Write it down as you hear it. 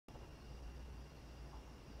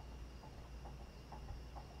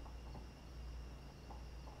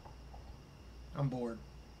I'm bored.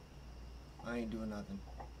 I ain't doing nothing.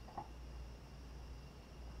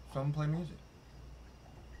 So I'm gonna play music.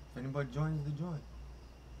 If anybody joins, they join.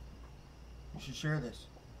 You should share this.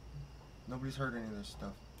 Nobody's heard any of this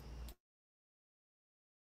stuff.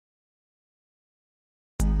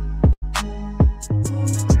 Yeah.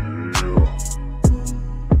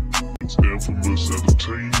 It's infamous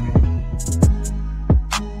entertainment.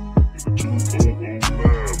 In the 2009,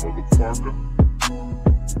 motherfucker.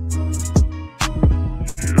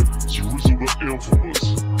 Yeah, it's Rizzo the Infamous.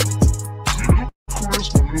 Yeah, Chris,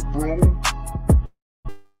 my little bro.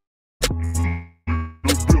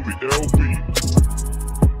 Billy LB.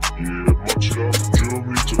 Yeah, much love from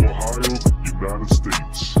Germany to Ohio, United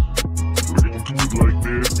States. We gon' do it like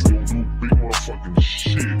that, we gon' do big motherfucking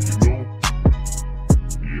shit, you know?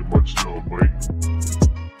 Yeah, much love, mate.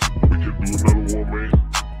 We can do another one, man.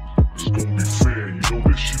 It's gonna be fair, you know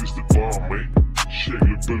that shit is the bomb, mate. Shake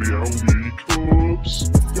it, Billy, out here he comes.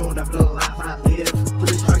 Yo, that little life I live, for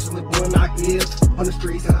the strikes on the one I give. On the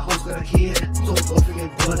streets, got a host, got a kid. So go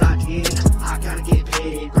forget what I did. I gotta get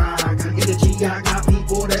paid, grind, gotta get a G. I got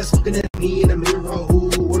people that's looking at me in the mirror.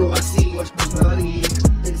 Ooh, what do I see? What's personality?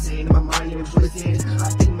 Insane in my mind, even twisted. I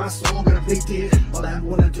think my soul got evicted. All I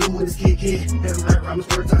wanna do is kick it. And write rhymes,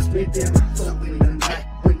 words, I spit them. So in the night,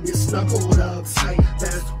 when you snuggled up tight,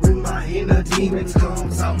 that's when my inner demons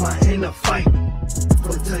comes out my inner fight.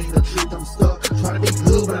 But to tell you the truth, I'm stuck. Trying to be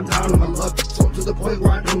good, but I'm down on my luck. So to the point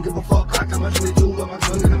where I don't give a fuck. I got my 22 with my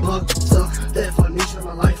tongue in the blood. Suck, definition of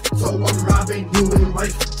my life. So I'm robbing you and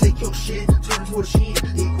wife. Take your shit, turn to a sheet.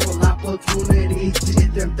 Equal opportunity to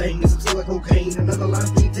get them things. I'm still like cocaine. Another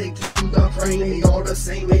line we take to the brain. They all the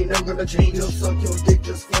same, ain't never gonna change. You'll suck your dick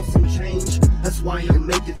just for some change. That's why I'm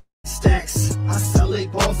making stacks. I sell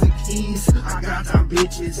 8 balls and keys. I got time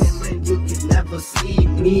bitches, and man, you can never see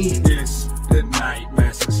me. It's the night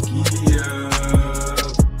master ski up.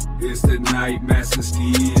 It's the night master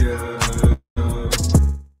ski up.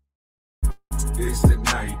 It's the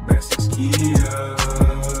night master ski up.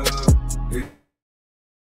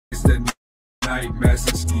 It's the night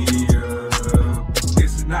master ski up.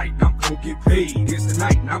 It's the night I'm gon' get paid. It's the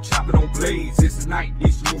night I'm chopping on blades. It's the night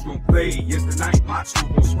these tools gon' play. It's the night my tool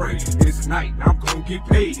gon' spray. It's the night I'm gon' get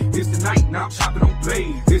paid. It's the night I'm chopping on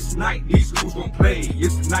blades. It's the night these tools gon' play.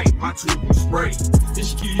 It's the night my tool gon' spray.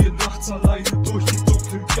 Ich gehe nachts alleine durch die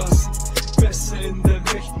dunklen Gassen. Messer in der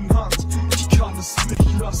rechten Hand, ich kann es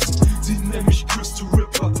nicht lassen. Sie nennen mich Crystal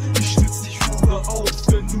Ripper, ich schnitz dich Hunger auf,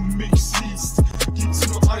 wenn du mich siehst. Gibt's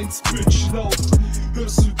nur eins, Bitch, lauf.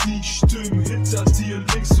 Hörst du die Stimmen hinter dir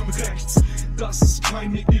links und rechts? Das ist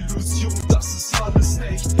keine Illusion, das ist alles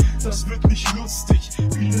echt. Das wird nicht lustig,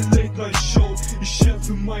 wie eine Late-Night-Show. Ich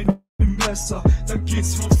schärfe meine Messer, dann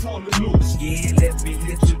geht's von vorne los. Yeah, let me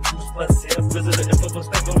introduce myself. Visit the infamous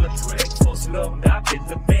back on the track. For so long I've been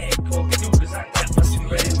the man. Talking you cause I got my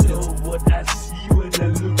strength. Know what I see when I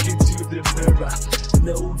look into the mirror.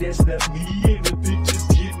 No, that's not me and the picture's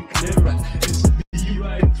getting clearer. It's me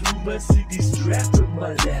riding through my city, strapped in my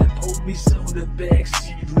lap. Homies on the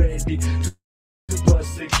backseat ready to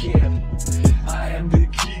bust a cap. I am the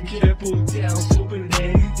king, careful down, open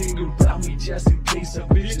anything around me just in case a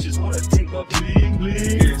bitch just wanna take my bling bling.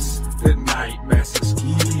 It's the night master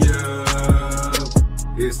ski up.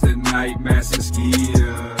 It's the night master ski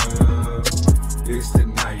up. It's the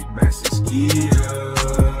night master ski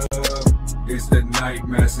up. It's the night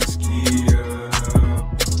master ski up.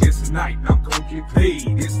 It's the night I'm gon' get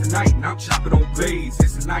paid. It's the night I'm chopping on blades.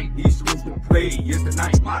 It's the night these tools gon' play. It's the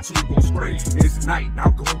night my tool gon' spray. It's the night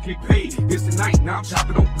I'm gon' get paid. It's the night I'm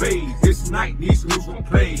chopping on blades. It's the night these tools gon'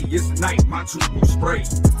 play. It's the night my tool gon' spray.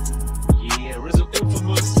 Yeah, Rizzo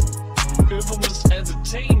Infamous, Infamous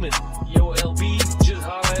Entertainment. Yo, LB, just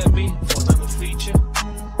holler at me for another feature.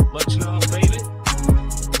 Much love, baby.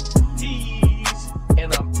 Peace,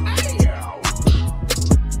 and I'm out.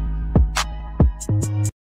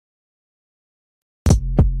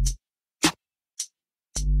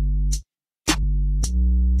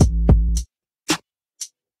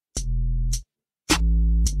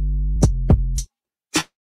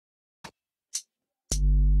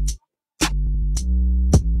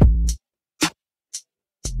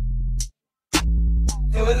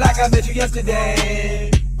 It was like I met you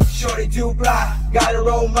yesterday. Shorty too fly, got her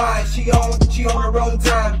own mind. She on her own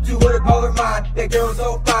time. Do what her polar mind. That girl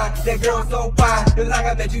so fine, that girl so fine. It was like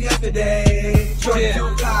I met you yesterday. Shorty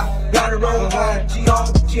too fly, got her own mind. She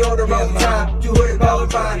on her own time. Do what her polar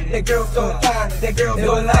mind. That girl so fine, that girl so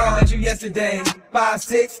fine. It was like I met you yesterday.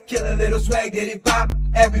 5'6", kill a little swag, did it pop?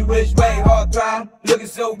 every which way, heart throb, looking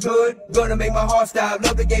so good, gonna make my heart stop.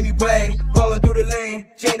 Love the game you play, falling through the lane,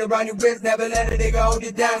 chain around your wrist, never let a nigga hold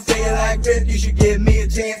you down. Say it like this, you should give me a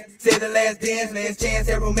chance. Say the last dance, last chance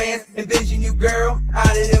at romance. Envision you, girl,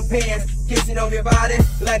 out of them pants, kissing on your body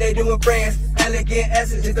like they do in France. Elegant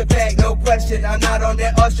essence is the fact, no question. I'm not on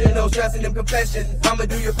that usher, no stressing them confessions. I'ma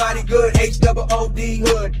do your body good, H-double-O-D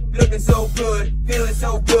hood, looking so good, feeling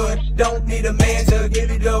so good. Don't need a man to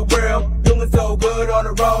give you the world, doing so good on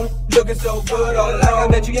the road, looking so good all alone. Like I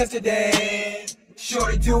met you yesterday,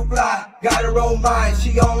 shorty too fly, got her own mind.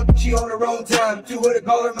 She on her own time, too her to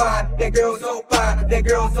call her mine. That girl so fine, that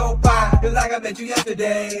girl so fine. Feel like I met you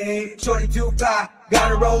yesterday, shorty too fly, got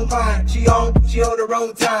her own mind. She on her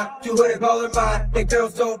own time, too her to call her mine. That girl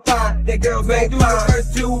so fine, that girl so fine. Through the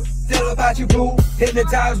first two, still about you, boo.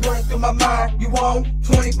 Hypnotized, running through my mind. You on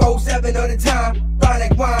 24/7 of the time. Fine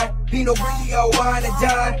like wine, Pinot Grigio, wine and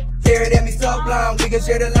dine. Staring at me sublime, we can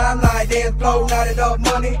share the limelight. Dance flow, not enough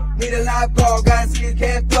money, need a live call, gotta see his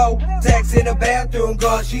cash flow. Sex in the bathroom,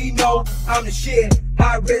 cause she know I'm the shit.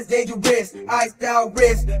 High risk, dangerous, iced out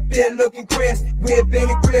wrist, been looking crisp. We've been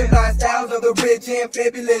in crib, lifestyles of the rich and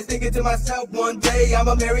fabulous. Thinking to myself, one day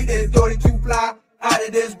I'ma marry this. Shorty too fly, out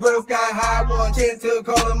of this world, sky high. One chance to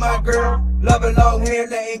call her my girl. Love her long hair,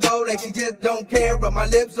 letting go like she just don't care. Rub my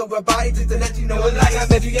lips over her body just to let you know. Like I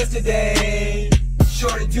met you yesterday,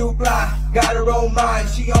 shorty too fly, got her own mind.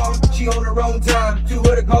 She on her own time, too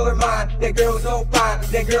her to call her mine. That girl so fine,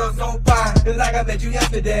 that girl so fine. Feel like I met you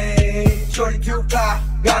yesterday, shorty too fly,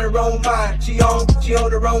 got her own mind. She on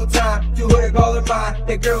her own time, too her to call her mine.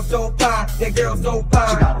 That girl so fine, that girl so fine.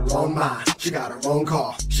 She got her own mind, she got her own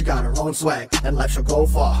car, she got her own swag, and life she'll go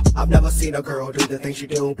far. I've never seen a girl do the things she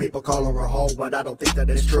do. People call her a hoe, but I don't think that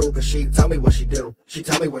it's true. Cause she tell me what she do, she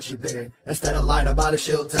tell me what she did. Instead of lying about it,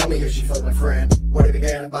 she'll tell me if she felt a friend. What it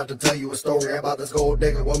began, about to tell you a story about this gold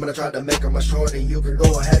digger woman that tried to make her my shorty. You can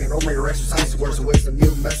go ahead and roll me your exercise, words of wisdom.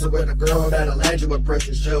 You messing with a girl that'll land you with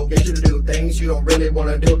pressure. She'll get you to do things you don't really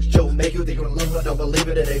wanna do. She'll make you think you're in love, but don't believe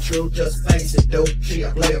it ain't true. Just face it, dude. She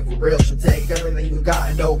a player for real. She'll take everything you got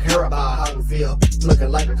and don't care about how you feel.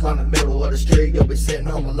 Looking like a clown in the middle of the street. You'll be sitting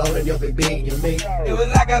home alone and you'll be being your me. It was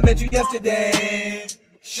like I met you yesterday.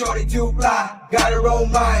 Shorty too fly, got her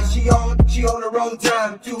own mind. She on her own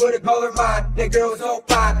time, too her to call her mine. That girl so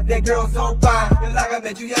fine, that girl so fine. Feel like I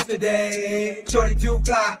met you yesterday. Shorty too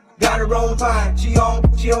fly, got her own mind. She on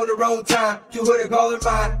her own time, too her to call her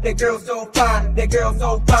mine. That girl so fine, that girl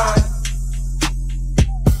so fine.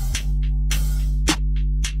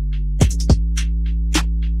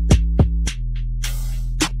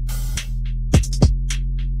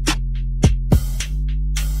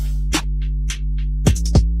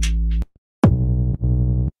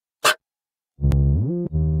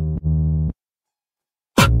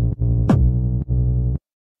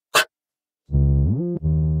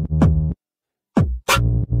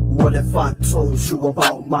 What if I told you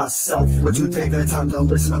about myself? Would you take the time to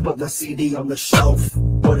listen and put the CD on the shelf?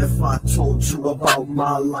 What if I told you about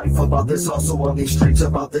my life? About this hustle on these streets,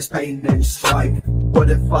 about this pain and strife? What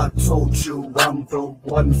if I told you I'm the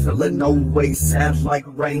one feeling no way sad like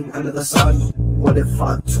rain under the sun? What if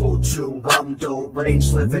I told you I'm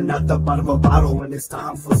deranged, living at the bottom of a bottle and it's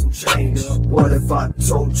time for some change? What if I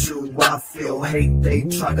told you I feel hate? They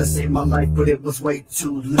tried to save my life but it was way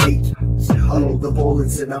too late. I load the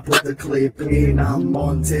bullets and I put the clip in. I'm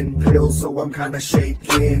on 10 pills so I'm kinda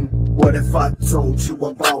shaking. What if I told you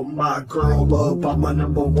about my girl, about my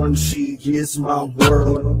number one, she is my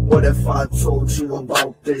world? What if I told you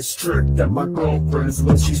about this trick that my girlfriend's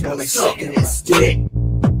when she's gonna suck in his dick?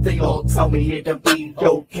 They all tell me it'll be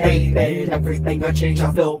okay, that everything will change,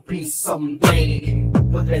 I feel peace someday.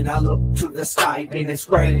 But then I look to the sky and it's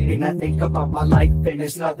gray, and I think about my life and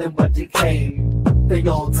it's nothing but decay. They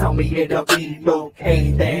all tell me it'll be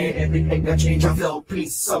okay, that everything will change, I feel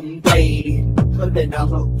peace someday. But then I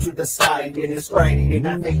look to the sky and it's gray, and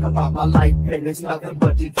I think about my life and it's nothing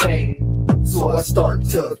but decay. So I start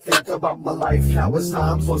to think about my life, now it's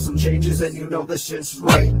time for some changes and you know this shit's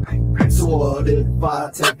right. So what if I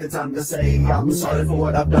take the time to say I'm sorry for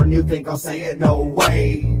what I've done? You think I'll say it? No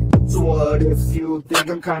way. So what if you think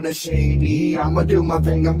I'm kinda shady? I'ma do my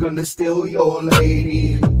thing, I'm gonna steal your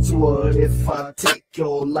lady. So what if I take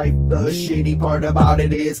your life? The shitty part about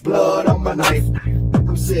it is blood on my knife.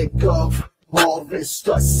 I'm sick of all this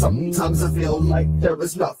stress, sometimes I feel like there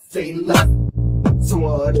is nothing left. So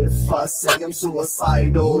what if I say I'm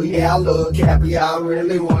suicidal? Yeah, I look happy, I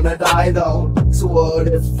really wanna die though. So what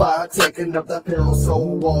if I take another pill,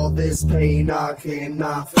 so all this pain I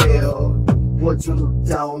cannot feel? Would you look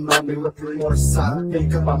down on me with remorse? I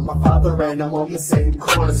think about my father and I'm on the same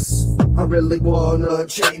course. I really wanna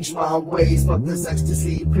change my ways, but this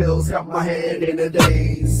ecstasy pills got my head in a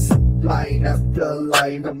daze. Line after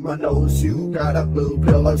line of my nose, you got a blue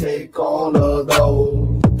pill, I'll take all of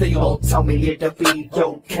those. They all tell me it'll be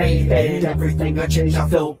okay, and everything I change, I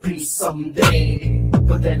feel peace someday.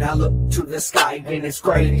 But then I look to the sky and it's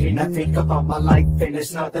gray, and I think about my life and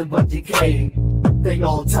it's nothing but decay. They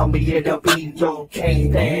all tell me it'll be okay,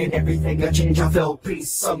 then everything I change, I feel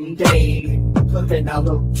peace someday. But then I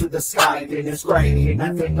look to the sky and it's gray, and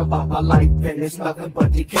I think about my life and it's nothing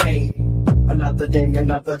but decay. Another day,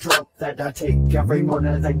 another drug that I take every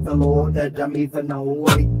morning. Thank the Lord that I'm even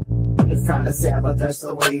awake. It's kinda sad, but that's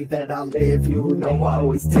the way that I live. You know I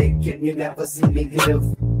always take and you never see me give.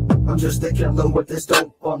 I'm just a killer with this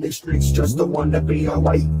dope on these streets, just the one to be a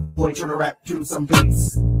white boy trying to rap to some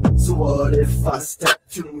beats. So what if I step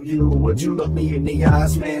to you? Would you look me in the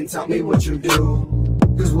eyes, man? Tell me what you do.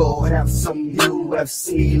 Cause we'll have some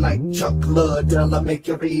UFC like Chuck Liddell, make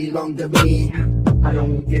you belong to me. I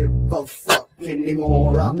don't give a fuck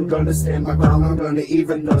anymore. I'm gonna stand my ground, I'm gonna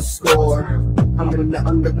even the score. I'm in the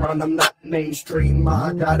underground, I'm not mainstream.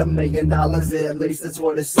 I got $1 million, at least that's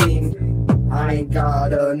what it seems. I ain't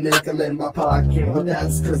got a nickel in my pocket, but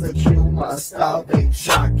that's cause the cue, my style ain't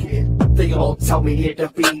shocking. They all tell me it'll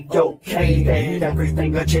be okay, then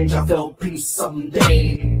everything I change, I feel peace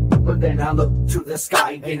someday. But then I look to the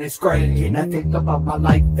sky and it's gray, and I think about my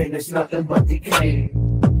life and it's nothing but decay.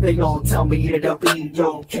 They all tell me it'll be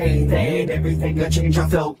okay, then everything I change, I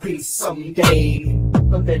feel peace someday.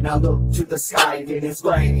 But then I look to the sky and it's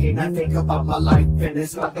gray, and I think about my life and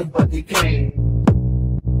it's nothing but decay.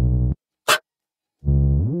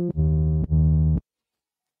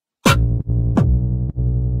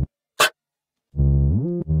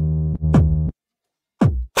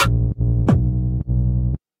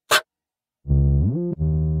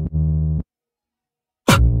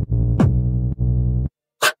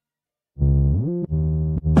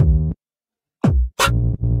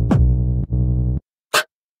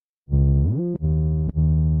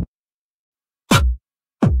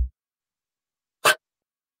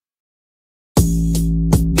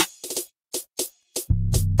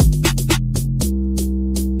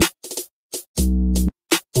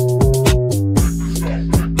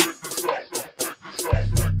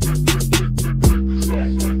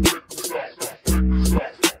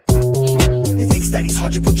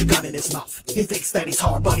 You put your gun in his mouth. He thinks that he's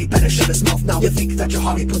hard, but he better shut his mouth now. You think that you're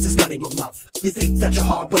hard, he puts his gun in your mouth. You think that you're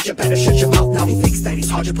hard, but you better shut your mouth now. He thinks that he's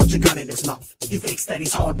hard, you put your gun in his mouth. He thinks that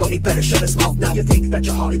he's hard, but he better shut his mouth now. You think that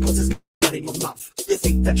you're hard, he puts his gun in your mouth. You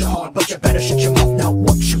think that you're hard, but you better shut your mouth now.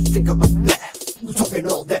 What you think about that? You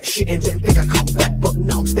talking all that shit and didn't think I'd come back, but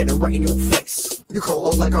now I'm standing right in your face. You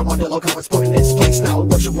cold like Armadillo, come and put in this place now.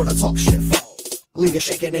 What you wanna talk shit for? Leave you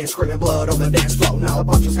shaking and screaming blood on the dance floor. Now a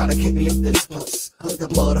bunch of gotta kick me in this place. I like the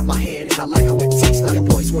blood on my hand and I like how it tastes. Now your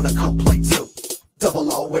boys wanna come play too.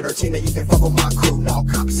 Double O entertainment, you can fuck with my crew. Now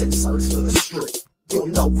cops and sirs for the street. You'll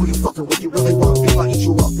know who you fucking with, you really want me. I eat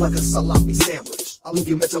you up like a salami sandwich. I'll leave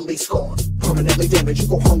you mentally scarred, permanently damaged. You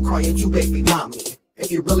go home crying, you baby mommy.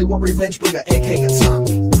 If you really want revenge, bring an AK and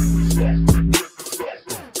Tommy.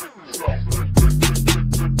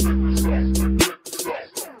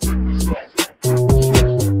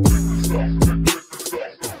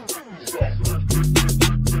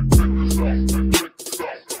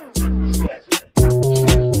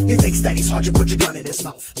 He thinks that he's hard, you put your gun in his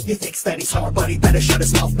mouth. He thinks that he's hard, but he better shut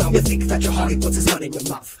his mouth now. You think that you're hard, he puts his gun in your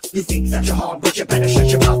mouth. You think that you're hard, but you better shut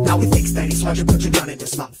your mouth now. He thinks that he's hard, you put your gun in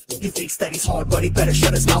his mouth. He thinks that he's hard, but he better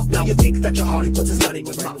shut his mouth now. You think that you're hard, he puts his gun in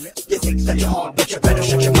your mouth. You think that you're hard, but you better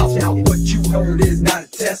shut your mouth now. What you heard is not a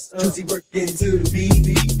test. Juicy working to the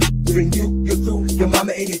BB. Bring you, your crew, your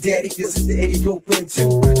mama and your daddy. This is the 80 girlfriend too.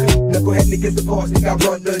 Knucklehead niggas, the boss, nigga, I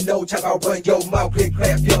run the no. Chop out, run your mouth, click,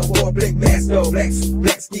 clap, your boy, blink, masker, black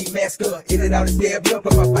ski masker. In and out of stab, up,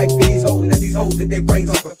 but my pipe beans holding at these hoes that their brains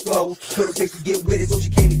off the flow. Could've takes to get with it, so she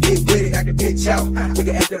can't get with it. I can bitch out,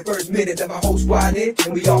 nigga, after the first minute, let my whole squad in,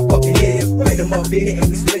 and we all fucking hit it. Made them up in it, and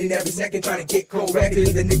we splitting every second, trying to get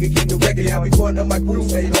corrected. The nigga came to record, now we one of my crew,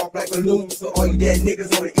 set it off like balloons. So all you dead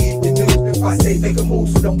niggas on the end, the news. If I say make a move,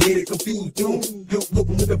 so don't get it confused, dude. You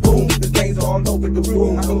looking with the boom, the things are all over the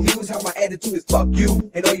room. I don't use how my attitude is fuck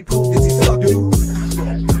you, and all you prove is he suck you.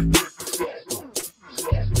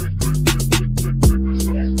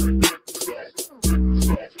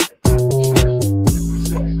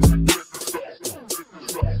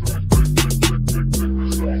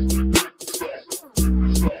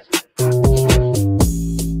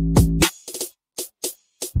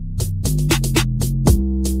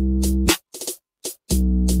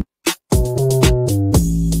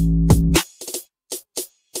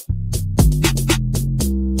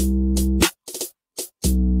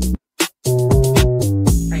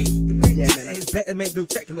 better man do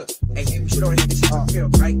check it, look. Hey, man, we should already have this shit on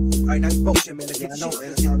film, right? Alright, now you bullshit, man. Let's get this shit, man.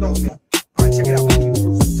 Let's get it going, man. Alright, check it out.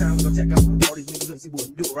 Sometimes we're gonna check out all these niggas and see what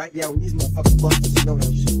we do, right? Yeah, these motherfuckers busters, you know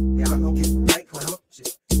that shit. Yeah, I'm gonna get it, right? Come on,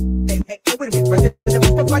 shit. Hey, wait a minute, right there. What the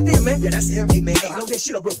fuck right there, man? Yeah, that's him. Hey, man, hey, load that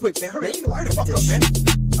shit up real quick, man. Hurry, you know, hurry the fuck up, man.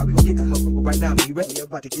 Alright, we gonna get this motherfucker right now, man. You ready? You're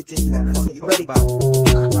about to get this motherfucker. You ready?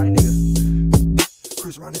 Alright, nigga.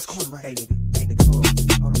 Cruise around this corner, right? Hey, nigga. Hey, nigga, hold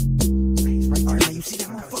on. Hey, he's right there, man. You see that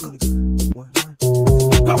motherfucker?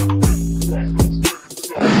 Go!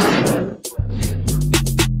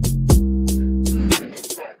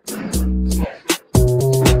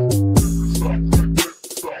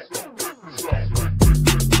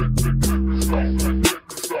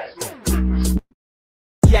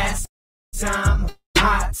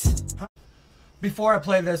 Before I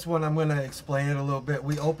play this one, I'm gonna explain it a little bit.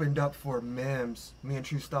 We opened up for Mims. Me and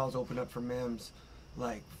True Styles opened up for Mims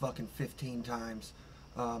like fucking 15 times.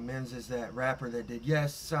 Mims is that rapper that did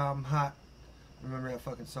Yes, I'm Hot. Remember that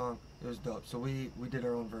fucking song? It was dope. So we did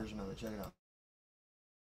our own version of it. Check it out.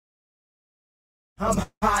 I'm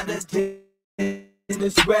hotter than the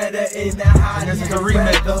sweater in the hottest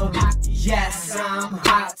weather. Yes, I'm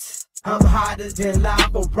hot. I'm hotter than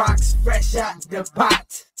lava rocks fresh out the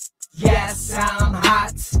pot. Yes, I'm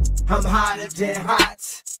hot. I'm hotter than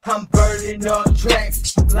hot. I'm burning up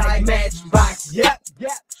tracks like Matchbox. Yep.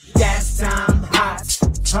 Yes, I'm hot.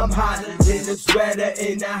 I'm hotter than the sweater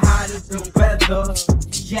in the hottest weather.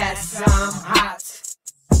 Yes, I'm hot.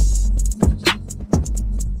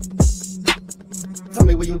 Tell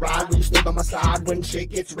me when you ride, when you stay by my side, when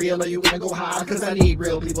shit gets real or you wanna go hide. Cause I need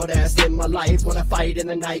real people that's in my life. Wanna fight in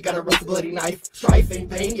the night, got a rough bloody knife. Strife and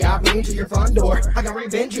pain, yeah, I bring to your front door. I got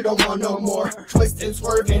revenge, you don't want no more. Twisting,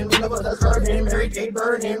 swerving, remember the curving. Mary Jane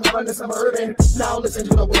burning, running the suburban. Now listen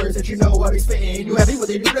to the words that you know what he's spitting. You happy with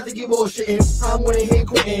it, you think you bullshitting. I'm winning, he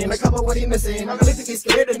quitting, I cover what he missing. I'm gonna think he's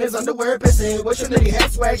scared in his underwear pissing. Wish that he had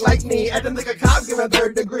swag like me, acting like a cop giving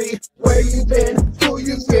third degree. Where you been, who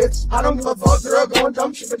you with? I don't give a fuck, girl, going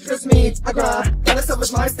dumb shit, but just me. I grind, gotta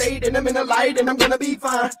selfish my state, and I'm in the light, and I'm gonna be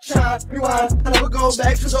fine. Shine, rewind, I never go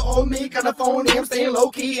back to the old me. Got a phone, I'm staying low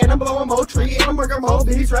key, and I'm blowing more tree, and I'm working more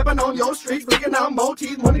beats, rapping on your streets, bringing out more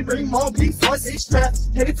teeth, money bring more beats, so I see straps,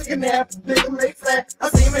 headed to a nap, nigga make flat. I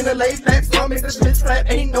see him in the late back, so I make this bitch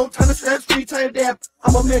flat. Ain't no time to strap, street time dap.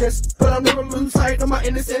 I'm a menace, but I'll never lose sight of my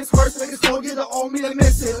innocence. Worst niggas don't get it on me, they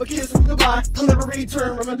miss it. But kids who goodbye, I'll never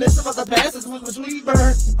return. Reminisce about the past, this was we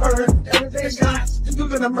burn. Everything I got, if you're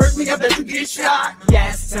gonna murk me, I bet you get shot.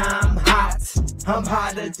 Yes, I'm hot. I'm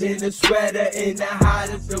hotter than the sweater in the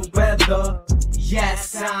hottest weather.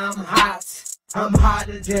 Yes, I'm hot. I'm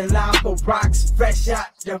hotter than lava rocks fresh out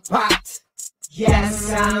the pot. Yes,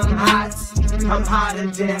 I'm hot. I'm hotter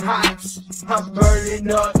than hot. I'm burning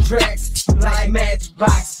up tracks like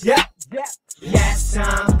Matchbox. Yep. Yes,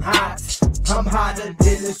 I'm hot. I'm hotter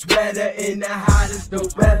than the sweater in the hottest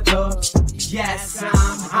weather. Yes,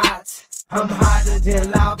 I'm hot. I'm hotter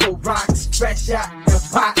than lava rocks fresh out the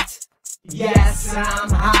pot. Yes, I'm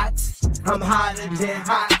hot. I'm hotter than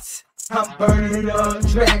hot. I'm burning up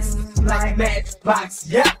tracks like Matchbox.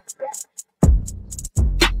 Yep.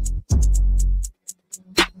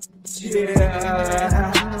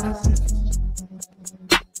 Yeah.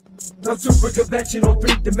 I'm super conventional,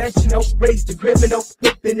 three-dimensional, raised to criminal,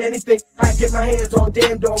 flipping anything I get my hands on.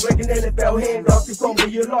 Damn, don't reckon NFL handoff. You phone me,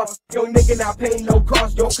 you lost. Young nigga not paying no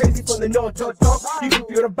cost. Yo, crazy from the north, talk. You can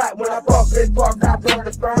feel the bite when I walk. This bark, I burn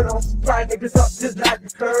the burner. Fry niggas up just like the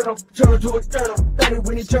colonel. Turn to external. Funny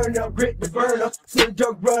when you turn up, grit the burner. See the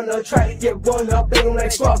drug runner, try to get one up. They don't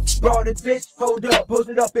like fuck. Brought this bitch, hold up, post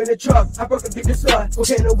it up in the truck. I broke a big slut.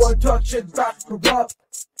 Okay, no one talk shit about corrupt.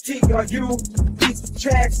 Cheating on you, piece of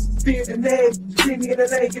tracks, fear the name. See me in the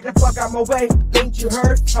lane, get the fuck out my way. Ain't you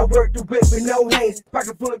heard? I work the whip with no hands.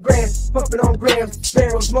 Pocket full of grams, pumping on grams.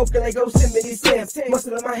 Barrel smoking like Yosemite Sam.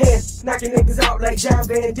 Muscle in my hand, knocking niggas out like John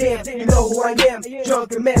Van Dam. You know who I am,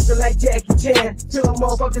 drunk and master like Jackie Chan. Till I'm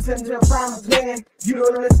motherfuckers into the promised land. You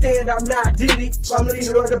don't understand, I'm not Diddy. I'm the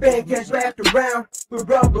leader of the band, catch wrapped around with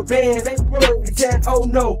rubber bands. Word to 10, oh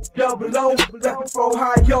no, double O, left for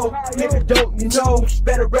Ohio. Nigga, don't you know?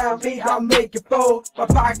 Better around me, I'll make it fold. My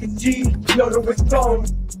pocket G, loaded with phone.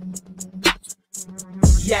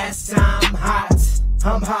 Yes, I'm hot.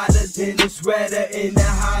 I'm hotter than the sweater in the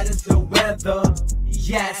hottest weather.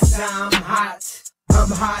 Yes, I'm hot. I'm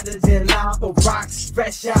hotter than lava rocks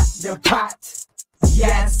fresh out the pot.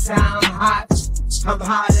 Yes, I'm hot. I'm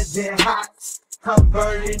hotter than hot. I'm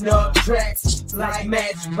burning up tracks like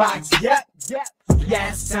Matchbox. Yep.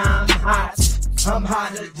 Yes, I'm hot. I'm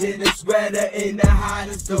hotter than the sweater in the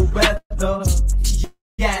hottest weather.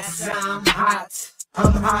 Yes, I'm hot.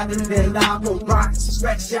 I'm hotter than lava rocks,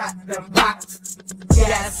 fresh out the box.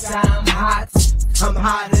 Yes, I'm hot. I'm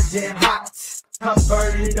hotter than hot. I'm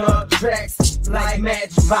burning up tracks like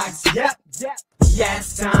matchbox. Yep.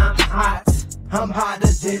 Yes, I'm hot. I'm hotter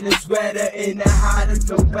than a sweater in the hottest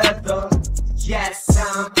of weather. Yes,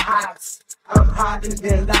 I'm hot. I'm hotter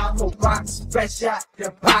than lava rocks, fresh out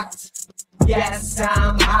the box. Yes,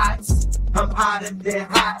 I'm hot. I'm hotter than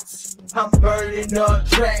hot. I'm burning up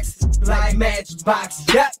tracks like matchbox.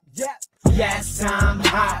 Yep. Yes, I'm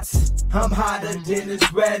hot. I'm hotter than a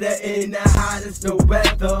sweater in the hottest of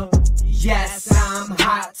weather. Yes, I'm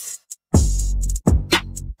hot.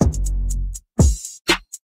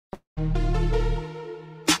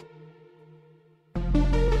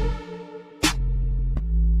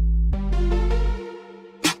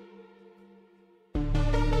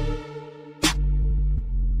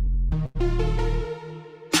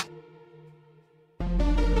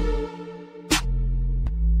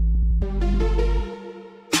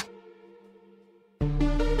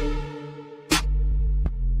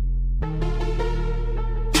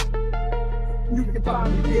 You can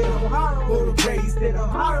find me in Ohio, born and raised in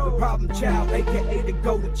Ohio. The problem child, aka the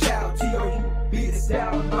golden child. T.O.U. be the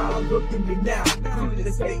style, mom, look at me now. Come to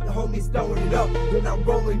the state, the homies throwing it up. When I'm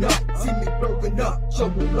rolling up, see me blowing up.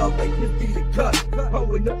 Showing love like 50 the cut.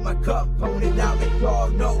 Pulling up my cup, pulling it out like y'all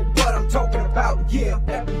know what I'm talking about. Yeah,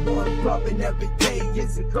 everyone clubbing every day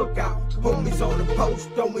is a cookout. Homies on the post,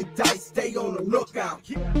 throwing dice, stay on the lookout.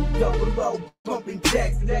 Double O, bumping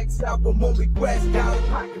jacks, next album on request. Got a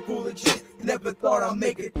pocket full of chips. Never thought I'd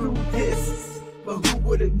make it through this, but who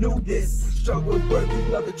would've knew this? Struggle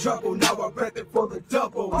worthy of the trouble, now I'm repping for the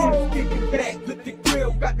double. Kicking back with the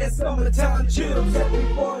grill, got that summertime chills.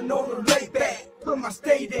 Everyone on the lay back, from my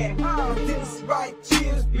stay there. This right,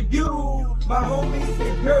 cheers for you, my homies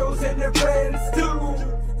and girls and their friends too.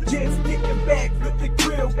 Just kicking back with the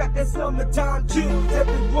grill, got that summertime chills.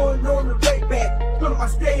 Everyone on the lay back, from my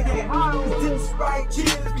stay there. This right,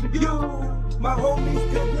 cheers for you. My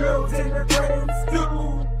homies, the girls, and their friends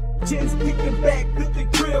too. Just kicking back with the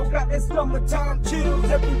grill, got that summertime chills.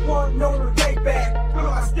 Everyone on the way back, where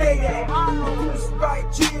I stay at. This right,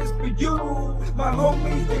 cheers for you. My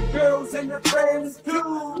homies, the girls, and their friends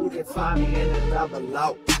too. You can find me in another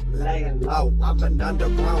low, laying low. I'm an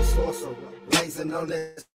underground sorcerer, blazing on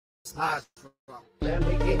this hot road. Let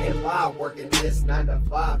me getting by, working this 9 to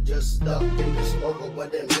 5, just stuck in the struggle,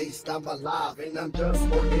 but at least I'm alive. And I'm just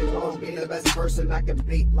working on being the best person I can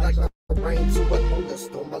be. Like a rain to a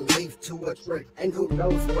thunderstorm, a leaf to a tree. And who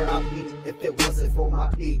knows where I'd be if it wasn't for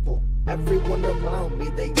my people. Everyone around me,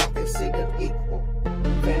 they all considered equal.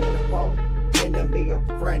 Fan and foe, enemy or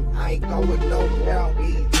friend, I ain't going nowhere.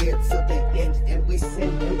 We here to the end, and we sin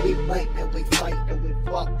and we play and we fight and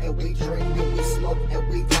we fuck and we drink and we smoke and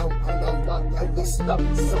we don't earn a luck and we stuck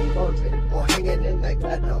suburban or hanging in the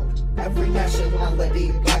ghetto. Every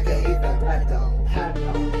nationality, black or even red-o.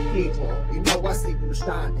 People, you know I see you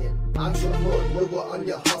shining. Entrepreneur, we were on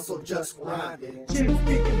your hustle, just grinding. Just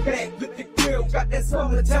kicking back with the grill, got that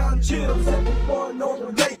summertime chills. Everyone on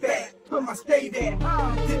the lay back, from my stay there.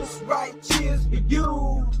 This right, cheers for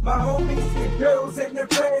you. My homies and girls and their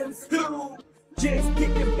friends too. Just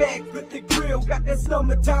kicking back with the grill, got that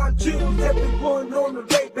summertime chills. Everyone on the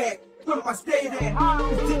lay back, from my stay there.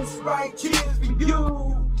 This right, cheers for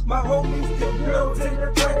you. My homies and girls and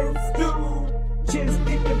their friends too. Just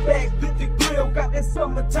kicking back with the grill, got that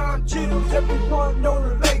summertime chills. Everyone on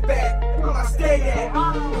the lay back, where I stay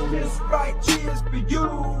at. This right, cheers for you.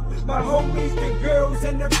 My homies, the girls,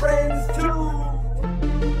 and their friends too.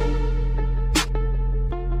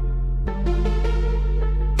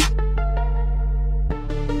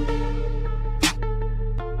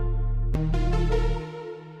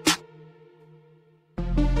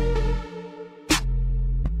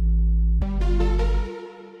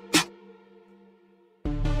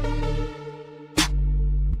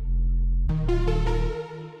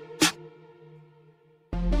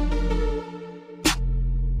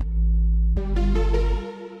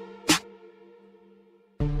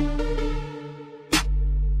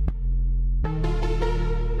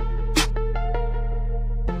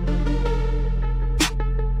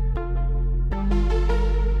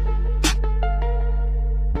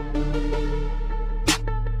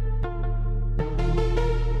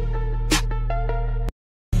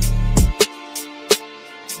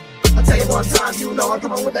 One time, you know I'm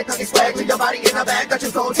coming with that cocky swag. Leave your body in the bag, got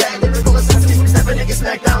your soul tag. Lyrical assassin, you stepping and get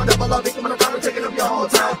smacked down. Double up, coming around and taking up your whole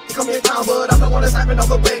time. You call me a clown, but I'm the one that's happened all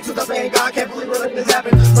the way to the bank. I can't believe what this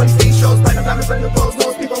happened. Running these shows, platinum diamonds, brand new clothes.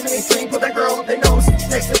 Most people mainstream, put that girl on their nose.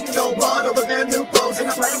 Next thing you know, blood over their new clothes. And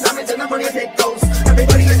I'm platinum diamonds and I'm running a big ghost.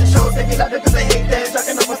 Everybody at the shows, they be laughing because they hate that.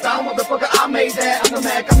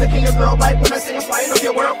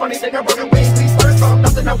 funny thing, I'm broken wings. We first from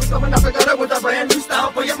nothing, now we coming up together with a brand new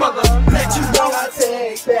style for your mother. Let you know I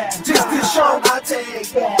take that. Just to show I take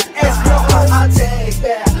that. SicKKo, I take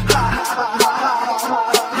that. Ha ha ha ha ha ha.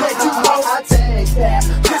 Let you know I take that.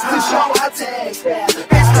 Just to show I take that.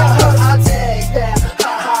 SicKKo, I take that.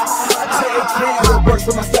 Ha ha ha. I take that. Work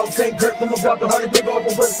for myself, take grip from about the hardest nigga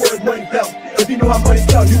over work for his money felt. If you knew how money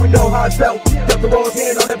felt, you would know how I felt. Duck the roll's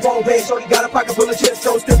hand on that ball band. Shorty got a pocket full of chips,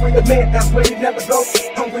 so still bring the man. That's where you never go.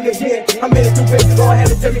 Hungry again. I'm in it too big to go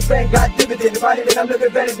ahead and tell me bang. Got dividend. If I did it, I'm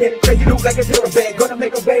living better than it. Say you look like a zero bag. Gonna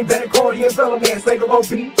make a bang better. Cordy and fellow man. Flavor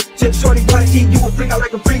OP. Chip shorty wanna keep you a freak. I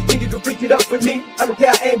like a freak. Think you can freak it up with me. I don't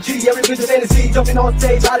care MG. Every bitch is energy. Jumping on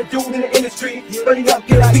stage. I do in the industry. Burning up,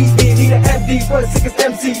 get out. Beat me. Need an MD for the sickest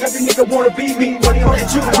MC. Every nigga wanna be me. Money on that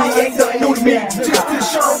jewelry. Ain't nothing new to me. Just to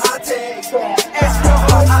show I take that.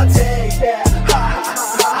 SicKKo, I take that. Ha ha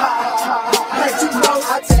ha ha ha. Let you know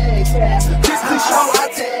I take that. Just to show I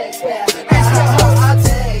take that. SicKKo, I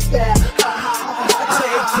take that. Ha ha ha ha. I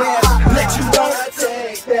take that. Let you know I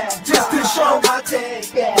take that. Just to show I take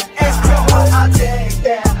that. SicKKo, I take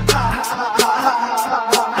that. Ha ha ha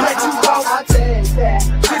ha. Let you know I take that.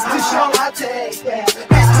 Just to show I take that.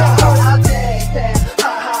 SicKKo, I take that.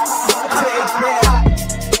 Ha ha ha. I take that.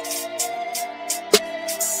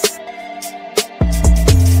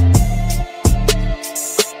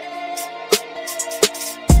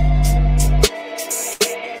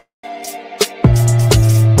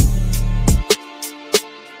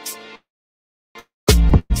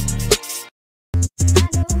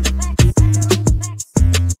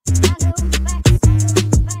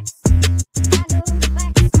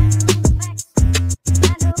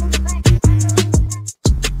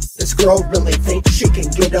 This girl really thinks she can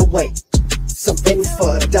get away. Some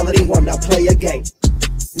infidelity, wanna play a game.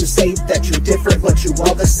 You say that you different, but you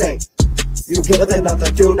all the same. You give it another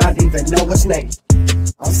dude, not even know his name.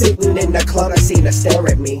 I'm sitting in the club, I seen her stare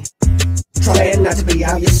at me. Trying not to be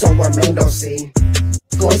obvious so her man don't see.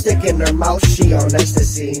 Glow stick in her mouth, she on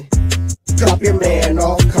ecstasy. Drop your man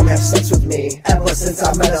off, come have sex with me. Ever since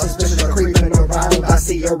I met her, suspicions are creeping around. I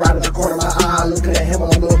see her right in the corner of my eye. Looking at him,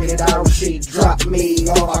 I'm looking down. She dropped me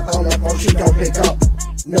off, I call her phone, she don't pick up.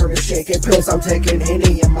 Nervous shaking pills, I'm taking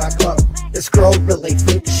Henny in my cup. This girl really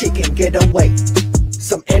thinks she can get away.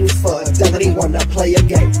 Some infidelity, wanna play a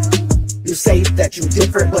game. You say that you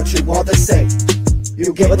different, but you all the same.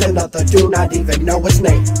 You give it another dude, not even know his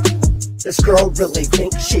name. This girl really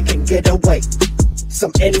thinks she can get away.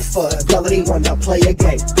 Some infidelity, wanna play a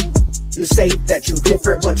game. You say that you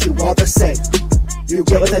different, but you all the same. You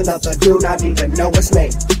give it another dude, not even know his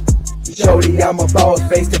name. Shorty, I'm a boss,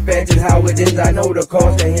 face to face and how it is. I know the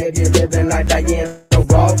cost, they have you living like Diana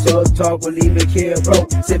Ross. Talk will leave it here, bro.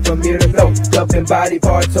 Sit from here to go, dumping body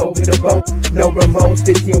parts over the boat. No remorse,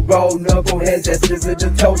 15-year-old knuckleheads that scissor the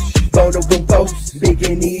toast. Vulnerable ghosts, big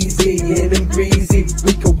and easy, in and greasy.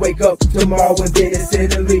 We could wake up tomorrow and then it's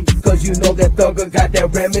Italy. Cause you know that thugger got that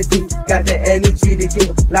remedy, got the energy to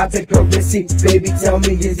give lots of currency. Baby, tell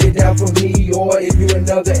me, is it down for me? Or if you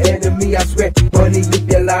another enemy? I swear, honey, if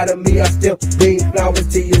you lie to me, I still bring flowers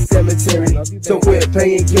to your cemetery. So quit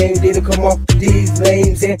playing games, then come off these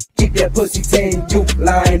lanes and keep that pussy tame. You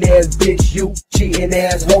lying ass bitch, you cheating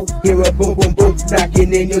asshole. Hear a boom boom boom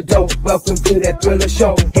knocking in your door. Welcome to that Thriller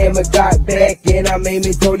show. Hammer got back and I made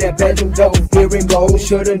me throw that bedroom door. Hearing moan,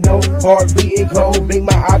 shoulda known, heart beating cold. Blink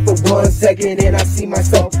my eye for 1 second and I see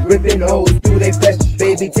myself ripping holes through they flesh.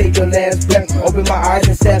 Baby, take your last breath. Open my eyes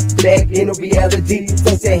and step back into reality.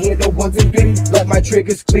 Once that handle 1, 2, 3, let my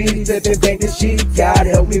triggers squeeze. Flipping back the sheet, God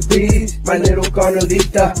help me please. My little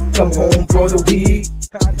Carnalita, come home for the week.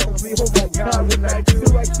 God help me, oh my God, when I do,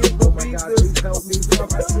 I can't believe this. Help me, oh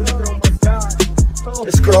my God.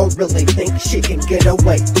 This girl really thinks she can get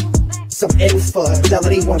away. Some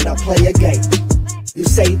infidelity, wanna play a game. You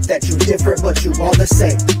say that you different, but you all the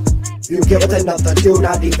same. You give it another dude,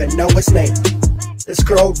 not even know his name. This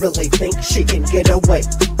girl really thinks she can get away.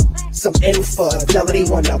 Some infidelity,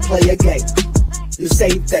 wanna play a game. You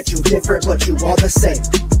say that you different, but you all the same.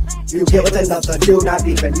 You give it another dude, not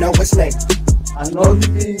even know his name. I know you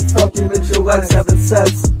be fucking with your ex, having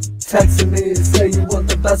sex, texting me to say you want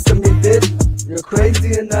the best of me, bitch. You're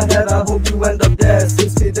crazy in the head, I hope you end up dead.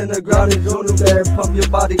 6 feet in the ground in your new bed, pump your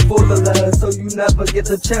body full of lead, so you never get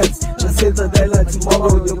the chance. And save the day like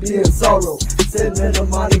tomorrow, you'll be in sorrow. Sitting in a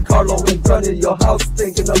Monte Carlo in front of your house,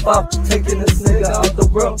 thinking about taking this nigga out the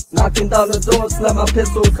world. Knocking down the door, slam my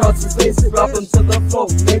pistol across his face, drop him to the floor.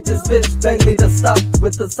 Make this bitch bang me to stop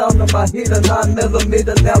with the sound of my heater,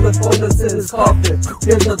 9mm nail it bonus in his coffin.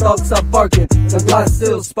 Hear the dog stop barking, the glass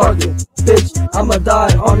still sparking. Bitch, I'ma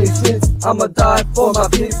die on these streets, I'ma die for my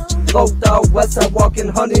peace. Sloped out west side walking,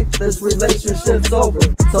 honey, this relationship's over.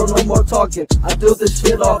 So no more talking, I do this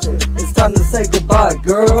shit often. It's time to say goodbye,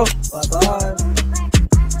 girl. Bye-bye.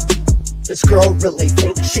 This girl really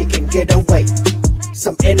thinks she can get away.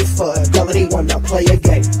 Some infidelity wanna play a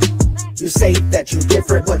game. You say that you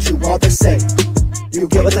different, but you all the same. You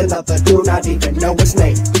get with another, do not even know his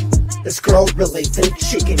name. This girl really thinks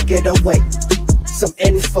she can get away. Some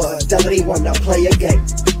infidelity wanna play a game.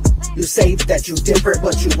 You say that you different,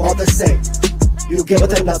 but you all the same. You get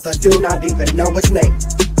with another, do not even know his name.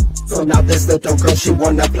 So now this little girl, she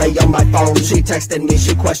wanna play on my phone. She texted me,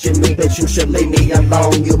 she questioned me, bitch, you should leave me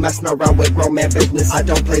alone. You messing around with grown man business, I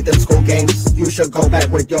don't play them school games. You should go back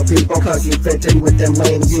with your people, cause you fit in with them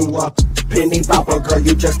lames. You penny popper, girl,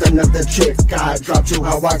 you just another chick. God dropped you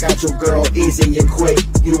how I got you, girl, easy and quick.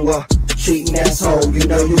 You cheating asshole, you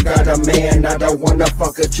know you got a man. I don't wanna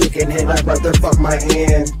fuck a chicken head, I'd rather fuck my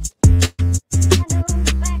hand.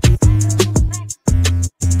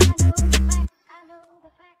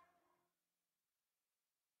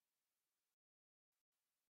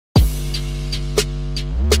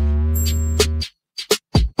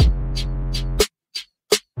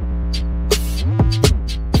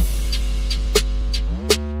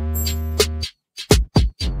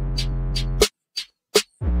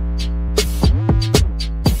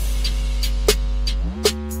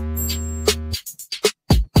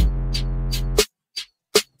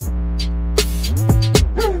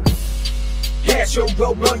 Show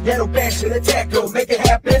roll, run, ghetto, bash, and attack, go, make it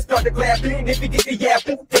happen, start to clapping, if you get the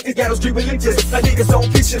yapping, take this ghetto street religious, a niggas on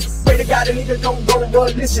vicious, pray to God a nigga don't go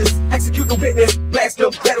malicious, execute the witness, blast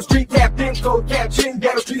up, ghetto street captain, code caption,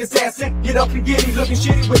 ghetto street assassin, get up and get it, looking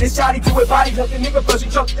shitty with his shotty to a body, looking nigga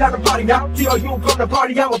pushing truck down the party now, tell you from the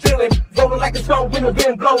party, I'm a feeling, rolling like a stone when the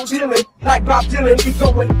wind blows, chilling, like Bob Dylan, keep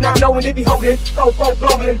going, not knowing if he holding, phone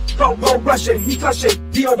blowing, phone rushing, he crushing,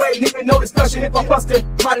 DOA, nigga no discussion, if I'm busting,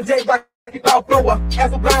 modern day rock. About thrower,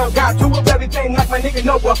 Apple Brown, got to of everything like my nigga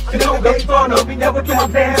Noah. You know, they fun of me, never do my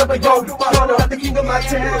band, never go do my honor. I'm the king of my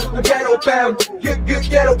town, I'm ghetto bound, good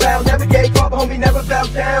ghetto bound, never gave up, homie, never fell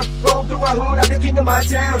down. Roll through my hood, I'm the king of my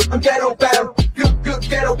town, I'm ghetto bound, good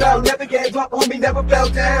ghetto bound, never gave up, homie, never fell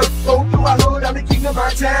down. Roll through my hood, I'm the king of my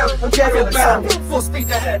town, I'm ghetto bound. Full speed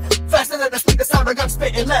ahead, faster than the speed, the sound of gun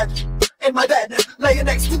spitting lead. In my bed, laying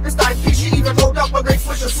next to this nice piece, she even rolled up a great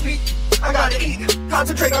swish of sweet. I gotta eat,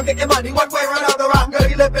 concentrate on getting money, one way or another. I'm gonna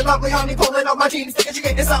be living lovely, honey, pulling up my jeans, thinking she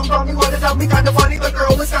getting something from me. Wanna tell me kinda funny, the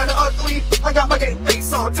girl is kinda ugly. I got my game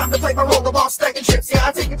face on, time to play my role, the boss stacking chips. Yeah,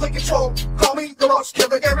 I take complete control. Call me the lost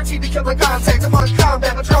killer, guaranteed to kill the contact. I'm on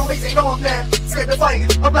combat, but you're amazing, no I'm mad. Scared to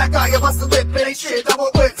fight, a black guy, I must have lived, it ain't shit. I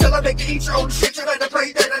won't quit till I make you eat your own shit. You're gonna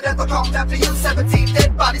pray dead and never come after you. 17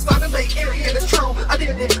 dead bodies found in Lake Erie, and it's true. I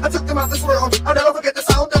did it, I took them out this world. I'll never forget the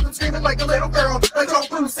sound of them screaming like a little girl. Like Tom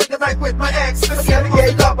Cruise in the night with my ex. Never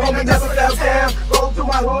gave up, homie, never fell down. Roll through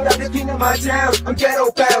my hood, I'm the king of my town. I'm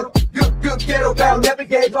ghetto bound, good ghetto bound. Never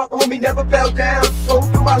gave up, homie, never fell down. Roll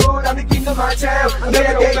through my hood, I'm the king of my town. I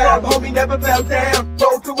never gave up, homie, never fell down.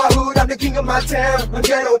 Roll through my hood, I'm the king of my town. I'm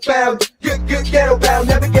ghetto bound, good ghetto bound.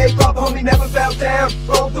 Never gave up, homie, never fell down.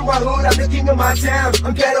 Roll through my hood, I'm the king of my town.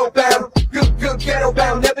 I'm ghetto bound, good ghetto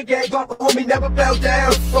bound. Never gave up, homie, never fell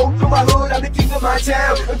down. Roll through my hood, I'm the king of my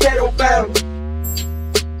town. I'm ghetto bound.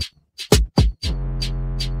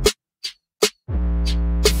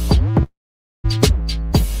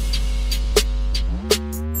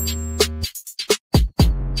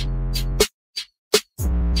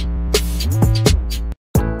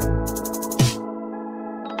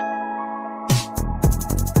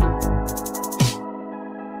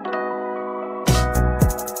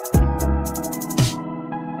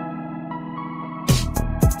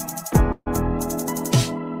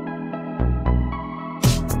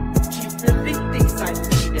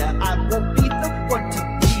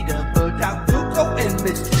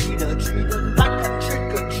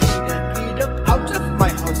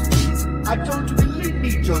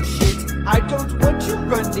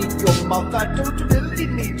 I don't really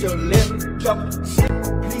need your lip drop shit.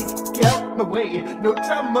 Please get away. No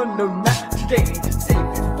drama, no not today. Save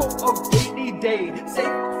it for a rainy day. Save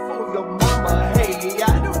it for your mama. Hey,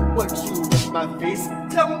 I don't want you in my face.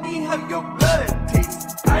 Tell me how your blood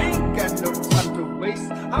tastes. I ain't got no time to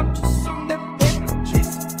waste. I'm just on that paper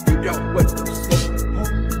chase. You don't want to say,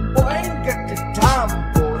 oh, I ain't got the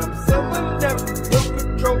time for it. I'm someone that will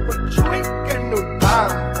control, but you ain't got no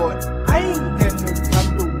time for it. I ain't got no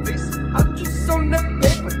time to waste. I'm just on that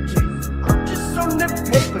paper chase. I'm just on that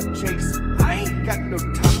paper chase. I ain't got no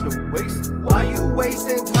time to waste. Why you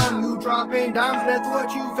wasting time? You dropping dimes, that's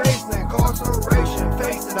what you face. Incarceration,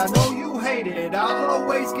 face it. I know you hate it. I'll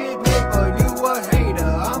always get paper, you a hater.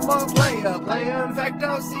 I'm a player, in fact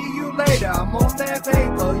I'll see you later. I'm on that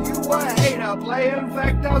paper, you a hater, player, in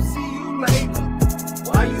fact I'll see you later.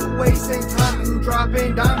 Why you wasting time, you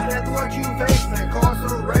dropping dimes, that's what you facing,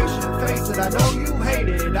 incarceration, face it, I know you hate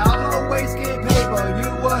it. I'll always get paper, you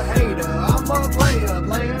a hater. I'm a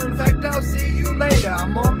player, in fact I'll see you later.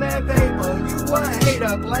 I'm on that paper, you a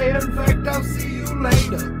hater, player, in fact I'll see you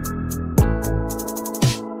later.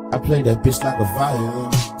 I play that bitch like a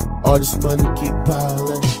violin. All this money keep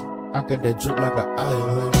piling. I got that drip like an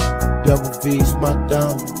island. Double V's my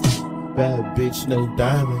diamond. Bad bitch named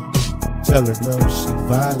Diamond. Tell her no, she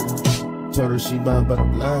violent. Told her she mine, but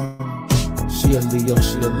I'm lying. She a Leo,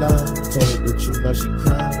 she a lion. Told her the truth, now she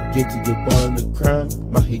crying. Get to get ball in the crime.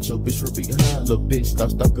 My hate your bitch from behind. Little bitch, stop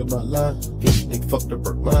stuck in my line. Get thick, fucked up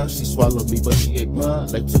her mind. She swallowed me, but she ain't mine.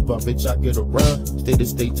 Like Tupac, bitch, I get around. Stay to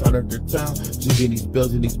stay, turn her to town. Just get these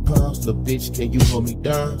bills and these pounds. Little bitch, can you hold me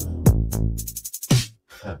down?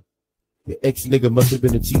 Your ex nigga must have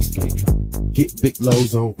been a cheesecake. Get big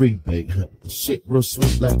lows on rebate. Shit real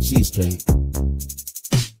sweet like cheesecake.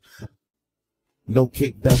 No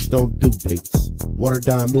kickbacks, don't do dates. Water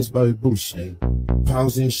diamonds, Bobby Boucher.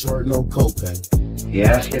 Pounds in short, no copay. He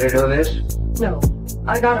asked you to do this? No,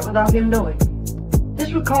 I got it without him knowing.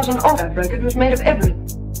 This would cause an that record was made of everything.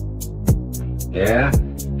 Yeah?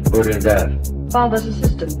 Who did that? Father's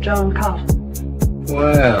assistant, John Carter.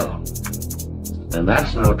 Well, then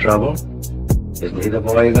that's no trouble. Isn't he the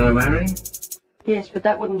boy you're gonna marry? Yes, but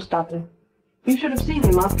that wouldn't stop him. You should have seen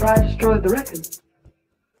him after I destroyed the record.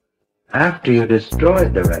 After you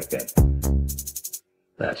destroyed the record?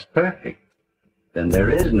 That's perfect. Then there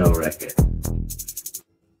is no record.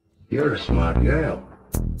 You're a smart girl.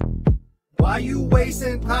 Why you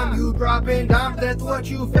wasting time, you dropping dimes, that's what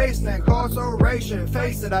you facing, incarceration,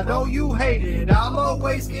 face it, I know you hate it. I'll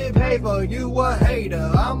always get paper, you a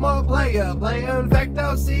hater. I'm a player, in fact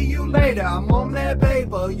I'll see you later. I'm on that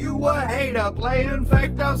paper, you a hater, in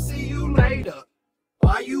fact I'll see you later.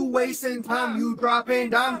 Why you wasting time, you dropping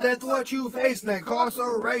dimes, that's what you facing,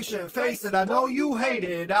 incarceration, face it, I know you hate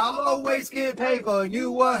it. I'll always get paper,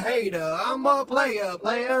 you a hater. I'm a player,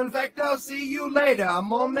 in fact I'll see you later.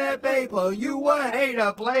 I'm on that paper, you a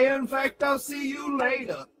hater, in fact I'll see you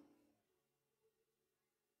later.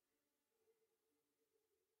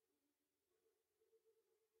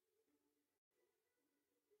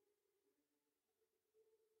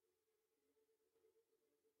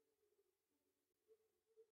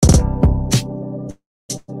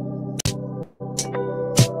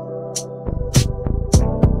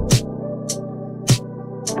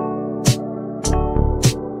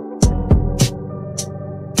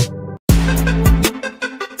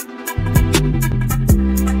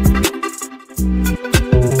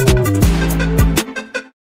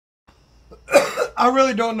 I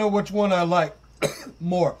really don't know which one I like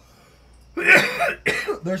more.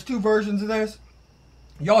 There's two versions of this.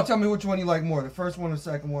 Y'all tell me which one you like more, the first one or the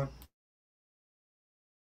second one.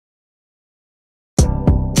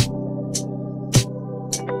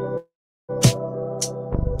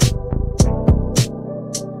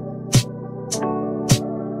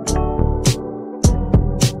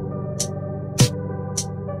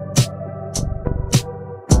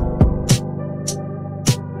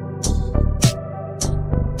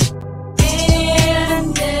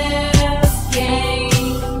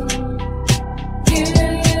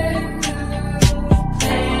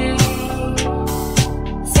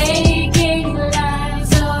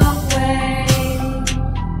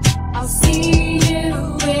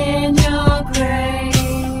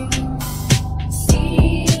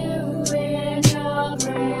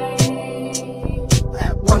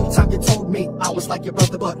 Like your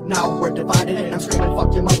brother, but now we're divided and I'm screaming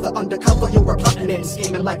fuck your mother. Undercover you were plotting and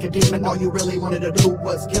scheming like a demon. All you really wanted to do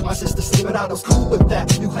was give my sister steam, and I was cool with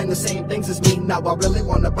that. You claim the same things as me. Now I really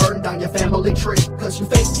wanna burn down your family tree, cause you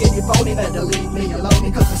fake and you phony. Better leave me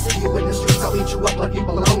alone, cause I see you in the streets, I'll eat you up like you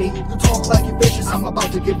baloney. You talk like you vicious, I'm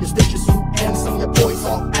about to give you stitches. You and some of your boys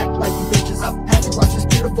all act like you bitches. I've had to watch this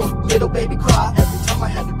beautiful little baby cry every time I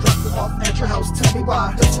had to drop her off at your house. Tell me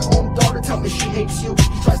why does your own daughter tell me she hates you?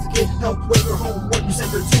 She tries to get help with her home, when you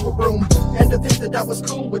send her to a room. And to think that I was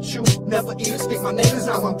cool with you, never even speak my name, cause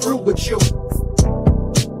now I'm through with you.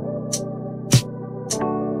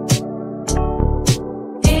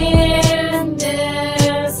 In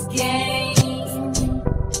this game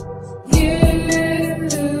you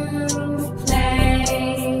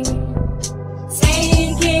play,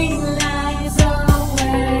 taking lives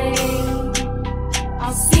away,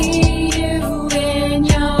 I'll see you in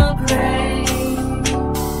your grave.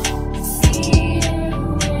 See you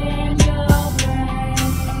in your grave.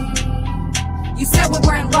 said we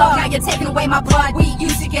were in love, now you're taking away my blood. We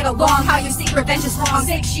used to get along, how you see revenge is wrong.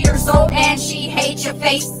 6 years old and she hates your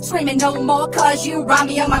face, screaming no more cause you robbed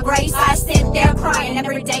me of my grace. I sit there crying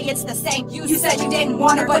every day, it's the same. You said you didn't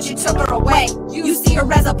want her but you took her away. You see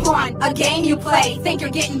her as a pawn, a game you play. Think you're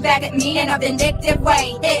getting back at me in a vindictive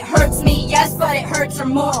way. It hurts me, yes, but it hurts her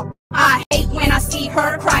more. I hate when I see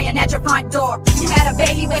her crying at your front door. You had a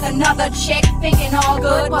baby with another chick, thinking all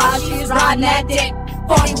good while she's riding that dick.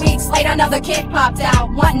 40 weeks later, another kid popped out,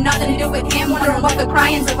 wanting nothing to do with him, wondering what the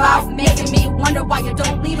crying's about. Making me wonder why you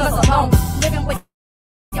don't leave us alone. Living with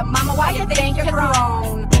your mama, why you think you're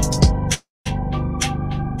grown?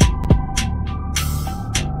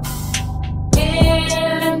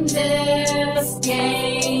 In this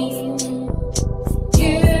game,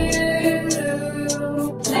 you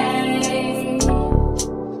play,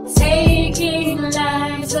 taking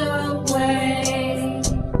lives away.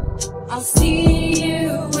 I'll see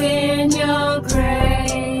you in your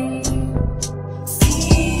grave.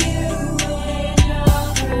 See you in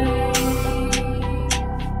your grave.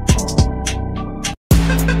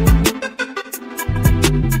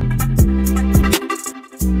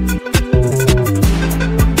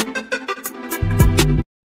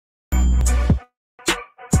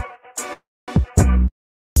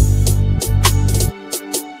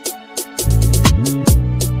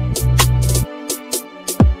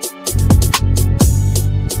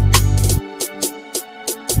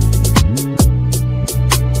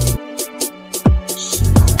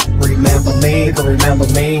 Remember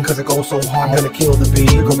me, cause it goes so hard, I'm gonna kill the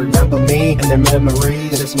beat. You gon' remember me and their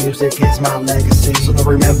memories, and this music is my legacy. So they'll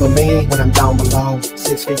remember me when I'm down below,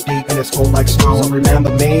 6 feet deep and it's cold like snow. So remember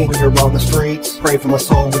me when you're on the streets, pray for my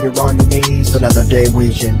soul when you're on your knees. Another day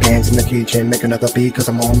wishing, hands in the kitchen, make another beat cause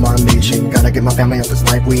I'm on my mission. Gotta get my family off this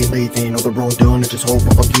life we leaving, all the road done, just hope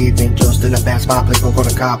for forgiving. Just in a bad spot, please don't go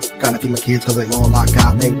to cop. Gotta feed my kids cause they all I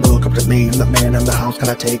got. They look up to me, I'm the man in the house, can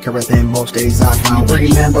I take care of them most days I found.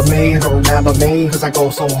 Remember me, don't remember me, cause I go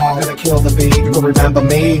so hard, gonna kill the beat. You gon' remember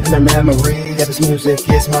me and their memories, yeah, this music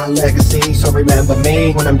is my legacy. So remember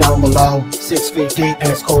me when I'm down below, 6 feet deep and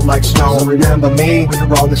it's cold like snow. So remember me when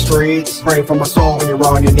you're on the streets, pray for my soul when you're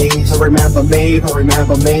on your knees. So remember me, don't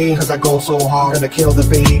remember me, cause I go so hard, gonna kill the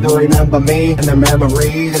beat. Don't remember me and their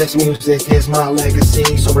memories, yeah, this music is my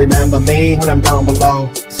legacy. So remember me when I'm down below,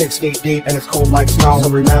 6 feet deep and it's cold like snow. So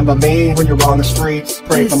remember me when you're on the streets,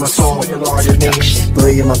 pray for my soul when you're on your knees.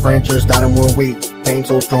 3 of my friends just died in 1 week. Pain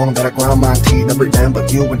so strong that I grind my teeth. I remember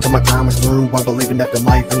you until my time is through. I believe in that the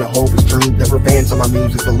life and the hope is true. Never fans of my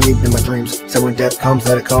music, believed in my dreams. So when death comes,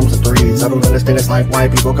 that it comes in threes. I don't understand this life, why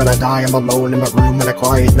people gonna die. I'm alone in my room when I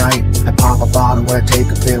cry at night. I pop a bottle when I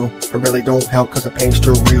take a pill. It really don't help cause the pain's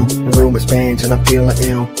too real. The room is pains and I'm feeling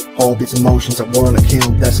ill. All these emotions I wanna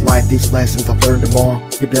kill. That's life, these lessons I've learned them all.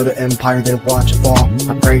 You build an empire, then watch it fall.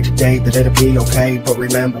 I pray today that it'll be okay, but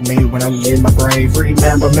remember me when I'm in my grave.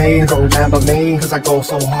 Remember me, don't remember me, cause I go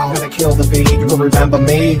so hard, gonna kill the beat. You gon' remember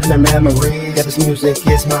me and their memories, yeah, this music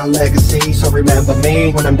is my legacy. So remember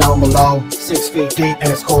me when I'm down below, 6 feet deep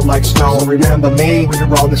and it's cold like snow. So remember me when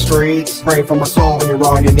you're on the streets, pray for my soul when you're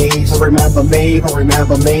on your knees. So remember me, don't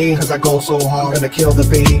remember me, cause I go so hard, gonna kill the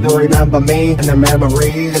beat. Don't remember me and their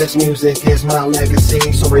memories, yeah, this music is my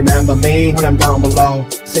legacy. So remember me when I'm down below,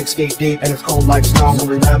 6 feet deep and it's cold like snow. So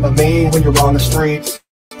remember me when you're on the streets,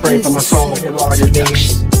 pray for my soul when you're on your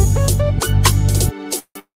knees.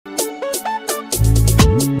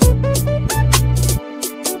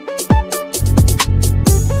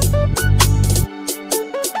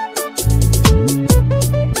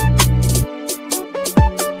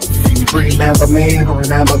 Remember me, don't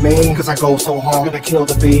remember me, cause I go so hard, gonna kill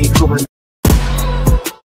the beat.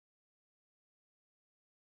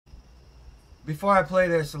 Before I play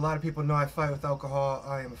this, a lot of people know I fight with alcohol.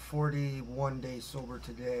 I am 41 days sober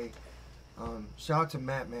today. Shout out to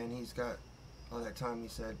Matt, man. He's got all that time, he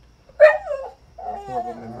said.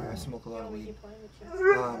 Horrible memory. I smoke a lot of weed.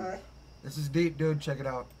 This is deep, dude. Check it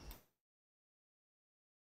out.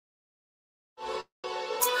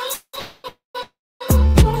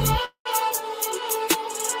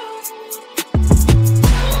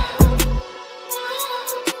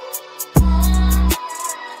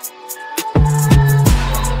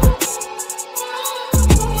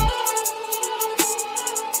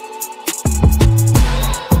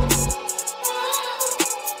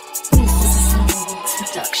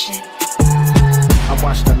 I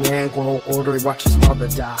watched a man grow older, he watched his mother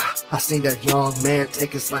die. I seen a young man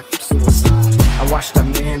take his life from suicide. I watched a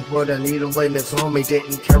man put a needle in his arm, he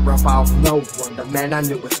didn't care about no one, the man I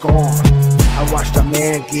knew was gone. I watched a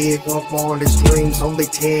man give up on his dreams, only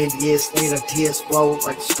 10 years later tears flowed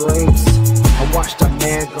like streams. I watched a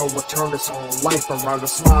man go and turn his whole life around, a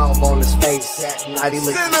smile on his face. At night he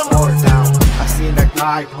laid his guard down. I seen a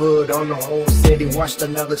guy put on the whole city. Watched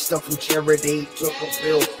another stuff from charity, took a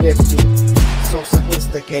bill 50. So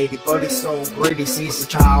sophisticated, but he's so greedy. Sees a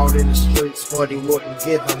child in the streets, but he wouldn't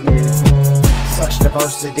give him any. Such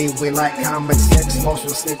diversity, we lack common sense. Most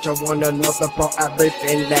will snitch on one another, but I live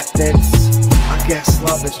in that fence. I guess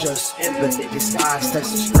love is just empathy disguised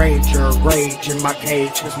as a stranger. Rage in my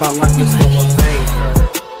cage, cause my life is full of danger.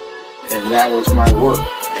 And that was my work.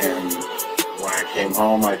 And when I came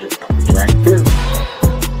home, I just drank beer.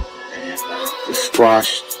 And just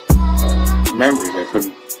squashed memories.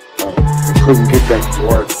 I couldn't get back to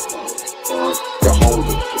work or to hold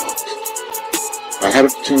it. I had a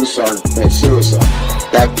suicide.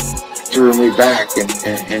 That threw me back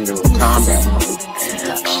into a combat mode.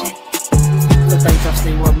 The things I've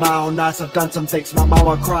seen with my own eyes, I've done some things my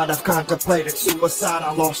mama cried. I've contemplated suicide.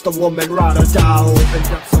 I lost a woman, ride or die. Opened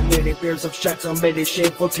up so many beers, I've shed so many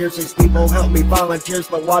shameful tears. These people help me, volunteers,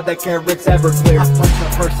 but why they care it's ever clear. I punched the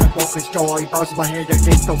person, broke his jaw. He bounces my head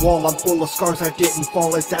against the wall. I'm full of scars, I didn't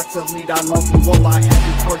fall. It's absolute, I love you all. I had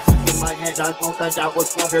these voices in my head. I thought that I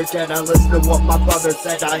was mother dead. I listened to what my brother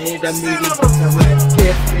said. I hit a meeting.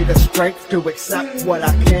 Give me the strength to accept what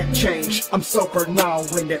I can't change. I'm sober now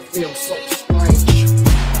when it feels so strange.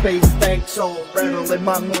 Space thanks all rattle in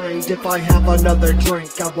my mind. If I have another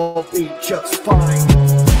drink, I will be just fine.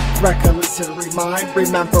 Recollect to remind,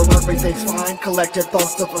 remember everything's fine. Collected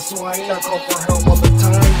thoughts of a swine, I go for help all the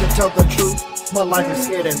time. To tell the truth, my life is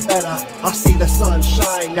getting better. I see the sun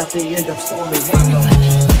shine at the end of stormy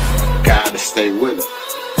weather. Gotta stay with it.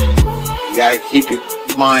 You gotta keep your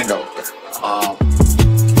mind open.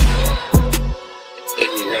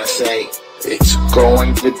 And you're gonna say, it's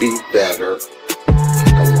going to be better.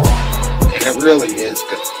 And it really is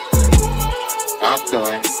good. I'm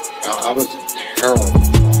doing. I was terrible.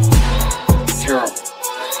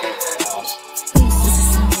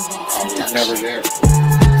 I was never there. 2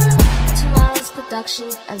 Hours Production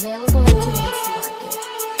available in today's market.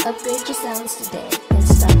 Upgrade your sounds today and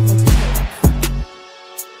start making it.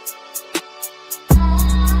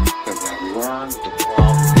 Because I learned the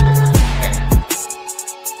problem that I had.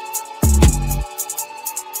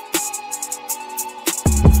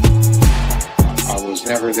 I was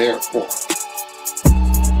never there for.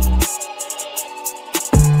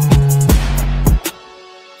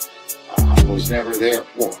 I was never there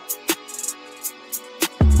for.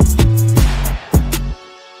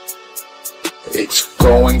 It's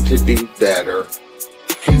going to be better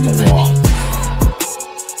in the long.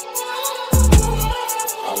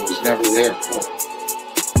 I was never there for.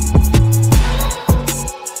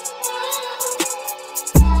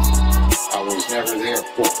 I was never there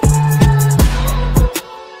for.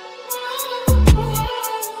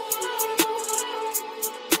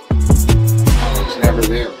 Never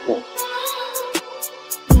there for.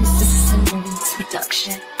 This is Sickning's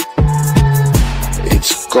production.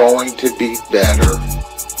 It's going to be better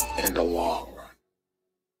in the long run.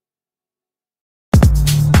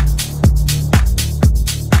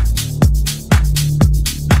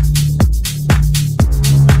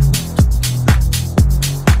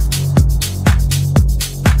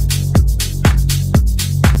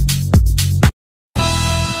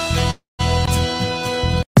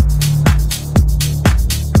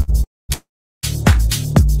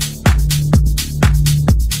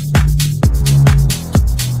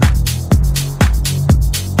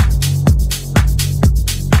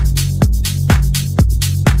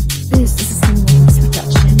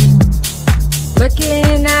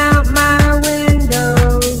 Looking out my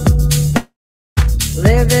window,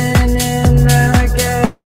 living in the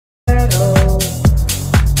ghetto.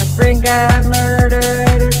 A friend got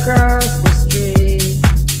murdered across the street.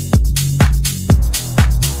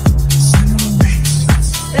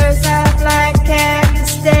 There's a black cat that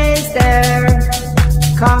stays there,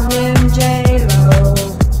 call him J-Lo.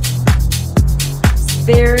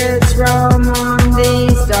 Spirits roam on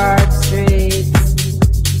these dark streets.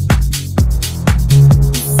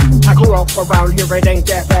 I grew up around here, it ain't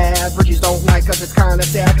that bad. Bridges don't like us, it's kinda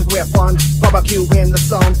sad, cause we have fun. Barbecue in the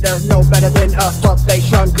sun, they're no better than us. But they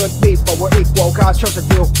shun good people, we're equal, God's chosen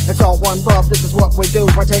few. It's all one love, this is what we do.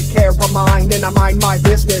 I take care of mine, and I mind my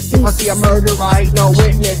business. I see a murder, I ain't no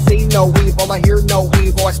witness. See no evil, I hear no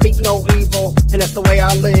evil, I speak no evil. And that's the way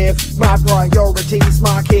I live. My priorities,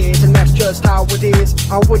 my kids, and that's just how it is.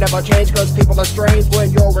 I would never change, cause people are strange.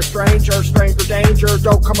 When you're a stranger, stranger danger.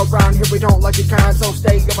 Don't come around here, we don't like your kind. So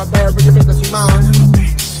stay over there, but your business you mind.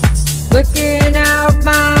 Looking out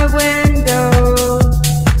my window,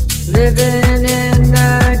 living in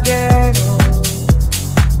the ghetto.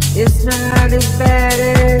 It's not as bad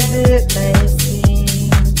as it may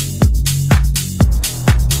seem.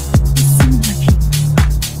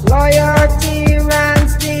 Loyalty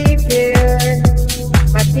runs deep here.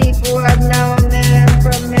 My people have known them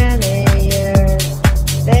for many years.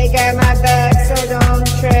 They got my back, so don't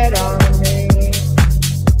tread on me.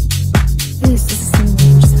 This is a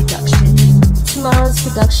Sickning's production. Tomorrow's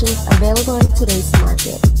production available on today's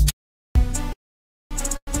market.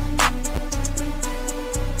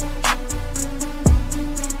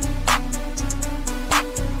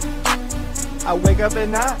 I wake up at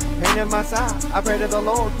night, pain in my side. I pray to the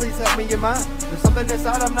Lord, please help me in mind. There's something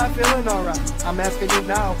inside, I'm not feeling alright. I'm asking you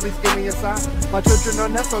now, please give me a sign. My children are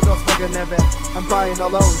nestled up stuck in their bed. I'm crying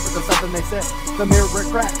alone, but there's something they said. The mirror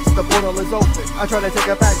cracks, the portal is open. I try to take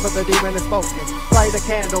it back, but the demon is spoken. Light a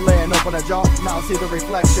candle and open a jar. Now see the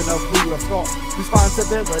reflection of who you have scorned.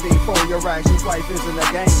 Responsibility for your actions. Life isn't a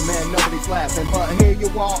game, man, nobody's laughing. But here you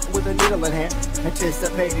are with a needle in hand,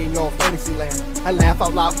 anticipating your fantasy land. I laugh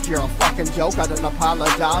out loud, you're a fucking joke. I don't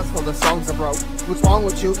apologize for the songs I broke. What's wrong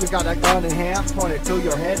with you? You got a gun in hand, pointed to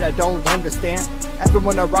your head, I don't understand.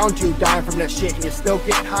 Everyone around you dying from that shit and you still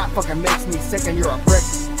get hot, fucking makes me sick and you're a prick.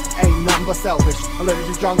 Ain't nothing but selfish, allergic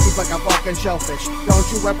to junkies like a fucking shellfish. Don't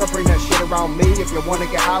you ever bring that shit around me. If you wanna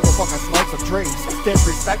get high, we'll fucking smoke some trees. It's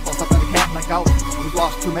disrespectful, something I can't let go. We've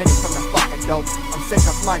lost too many from the fucking dope. I'm sick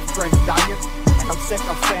of my friends dying, and I'm sick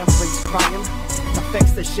of families crying. To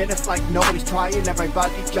fix this shit, it's like nobody's trying.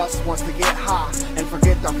 Everybody just wants to get high and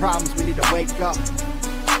forget their problems. We need to wake up.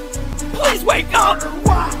 Please wake up! Murder,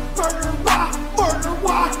 why? Murder, why? Murder,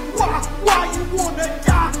 why? Why you wanna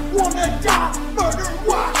die? Wanna die? Murder,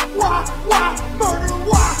 why? Murder, why? Murder,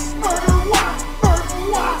 why? Murder,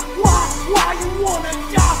 why you wanna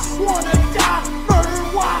die? Wanna die? Murder,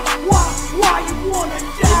 why you wanna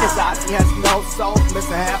die? In his eyes, he has no soul.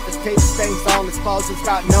 Missing half his teeth, stains on his clothes. He's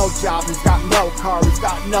got no job, he's got no car, he's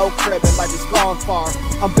got no crib, and life is gone far.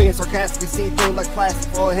 I'm being sarcastic, see through like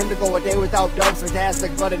plastic. For him to go a day without dope,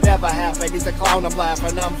 fantastic, but it never happened. He's a clown, I'm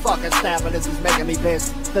laughing, I'm fucking snapping. This is making me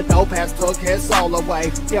pissed. The dope has took his soul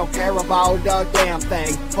away. He don't care about a damn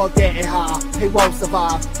thing. For getting high, he won't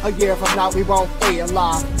survive. A year from now, we won't be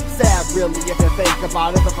alive. Sad, really, if you think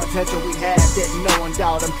about it. The potential we had, didn't no one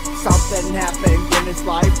doubt him. Something happened in his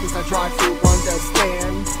life, cause I tried to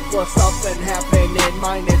understand. Well, something happened in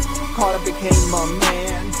mine, it's Carter became a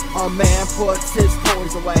man. A man puts his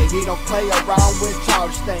toys away, he don't play around with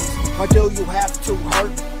charged things. Or do you have to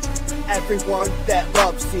hurt everyone that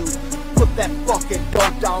loves you? Put that fucking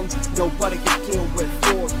gun down, nobody can deal with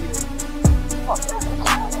for you.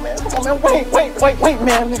 Come on, man, wait,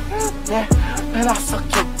 man. Man, I'll suck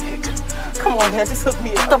your dick. Come on, man, just hook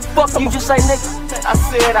me up. What the fuck you just say, nigga? I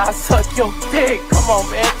said I'll suck your dick. Come on,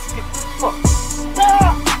 man, let's get fuck.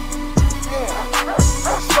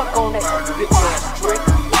 Suck on that bitch ass trick.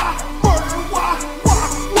 Murder,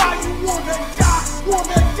 why you wanna die?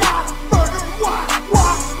 Wanna die? Murder, why?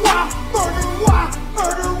 Murder,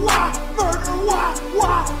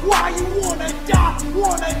 why you wanna die?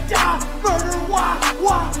 Wanna die? Murder, why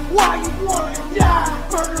you wanna die?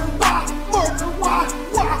 Murder,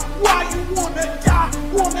 why you wanna die?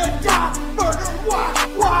 Wanna die? Murder, why?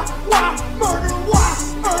 Murder,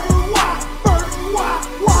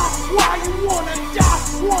 why you wanna die?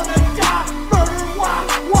 Wanna die? Murder,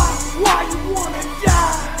 why you wanna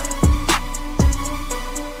die?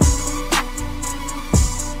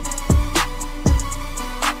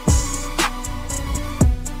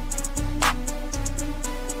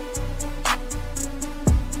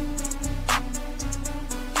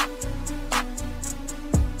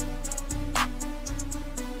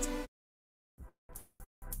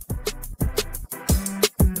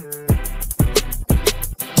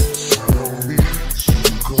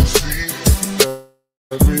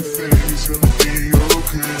 Everything's gonna be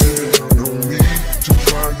okay. No need to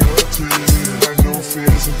cry your tears. I know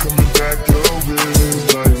fears are coming back your way.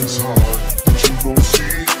 Life is hard, but you gon'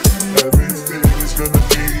 see. Everything is gonna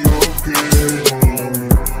be okay.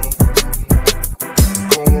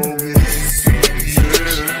 Call on me,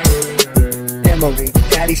 yeah. Emily,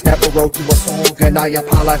 Daddy's never wrote you a song, and I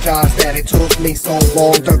apologize that it took me so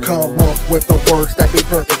long to come up with the words that be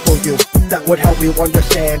perfect for you. That would help you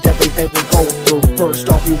understand everything we go through. First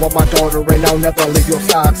off, you are my daughter and I'll never leave your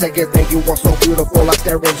side. Second thing, you are so beautiful, I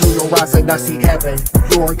stare into your eyes and I see heaven.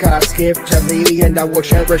 You're God's gift to me and I will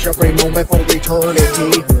cherish every moment for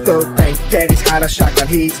eternity. Third thing, Daddy's got a shotgun,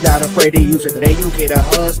 he's not afraid to use it. Then you get a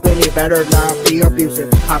husband, he better not be abusive.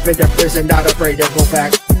 I've been to prison, not afraid to go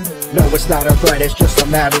back. No, it's not a threat, it's just a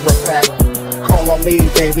matter of fact. Call on me,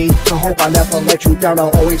 baby. I hope I never let you down.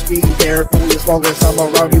 I'll always be there for you as long as I'm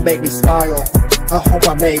around. You make me smile. I hope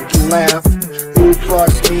I make you laugh. You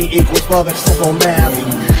plus me equals love and simple math.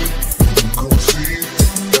 Gon' see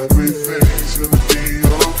everything's gonna be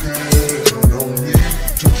okay. No need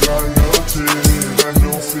to dry your tears. Got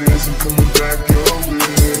no fears of coming back your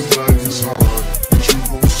way. Life is hard, but you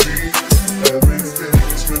gon' see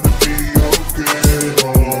everything's gonna be okay.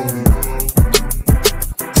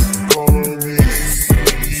 Call me, yeah.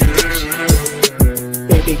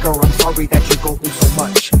 Baby girl, I'm sorry that you go through so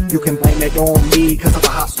much. You can blame it on me cause of a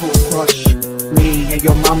high school crush. Me and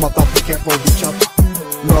your mama thought we cared for each other.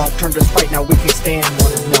 Love turned us right, now we can't stand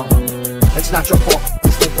one another. It's not your fault,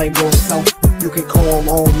 you still blame yourself. You can call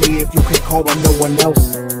on me if you can call on no one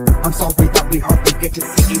else. I'm sorry that we hardly get to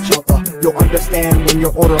see each other. You'll understand when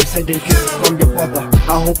your order I'm sending kisses from your brother.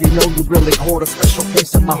 I hope you know you really hold a special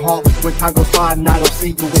place in my heart. When time goes by and I don't see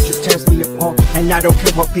you, it just tears me apart. And I don't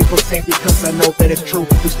care what people say because I know that it's true.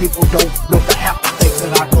 These people don't know the half the things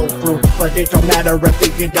that I go through. But it don't matter at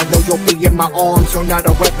the end, I know you'll be in my arms. You're not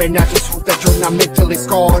a weapon, I just hope that you're not mentally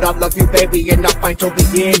scarred. I love you baby and I'll fight till the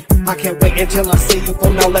end. I can't wait until I see you,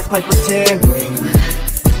 so now let's play pretend.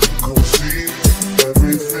 Gon' see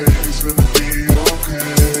everything's gonna be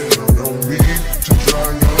okay. No need to dry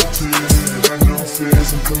your tears. Got no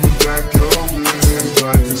fears of coming back your way.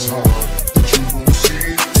 Life is hard, but you gon'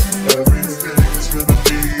 see everything's gonna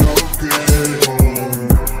be okay.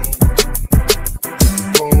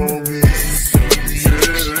 Follow me,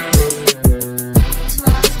 yeah.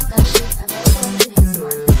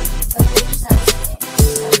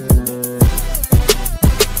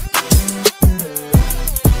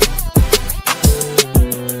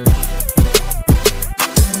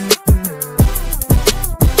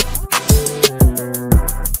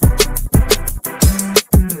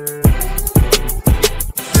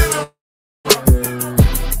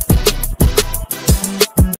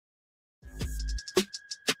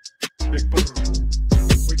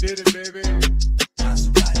 We did it, baby. That's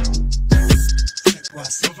right.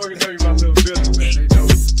 Don't fucking tell you about little Billy, man. They know.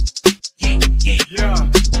 Yeah.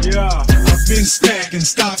 I've been stacking.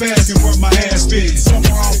 Stop asking where my ass been.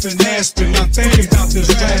 Somewhere off in Aspen. I'm thinking about this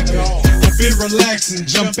dragon. I've been relaxing.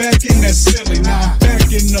 Jump back in that silly. Now I'm back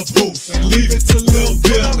in the booth. And leave it to Lil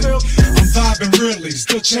Billy. I'm vibing really.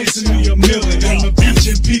 Still chasing me a million. On the beach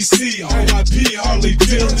in PC. RIP Harley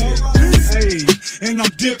Dillon. Hey. And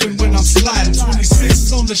I'm dipping when I'm sliding. 26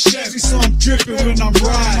 is on the Chevy, so I'm dripping when I'm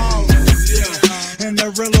riding. Yeah. And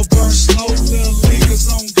that Rello burn slow. Little leaguers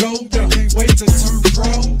on go. They can't wait to turn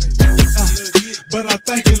pro. But I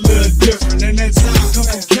think it's a little different. And that's how I come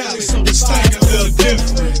from Cali, so the stank a little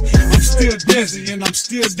different. I'm still dizzy and I'm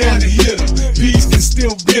still down to hit 'em. Bees can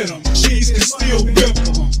still get 'em. Cheese can still whip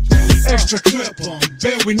 'em. Extra clip 'em.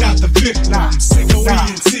 Bet we not the victim. SicKKo,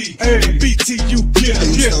 BTU, get 'em.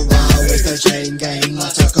 I used to ride with the chain gang,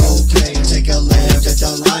 lots of cocaine. Take a left at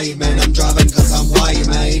the light, man. I'm driving cause I'm white,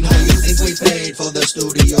 man. How you think we paid for the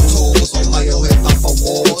studio tours? Ohio hip hop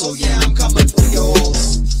awards, so yeah, I'm coming for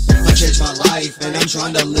yours. I changed my life, and I'm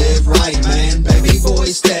trying to live right, man. Baby boy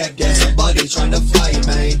stabbed at somebody trying to fight,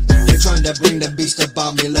 man. They're trying to bring the beast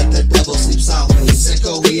about me, let the devil sleep soundly.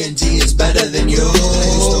 SicKKo is better than you. I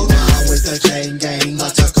used to ride with the chain gang,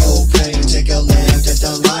 lots of cocaine. Take a left at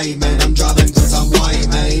the light, man. I'm driving cause I'm white,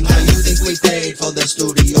 man. How you think we paid for the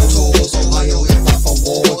studio tours? Ohio hip hop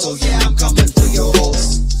awards, so yeah, I'm coming for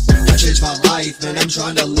yours. I changed my life, man. I'm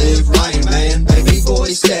trying to live right, man. Baby boy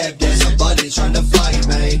stabbed at somebody trying to fight,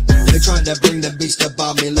 man. They're trying to bring the beast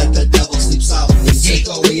about me, let the devil sleep soundly.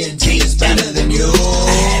 SicKKo is better than you.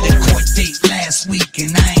 I had a court date last week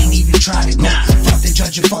and I ain't even tried to go. Fuck the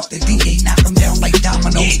judge and fuck the DA, knock them down like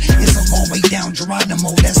dominoes. It's a long way down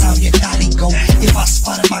Geronimo, that's how your body go. If I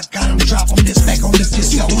spot him, I got him, drop him, this back on the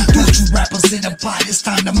disco. Don't you rappers in the pot, it's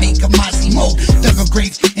time to make a Massimo. Dug a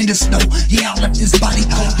grave in the snow, yeah, I left his body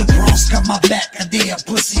cold. The Bronx got my back, I dare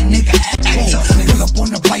pussy nigga act cold. Pull up on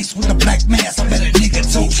the bikes with a black mask, I bet a nigga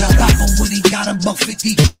told. Stop him when he got a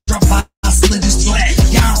 $150, drop by. I slit his throat.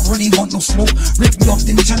 Yeah, I don't really want no smoke. Rip me off,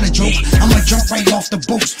 then tell a joke. I'ma jump right off the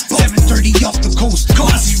boat. 7:30 off the coast.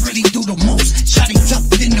 Cause he really do the most. Shotty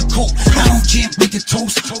tucked in the coat. I don't jam with the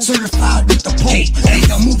toast. Certified with the pole. Hey,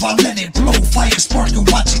 the move, I let it blow. Fire spark and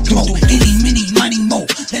watch it glow. Any, mini, mighty mo.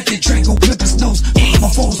 Let the Draco clip his nose. My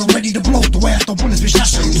foes are ready to blow. The way I throw bullets, bitch, I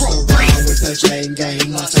should roll. Ride with the chain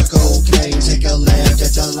gang, lots of cocaine. Take a left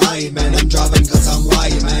at the light, man. I'm driving cause I'm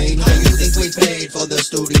white, man. How you think we paid for the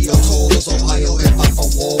studio tours? Ohio hip hop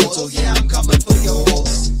awards, so yeah, I'm coming for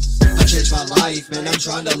yours. I changed my life, man. I'm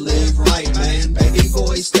trying to live right, man. Baby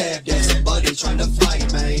boy stabbed at somebody trying to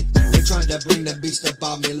fight, man. They're trying to bring the beast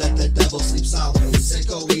about me, let the devil sleep soundly.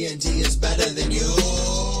 SicKKo is better than you.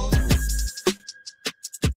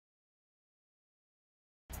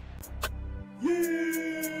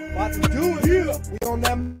 About to do it. Yeah. We on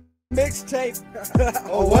that mixtape.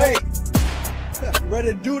 Oh wait. You ready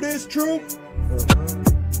to do this, troop?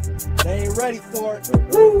 They ain't ready for it.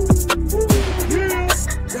 Woo. Yeah.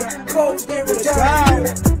 Dropping foes, get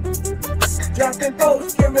retarded. Dropping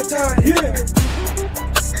foes, get retarded. Yeah.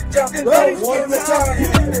 Dropping foes, get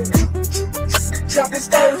retarded. Dropping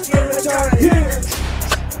foes, get retarded. Yeah.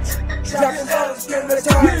 Dropping foes, get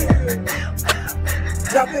retarded.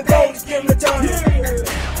 Dropping foes, get retarded.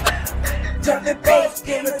 Dropping foes,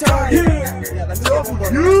 get retarded.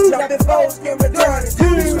 Dropping foes, get retarded.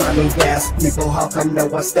 Smiling gas people, how come no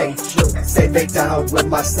one stay true? Say they down with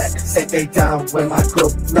my set, say they down with my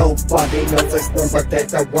group. Nobody knows it's them, but they're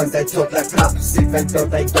the ones that took the cops. Even though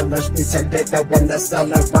they on the streets and they're the one that's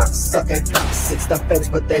selling rocks, sucking cops. It's the fence,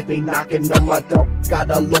 but they be knocking on my door.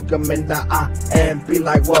 Gotta look them in the eye and be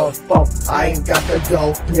like, well, fuck, I ain't got the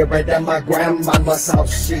dough. Hear it at my grandmama's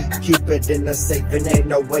house. She keep it in the safe and ain't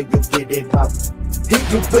no way you get it out. Hit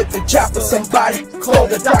you with the chopper, somebody call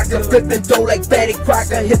the doctor. Flipping dough like Betty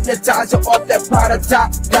Crocker, hypnotizer off that product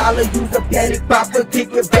top dollar. Use a panic popper,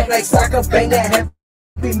 kick it back like soccer. Bang that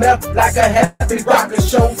heavy melt like a happy rocker.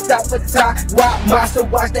 Show stop a tie, wild monster.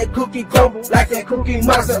 Watch that cookie crumble like that cookie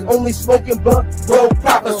monster. Only smoking blunt, roll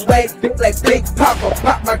proper. Sway big like Big Papa.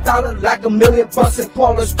 Pop my dollar like $1,000,000 bucks. And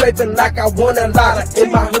Paula scraping like I won a lot.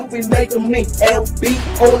 In my hood we making me LB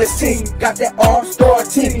on the team. Got that all-star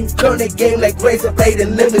team. Turn the game like razor blade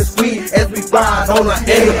and lemon squeeze as we ride on our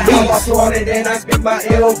enemies. I flaunt it and I speak my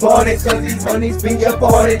ill on it. Cause these honeys be up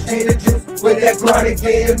on it. Chain the juice with that chronic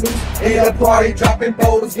getting loose. In the party dropping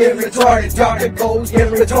bows, get retarded. Dropping bows,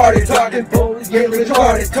 get retarded. Dropping bows, get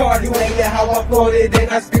retarded. You ain't that how I flaunt it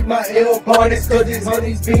and I speak my ill on it. Cause these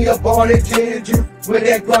honeys be up on it. Chain the juice with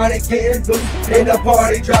that chronic getting loose. In the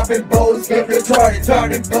party dropping bows, get retarded.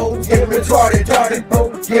 Dropping bows, get retarded. Dropping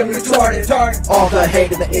bows, get retarded. All the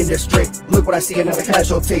hate in the industry, look what I see, another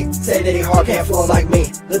casualty. Say that he hard can't flow like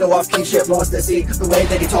me. Little off key shit wants to see. The way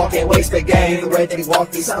that he talk ain't waste the game. The way that he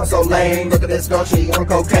walk, he sounds so lame. Look at this girl, she on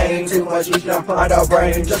cocaine. Too much, she don't find her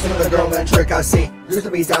brain. Just another girl and trick I see. Used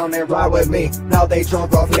to be down and ride with me. Now they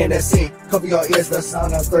drunk off Hennessy. Cover your ears, the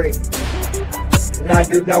sound of 3. Now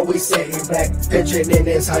you know we sitting back, pitching in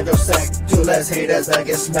this hydro sack. 2 less haters that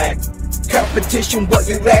get smacked. Competition, what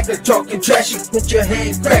you lack, the talking trashy. Put your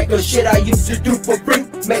head crack, the shit I used to do for free.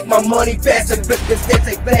 Make my money faster, flip this next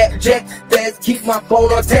a flat jack. Best keep my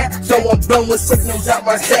phone on tap, so I'm blowing signals out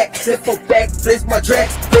my sack. Simple back, blitz my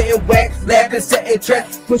tracks, getting wax, laughing, setting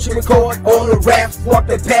tracks. Pushing record on the raps, walk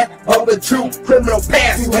the path of a true criminal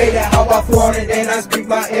past. You hate it how I flaunt it, and I speak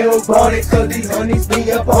my ill on it. Cause these honeys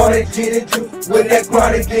be up on it, gin and juice with that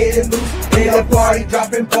chronic getting loose. In the party,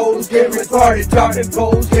 dropping poles, get retarded. Dropping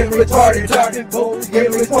poles, get retarded. Dropping poles, get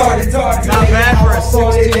retarded. Not bad for a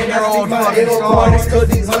 16-year-old fucking song. Cause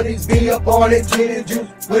these honeys be up on it, gin and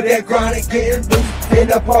juice with that chronic getting loose. In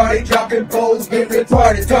the party, dropping poles, get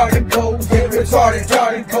retarded. Dropping poles, get retarded.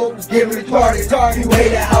 Dropping poles, get retarded. You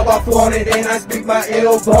hate it how I flaunt it, and I speak my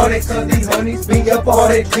ill on it. Cause these honeys be up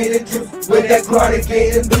on it, gin and juice with that chronic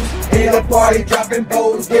getting loose. In the party, dropping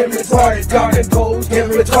poles, get retarded. Dropping poles, get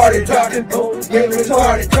retarded. Dropping poles, get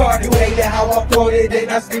retarded. You hate it how I flaunt it, and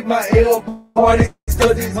I speak my ill on it.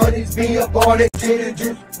 Cause these honeys be up on it, gin and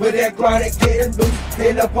juice with that chronic getting loose.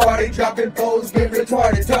 In the party, dropping poles, get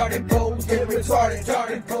retarded. Dropping poles, get retarded.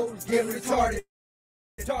 Dropping poles, get retarded.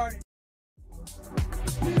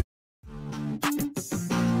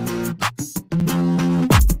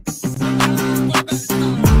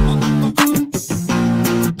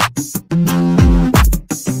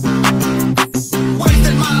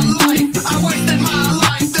 Wasted my life, I wasted my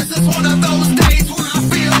life. This is one of those days where I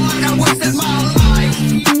feel like I wasted my life.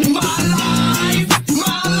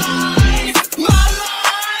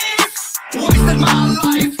 Wasted my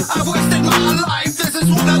life, I wasted my life. This is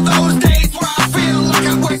one of those days where I feel like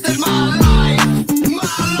I wasted my life.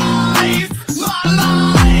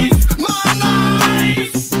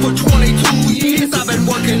 For 22 years I've been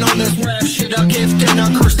working on this rap shit. A gift and a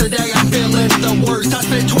curse, today I'm feeling the worst. I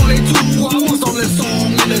spent 22 hours on this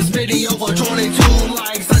song and this video for 22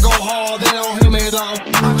 likes. I go hard, they don't hear me though.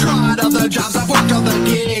 I've tried other jobs, I've worked other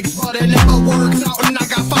gigs, but it never works out and I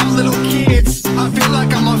got 5 little kids. I feel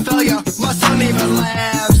like I'm a failure, my son even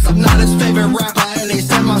laughs. I'm not his favorite rapper and he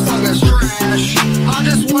said my song is trash. I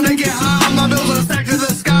just wanna get high, my bills are stacked to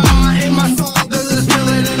the sky. In my soul there's this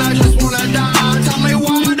feeling and I just wanna die. Tell me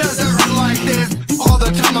why does it hurt like this? All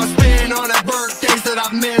the time I spend on the birthdays that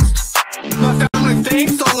I've missed. My family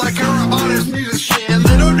thinks all I care about is music shit.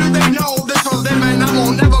 Little do they know this for them and I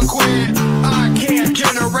won't never quit. I can't,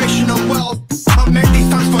 generational wealth. I made these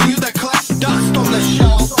songs for you that collect dust on the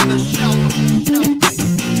shelf.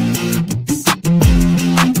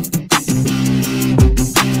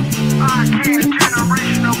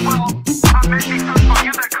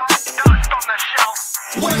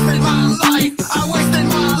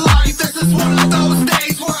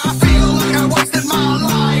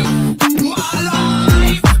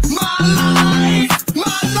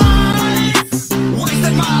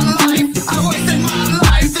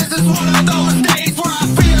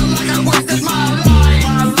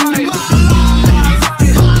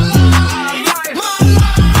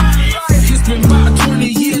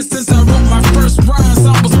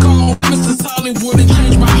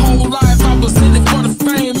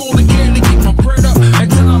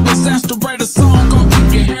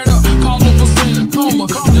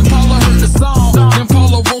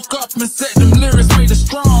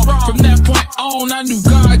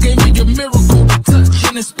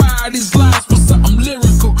 inspire these lines for something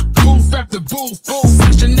lyrical. Booth after booth,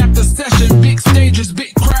 session after session, big stages,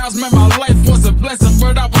 big crowds. Man, my life was a blessing,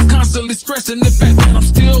 but I was constantly stressing the fact that I'm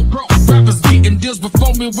still broke. Rappers getting deals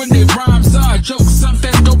before me when they rhymes are jokes.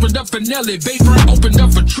 Sunfest opened up for Nelly, Vaporin opened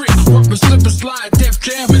up for Trick. Work with Slip and Slide, Def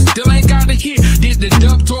Jam, and still ain't got a hit. Did the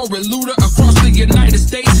dub tour with Luda across the United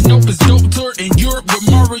States. Nope, it's dope tour in Europe with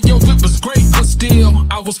Mario. It was great, but still,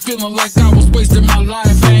 I was feeling like I was wasting my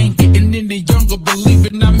life. I ain't getting any younger,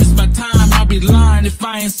 believing I miss my time. I'd be lying if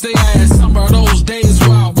I ain't say I had some of those days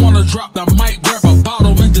where I wanna drop the mic, grab a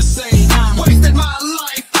bottle, and just say I'm wasted my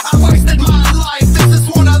life. I wasted my life. This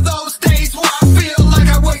is one of those days where I feel like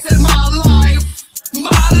I wasted my life. My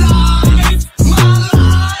life, my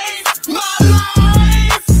life, my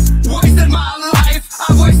life. Wasted my life.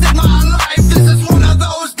 I wasted my life. This is one of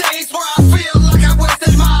those days where I feel like I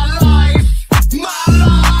wasted my life. My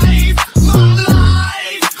life, my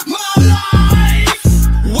life, my life.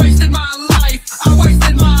 Wasted my life. I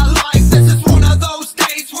wasted my life. This is one of those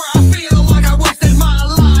days where I feel like I wasted my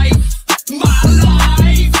life. My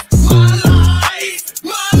life, my life,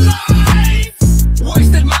 my life.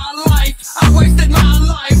 Wasted my life. I wasted my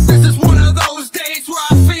life. This is one of those days where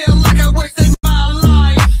I feel like I wasted my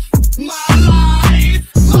life. My life,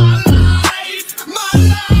 my life, my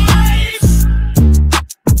life.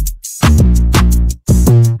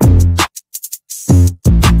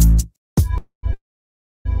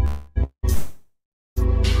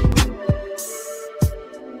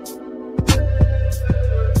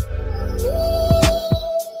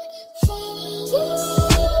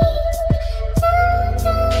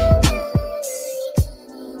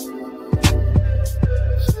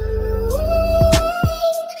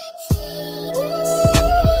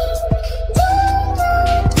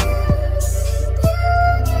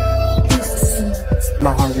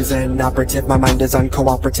 My heart is inoperative, my mind is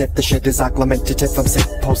uncooperative. The shit is augmentative, I'm sick,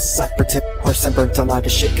 post-operative. Horse and burnt a lot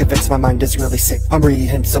of shit, convinced my mind is really sick. I'm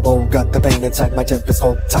reprehensible, got the pain inside my tempest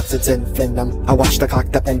hold. Toxins in venom, I watch the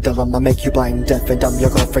clock, the pendulum. I make you blind, deaf and dumb. Your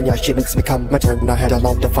girlfriend, yeah, she makes me come. My turn, I had a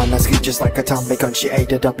lot of fun. I ski just like a Tommy gun. She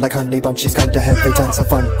ate it up like honey bun. She's kinda heavy, tons of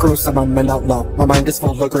fun. Gruesome, I'm an outlaw. My mind is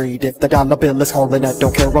full of greed. If the dollar bill is calling, I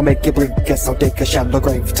don't care, I'll make you bleed. Guess I'll dig a shallow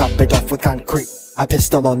grave, top it off with concrete. I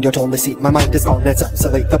pistol on your toilet seat, my mind is gone, it's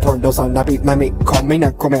obsolete. The porno's on, I beat my meat. Call me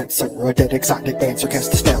necromancer, a dead exotic dancer.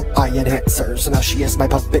 Cast a spell, I enhance her. So now she is my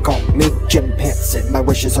puppet, call me Jim Henson. My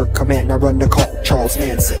wish is her command, I run the call, Charles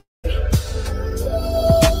Manson.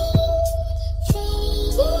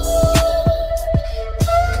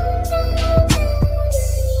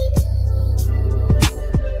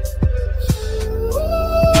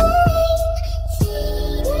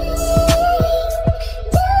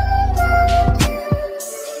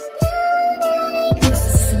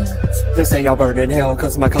 They say I'll burn in hell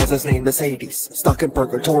cause my cousin's name is Hades. Stuck in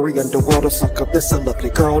purgatory, underworld, a suck up. This a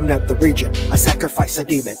lovely girl, not the region. I sacrifice a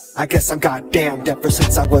demon. I guess I'm goddamned ever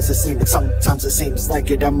since I was a semen. Sometimes it seems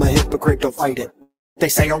like it, I'm a hypocrite, don't fight it. They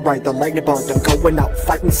say I'll ride the lightning bond, I'm going out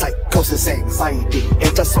fighting psychosis, anxiety,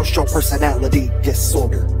 antisocial personality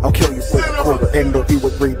disorder. I'll kill you for a quarter, interview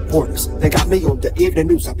with reporters. They got me on the evening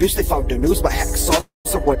news, I wish they found the news by hacksaw.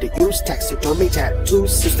 So what to use, taxidermy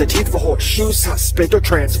tattoos, use the teeth for horseshoes, hospital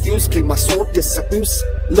transfuse, clean my soul, disabuse,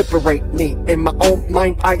 liberate me, in my own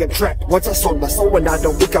mind I am trapped. Once I sold my soul and I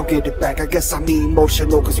don't think I'll get it back. I guess I'm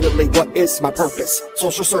emotional, cause really what is my purpose?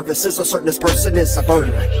 Social services, a certain person is a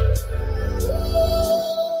burden.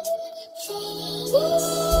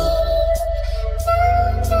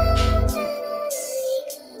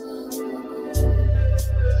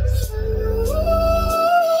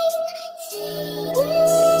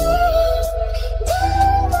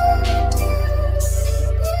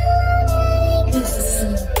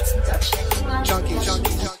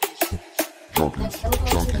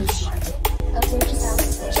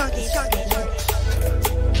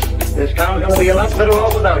 This town's gonna be a lot better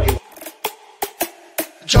off without you.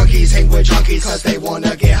 Junkies hang with junkies cause they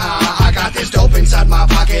wanna get high. I got this dope inside my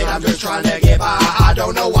pocket, I'm just trying to get by. I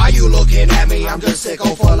don't know why you looking at me, I'm just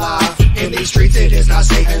sicko for life. In these streets it is not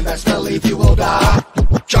safe and best believe you will die.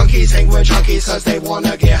 Junkies hang with junkies cause they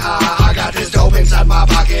wanna get high. I got this dope inside my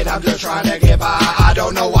pocket, I'm just trying to get by. I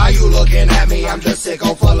don't know why you looking at me, I'm just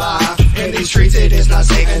sicko for life. In these streets it is not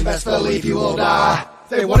safe and best believe you will die.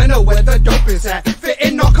 They wanna know where the dope is at. Fit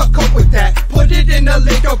in or cope with that. Put it in a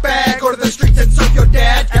little bag. Go to the streets and serve your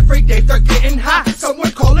dad. Every day they're getting high.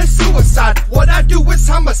 Someone call it suicide. What I do is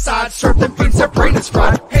homicide. Serve them beans, their brain is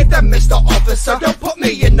fried. Hey there, Mr. Officer. Don't put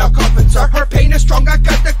me in a coffin, sir. Her pain is strong, I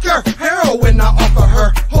got the cure. Heroin I offer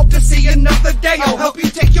her. Hope to see another day. I'll help you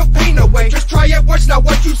take your pain away. Just try it once, not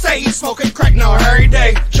what you say. Smoking crack now every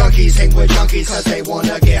day. Junkies hang with junkies cause they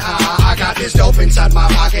wanna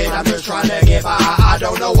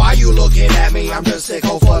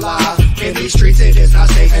lie. In these streets it is not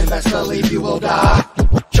safe and best believe you will die.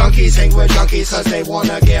 Junkies hang with junkies cause they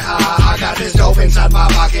wanna get high. I got this dope inside my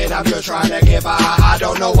pocket, I'm just trying to get by. I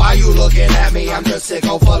don't know why you looking at me, I'm just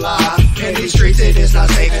sicko for life. In these streets it is not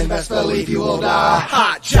safe and best believe you will die.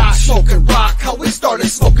 Hot Josh smoking rock, how we started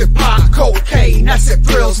smoking pot. Cocaine, acid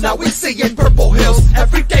thrills, now we seeing purple hills.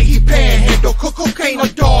 Every day he panhandle, cook cocaine, a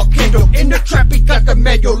dog candle. In the trap he got the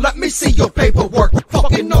manual, let me see your paperwork.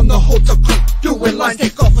 Fucking on the hotel crew, doing lines,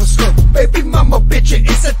 take off a skirt. Baby mama bitchin',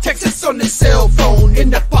 it's a Texas on his cell phone. In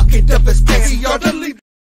the pocket of his pants, he ought to leave.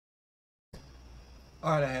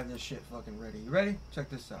 Alright, I have this shit fucking ready. You ready? Check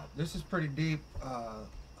this out. This is pretty deep.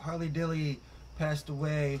 Harley Dilly passed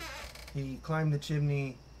away. He climbed the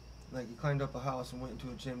chimney, like he climbed up a house and went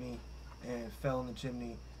into a chimney and fell in the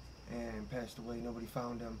chimney and passed away. Nobody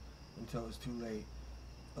found him until it was too late.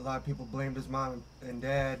 A lot of people blamed his mom and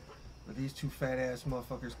dad, but these two fat ass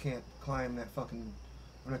motherfuckers can't climb that fucking...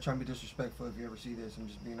 I'm not trying to be disrespectful if you ever see this, I'm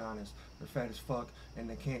just being honest. They're fat as fuck and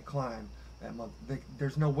they can't climb that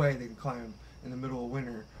there's no way they can climb in the middle of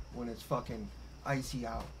winter when it's fucking icy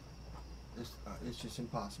out. It's just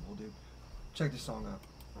impossible, dude. Check this song out.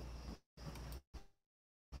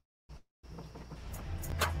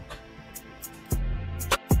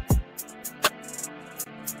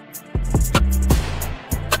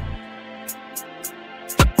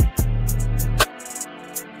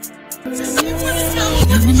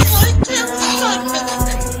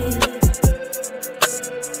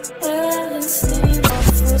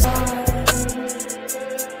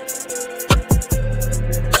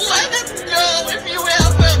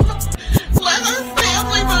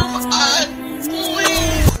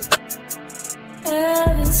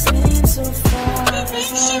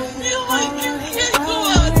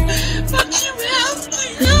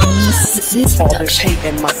 All this hate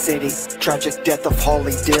in my city. Tragic death of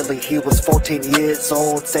Harley Dilly. He was 14 years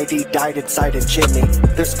old, said he died inside a chimney.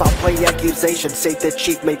 There's foul play accusations, say the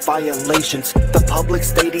chief made violations. The public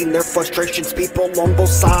stating their frustrations. People on both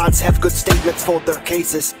sides have good statements for their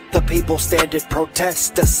cases. The people stand in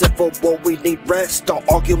protest. The civil war we need rest. All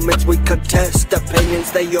arguments we contest.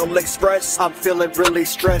 Opinions they all express. I'm feeling really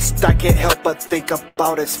stressed. I can't help but think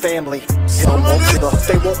about his family.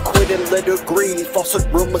 They won't quit and let her grieve. Falsehood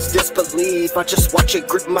rumors disbelieve. I just watch it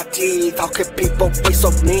grit my teeth. How can people be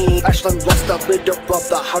so mean? Ashlyn lost a little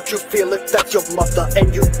brother. How'd you feel if that's your mother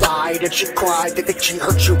and you died and she cried? They think she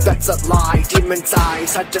hurt you, that's a lie. Demon's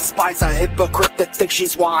eyes, I despise a hypocrite that thinks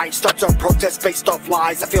she's wise. Starts a protest based off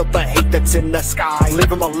lies. I feel the hate that's in the sky. Leave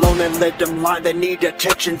them alone and let them lie. They need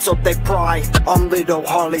attention so they pry on little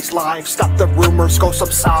Harley's life. Stop the rumors, go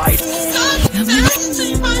subside. Stop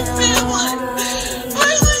texting my family.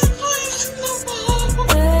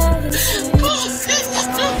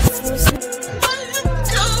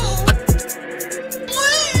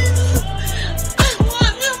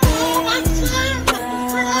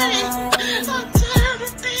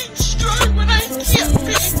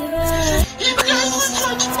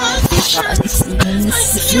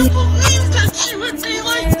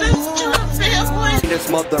 His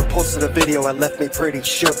mother posted a video and left me pretty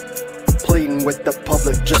shook, pleading with the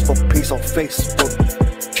public just for peace on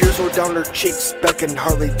Facebook. Tears were down her cheeks, begging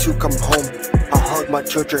Harley to come home. I hug my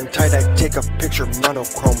children tight, I take a picture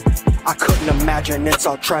monochrome. I couldn't imagine it's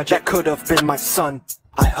all tragic, that could have been my son.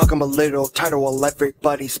 I hug him a little tighter while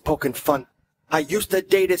everybody's poking fun. I used to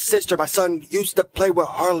date his sister, my son used to play with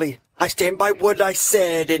Harley. I stand by what I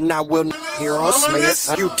said and I will not hear us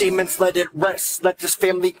miss. You demons let it rest, let this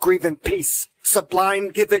family grieve in peace. Sublime,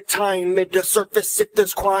 give it time, mid the surface if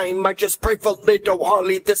there's crime. I just pray for little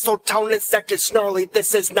Harley, this whole town is acting snarly.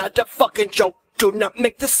 This is not a fucking joke, do not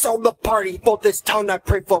make this all a party. For this town I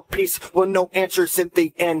pray for peace, with no answers in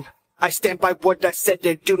the end. I stand by what I said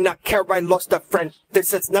and do not care I lost a friend.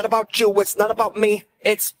 This is not about you, it's not about me,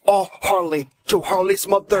 it's all Harley. To Harley's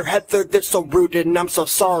mother Heather, they're so rude and I'm so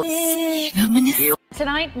sorry.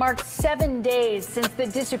 Tonight marks 7 days since the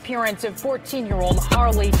disappearance of 14-year-old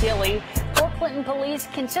Harley Dilly. Port Clinton police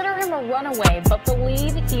consider him a runaway, but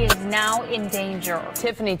believe he is now in danger.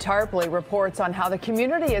 Tiffany Tarpley reports on how the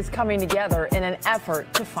community is coming together in an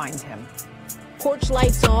effort to find him. Porch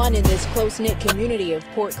lights on in this close-knit community of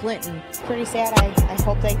Port Clinton. Pretty sad. I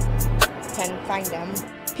hope they can find them.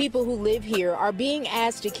 People who live here are being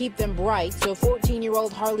asked to keep them bright, so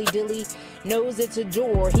 14-year-old Harley Dilly knows it's a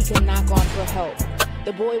door he can knock on for help.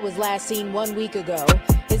 The boy was last seen 1 week ago,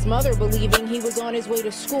 his mother believing he was on his way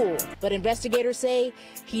to school, but investigators say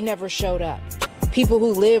he never showed up. People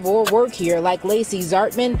who live or work here, like Lacey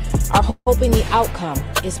Zartman, are hoping the outcome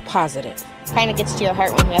is positive. Kind of gets to your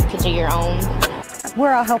heart when you have kids of your own.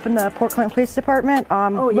 We're out helping the Port Clinton Police Department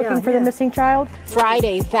looking for the missing child.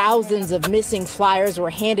 Friday, thousands of missing flyers were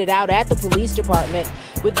handed out at the police department,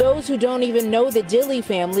 with those who don't even know the Dilly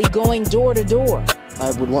family going door to door.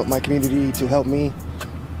 I would want my community to help me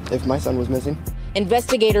if my son was missing.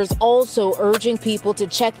 Investigators also urging people to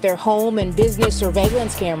check their home and business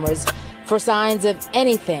surveillance cameras for signs of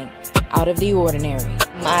anything out of the ordinary.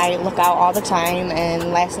 I look out all the time,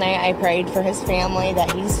 and last night I prayed for his family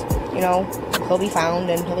that he's, he'll be found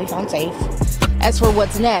and he'll be found safe. As for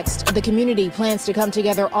what's next, the community plans to come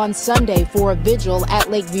together on Sunday for a vigil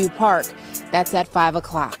at Lakeview Park. That's at 5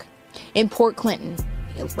 o'clock. In Port Clinton,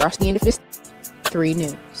 Rusty 3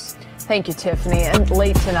 News. Thank you, Tiffany. And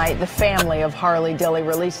late tonight, the family of Harley Dilly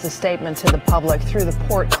released a statement to the public through the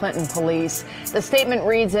Port Clinton police. The statement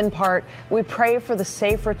reads in part, "We pray for the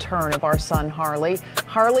safe return of our son, Harley.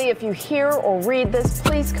 Harley, if you hear or read this,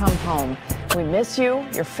 please come home. We miss you.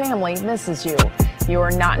 Your family misses you. You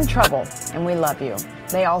are not in trouble, and we love you."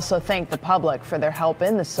 They also thank the public for their help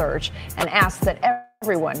in the search and ask that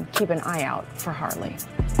everyone keep an eye out for Harley.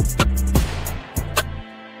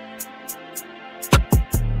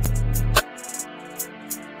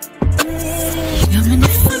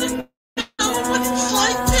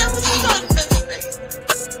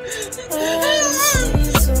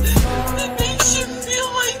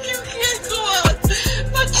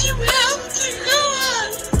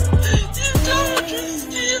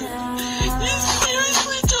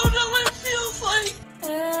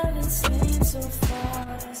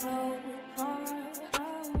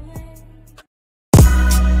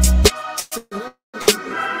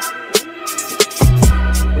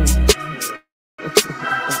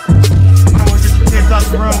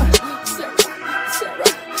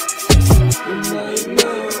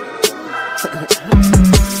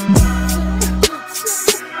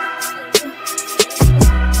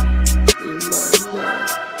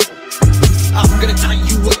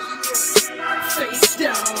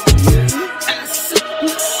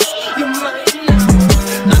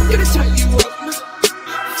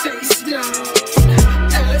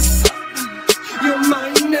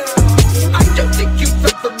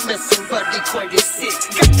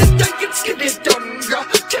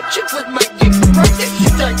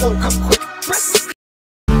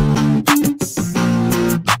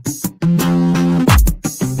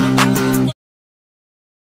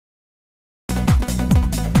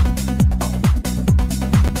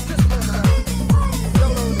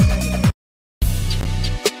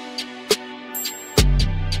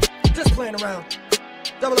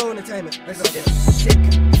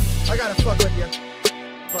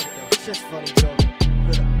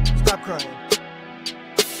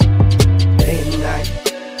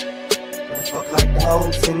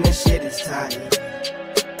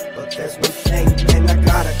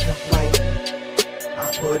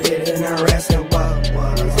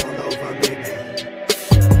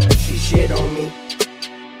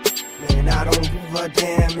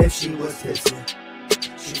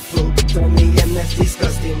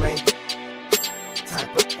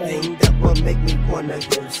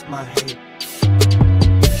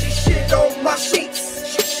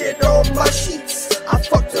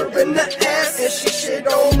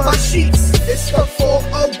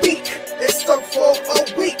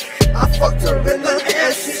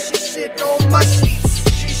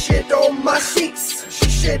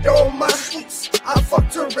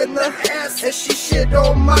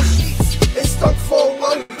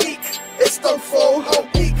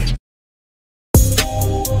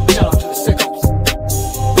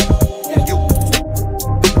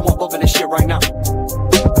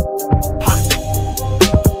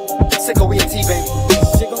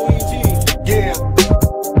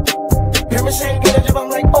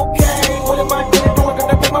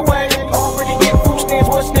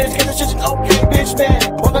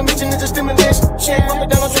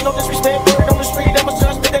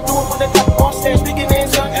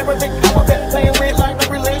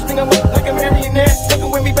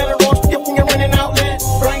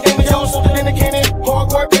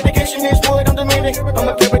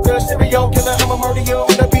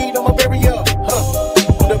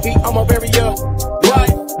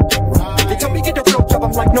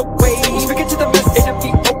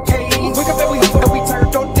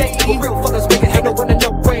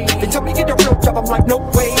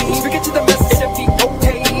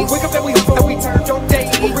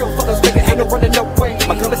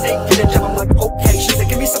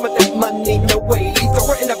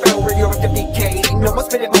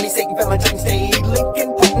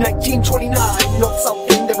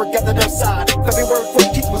 February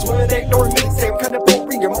 14th was one of that ignoring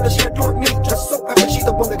me. Just so happy she's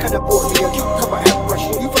the one that kinda bored me. A cucumber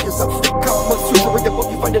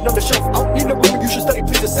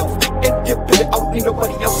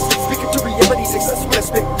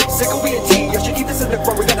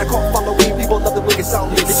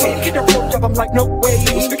like, no way.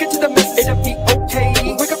 Speaking to the mess, it'll be okay.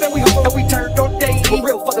 Wake up and we hustle and we turned all day. For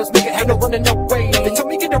real fuckers, make it ain't no running, no way. They told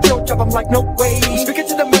me get a real job, I'm like, no way. Speaking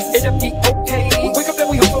to the mess, it'll be okay. Wake up and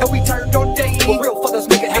we hustle and we turned all day. For real fuckers,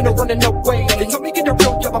 make it ain't no running, no way. They told me get a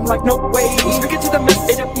real job, I'm like, no way. Speaking to the mess,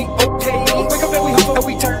 it'll be okay. Wake up and we hustle and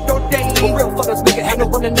we turned all day. For real fuckers, make it ain't no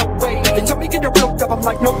running, no way. They told me get a real job, I'm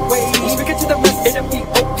like, no way. Speaking to the mess, it'll be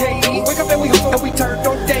okay. Wake up and we hustle and we turned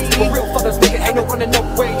all day. For real fuckers, make it ain't no running, no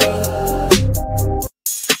way.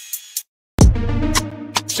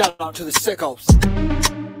 Shout out to the sickos.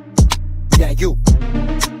 Yeah, you.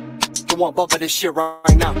 The one bumping this shit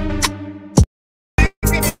right now.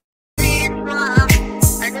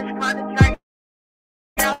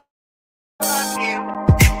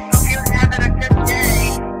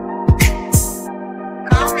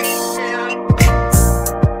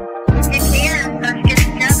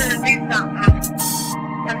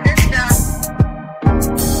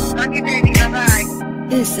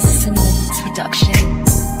 This is an introduction.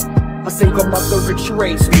 A single mother and she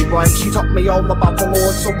raised me right. She taught me all about the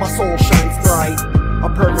Lord so my soul shines bright. A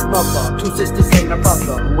perfect mother, two sisters and a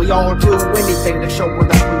brother. We all do anything to show her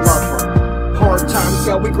that we love her. Hard times,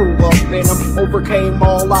 yeah, we grew up in them. Overcame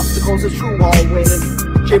all obstacles, it's true, all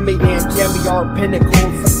winning. Jimmy and Jimmy are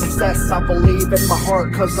pinnacles of success. I believe in my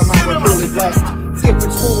heart cause I'm out really blessed.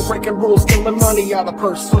 Skipping school, breaking rules, stealing money out of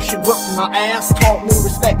purse. So she whipped my ass, taught me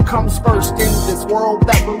respect comes first. In this world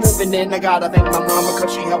that we're living in, I gotta thank my mama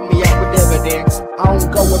cause she helped me out with dividends. I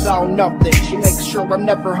don't go without nothing, she makes sure I'm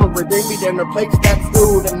never hungry. Bring me dinner plates, that's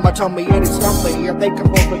food in my tummy and it's something. I think of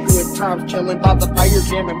all the good times, chilling by the fire,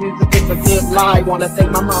 jamming music is a good lie. Wanna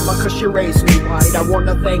thank my mama cause she raised me right. I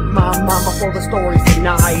wanna thank my mama for the stories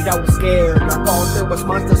tonight. I was scared, I thought there was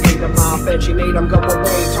monsters under my bed. She made them go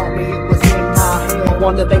away, told me it was in my head. I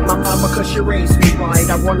wanna thank my mama cause she raised me right.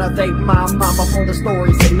 I wanna thank my mama for the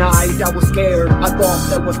stories tonight. I was scared, I thought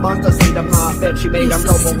there was monsters under my bed. She made them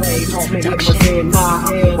go away, told me it was in my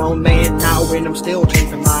head. Grown man now and I'm still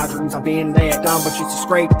chasing my dreams. I've been let down but she's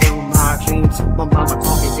scrape through my jeans. My mama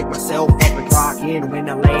taught me to pick myself up and rock in. When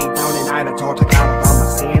I lay down at night I taught her God about my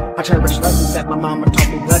sin. I cherish lessons that my mama taught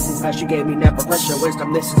me, blessings that she gave me, never pressure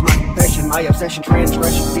wisdom. This is my confession, my obsession,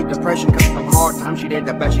 transgression, deep depression. Cause from hard times she did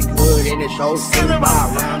the best she could and it shows through my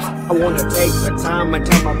rhymes. I wanna take the time and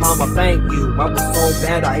tell my mama thank you. I was so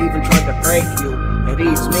bad I even tried to break you. It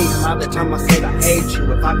eats me by the time I said I hate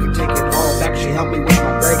you. If I could take it all back, she helped me with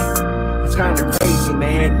my break. It's kinda crazy,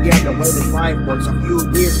 man, yeah, the way this life works. A few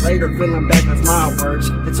years later, feeling back with my words.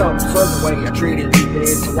 It's absurd the way I treated you then,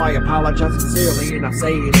 so I apologize sincerely and I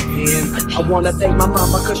say it again. I wanna thank my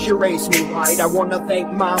mama cause she raised me right. I wanna thank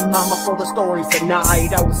my mama for the stories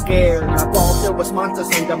tonight. I was scared, I thought there was monsters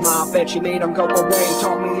under my bed. She made them go away,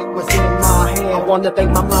 told me it was in my head. I wanna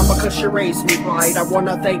thank my mama cause she raised me right. I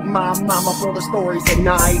wanna thank my mama for the stories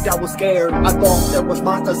tonight. I was scared, I thought there was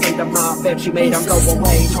monsters under my bed. She made them go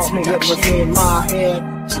away, told me it was in my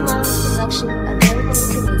head. Tomorrow's production available in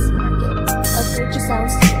today's market. Upgrade your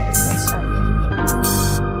sounds today and start making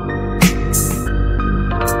it.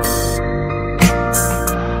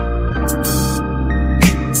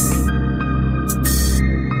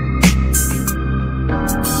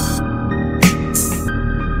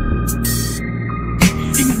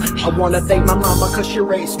 I wanna thank my mama cause she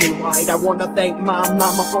raised me right. I wanna thank my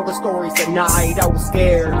mama for the stories tonight. I was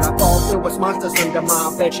scared, I thought there was monsters under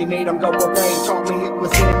my bed. She made them go away, told me it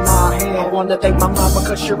was in my head. I wanna thank my mama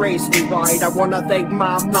cause she raised me right. I wanna thank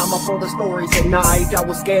my mama for the stories tonight. I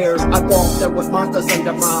was scared, I thought there was monsters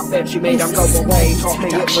under my bed. She made them go away, told me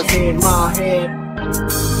it was in my head.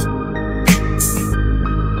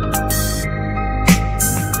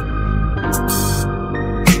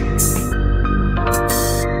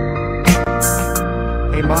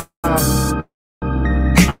 Hey mom, I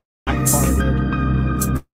farted.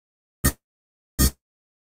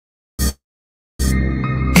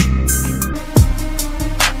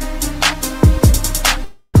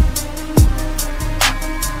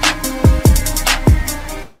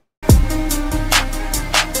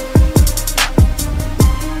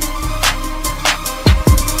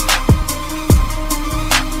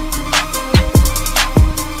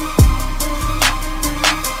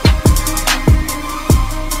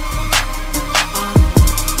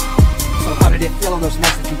 Those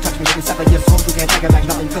nights that you touch me, maybe 7 years old, you can't take it like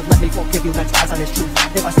nothing. Cause let me forgive you, that's lies on his truth.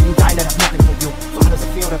 If I see you die, then I have nothing for you. So how does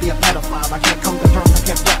it feel to be a pedophile? I can't come to terms, I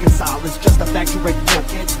can't reconcile. It's just a fact you rape little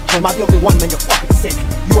kids. Am I the only one, man, you're fucking sick.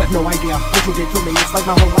 You have no idea what you did to me. It's like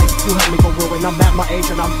my whole life, you had me for ruin. I'm at my age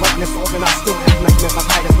and I'm breaking this off and I still have nightmares. My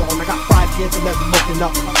tide is gone, I got 5 kids and they're looking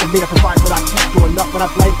up for me to provide, but I can't do enough. But I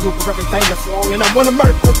blame you for everything that's wrong and I wanna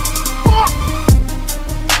murder. Fuck!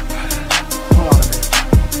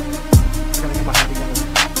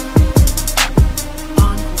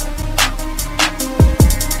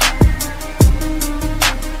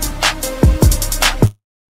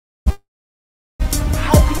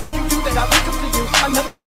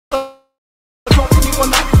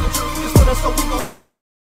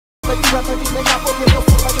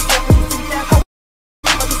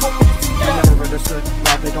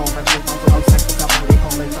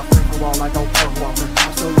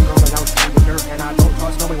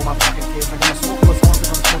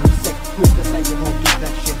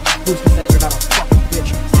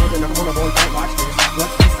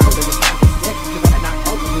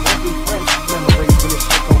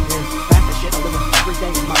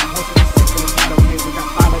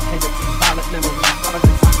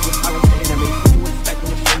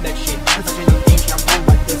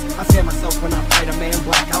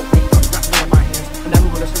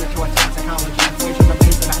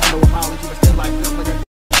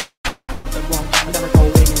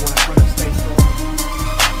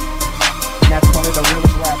 been the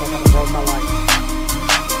realest rap I've ever wrote in my life.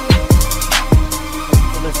 Thank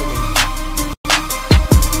you for listening.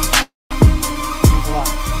 Means a lot.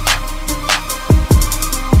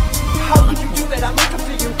 How could you do that? I look up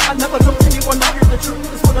to you. I never told anyone not hear the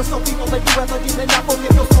truth. It's one of some people that you ever did and not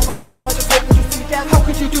forgive your soul. I just hope that you see that. How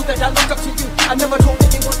could you do that? I look up to you. I never told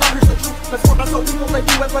anyone not hear the truth. That's one of some people that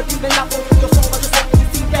you ever did and not forgive your soul. I just hope that you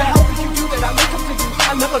see that. How could you do that? I look up to you.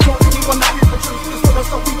 I never told anyone not hear the truth. It's one of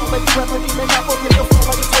some people that you ever did and not forgive your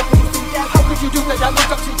soul. I just hope that you see that. How could you do that? I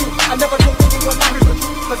look up to you. I never told anyone not hear the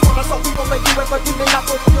truth. That's one of some people that you ever did and not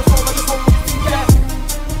forgive your soul. I just hope that you see that.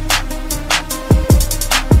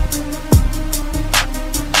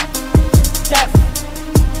 Death.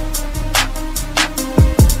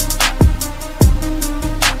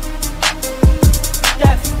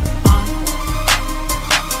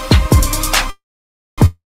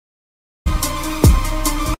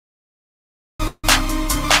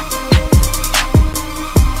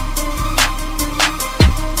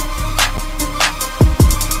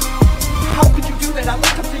 I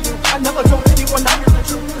look up to you. I never told anyone not hear the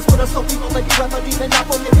truth. It's for the soul people that you ever did and not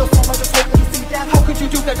forgive your soul. I just hope that you see that. How could you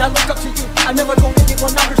do that? I look up to you. I never told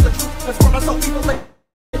anyone not hear the truth. It's for the soul people that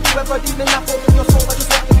you ever did and not forgive your soul. I just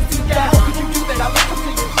hope that you see that. How could you do that? I look up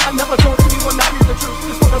to you. I never told anyone not hear the truth.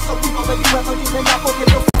 It's for the soul people that you ever did and not forgive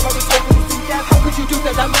your soul. I just hope that you see that. How could you do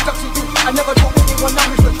that? I look up to you. I never told anyone not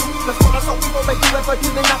hear the truth. It's for the soul people that you ever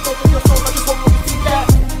did and not forgive your soul. I just hope that you see that.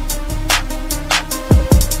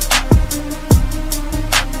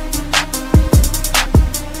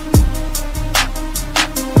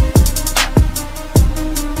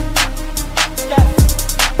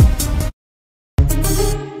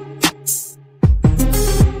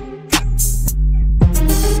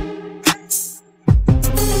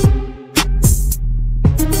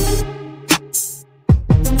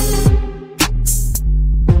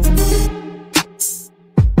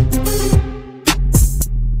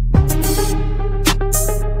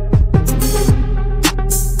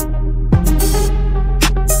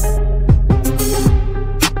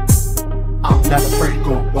 Not afraid to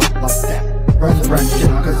go up like that. Resurrection,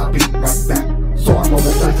 cause I'll be right back. So I roll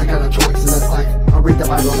the dice, I got a choice in this life. I read the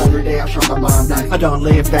Bible every day, I show my mom night. I don't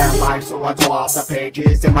live that life, so I go off the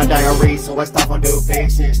pages in my diary, so I stop on new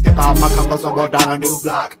faces. Step out my comfort zone, go down a new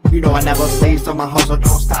block. You know I never sleep, so my hustle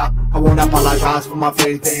don't stop. I won't apologize for my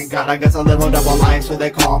faith in God. I guess I live a double life, so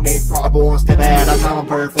they call me fraud. But one step ahead, I time I'm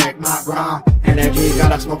perfect, not wrong. Energy,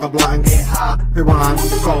 gotta smoke a blunt, get high. Rewind,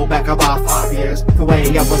 go back about 5 years. The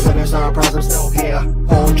way I was living, so I'm still here.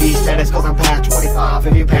 Home G status, cause I'm past 25.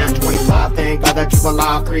 If you past 25, thank God that you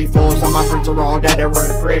alive. 3/4 of my friends are all dead and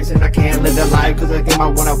running bricks. And I can't live the life, cause I game I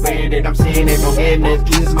wanna win it. I'm seeing it, no witness,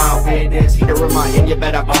 Jesus my witness. Here in my end, you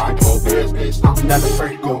better mind your business. I'm not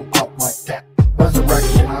afraid to go up like that.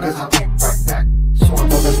 Resurrection, cause I'll be right back. So I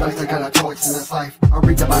roll this dice, I got a choice in this life. I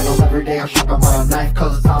read the Bible every day, I sharpen my knife,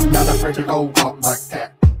 cause I'm not afraid to go up like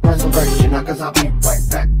that. Resurrection, cause I'll be right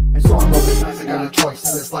back. And so I roll this dice, I got a choice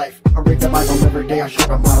in this life. I read the Bible every day, I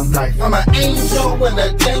sharpen my knife. I'm an angel and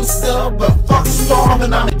a gangster, but fuck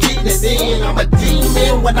storming, I'm getting it in. I'm a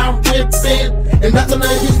demon when I'm ripping, and nothing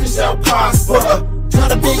against me shall prosper. Tell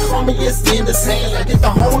the big homie it's in his hand. I get the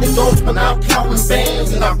Holy Ghost when I'm counting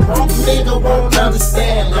bands. And a broke nigga won't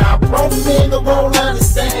understand. Now a broke nigga won't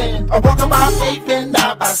understand. I walk by faith and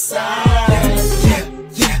not by sight.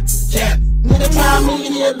 Yeah. Nigga try me,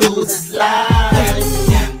 he'll lose his life.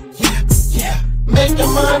 Yeah.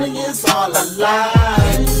 Making money is all a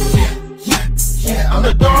lie. Yeah. I'm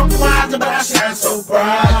the dark riser, but I shine so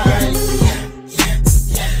bright.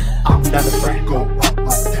 Yeah. I'm not afraid to go up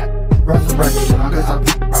like that. Resurrection, cause I'll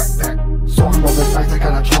be right back. So I roll the dice, I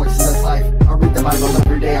got a choice in this life. I read the Bible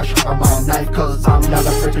every day, I sharpen my knife, cause I'm not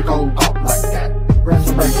afraid to go up like that.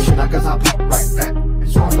 Resurrection, cause I'll be right back.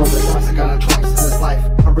 So I roll the dice, I got a choice in this life.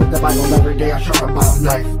 I read the Bible every day, I sharpen my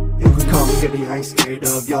knife. You can come get me, I ain't scared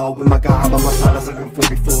of y'all. With my God by my side, I suck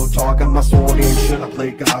 44 talk. Got my sword in, should I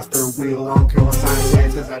play God's third wheel? I don't care what science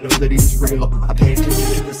says, cause I know that he's real. I pay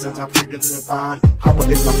attention to the sense, I pray to the divine. How about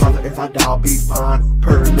this, my father, if I die, I'll be fine.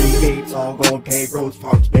 Pearly gates, all gold paved roads,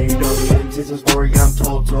 parks made of gems. It's a story I'm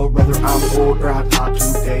told, so whether I'm old or I die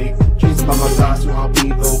today. Jesus by my side, so I'll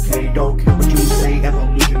be okay. Don't care what you say,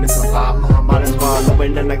 evolution is a lie. I might as well know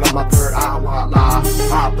it, and I got my third eye, why lie?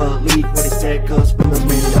 I believe what it said, cause when those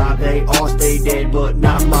men die, they all stay dead, but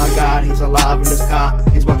not my God. He's alive in the sky.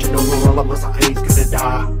 He's watching over all of us. He's gonna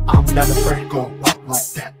die. I'm not afraid to go up like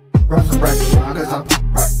that. Resurrection, cause I'll be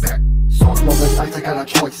right back. So I roll this dice, I got a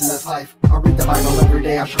choice in this life. I read the Bible every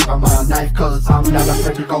day, I sharpen my knife, cause I'm not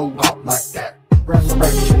afraid to go up like that.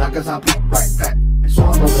 Resurrection, cause I'll be right back. So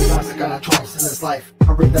I roll this dice, I got a choice in this life.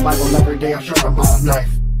 I read the Bible every day, I sharpen my knife.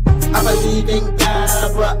 I believe in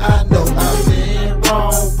God, but I know I've been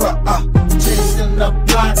wrong. But chasing the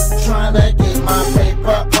block, trying to get my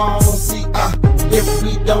paper on. See, if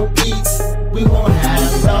we don't eat, we won't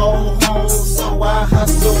have no home. So I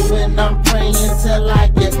hustle and I'm praying till I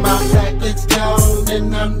get my package gone.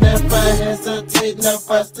 And I'm never hesitating to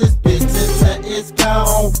bust this bitch until it's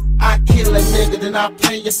gone. I kill a nigga, then I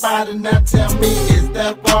play about it, now tell me, is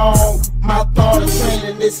that wrong? My thought of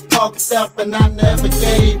training is fucked up and I never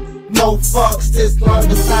gave no fucks. As long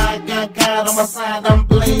as I got God on my side, I'm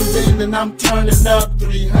blazing and I'm turning up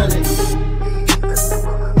 300.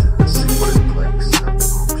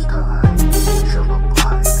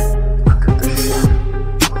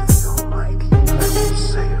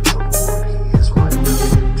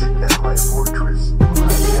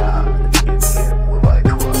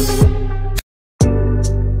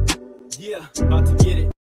 Yeah, about to get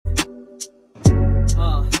it.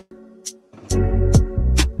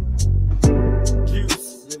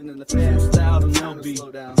 Juice, living in the fast style of LB.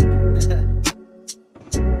 Slow down.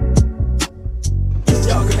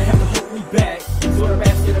 Y'all gonna have to hold me back. So the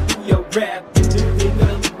rap's gonna be your rap. Ain't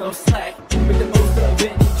gonna leave no slack. Make the most of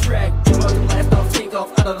any track. Blast off, take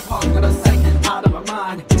off, out of the park, out of sight and out of my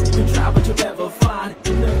mind. You can try, but you'll never find.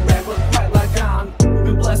 The rapper quite like I'm.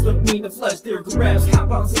 Been blessed with me in the flesh, lyrical raps,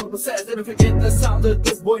 compounds, syllable sets. Never forget the sound of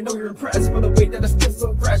this boy, know you're impressed by the way that I spit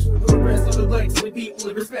so fresh. With the rest of the legs, with people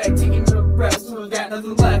in respect, taking the rest, so I got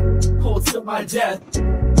nothing left. Hold till my death.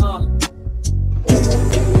 Superman,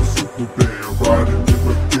 riding in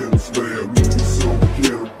my ghetto slam, looking so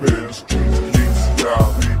ghetto bad. Streets can't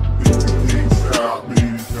stop me, nigga can't stop me,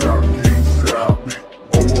 cop can't stop me.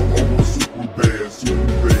 Oh, super bad,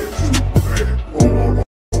 super bad, super bad.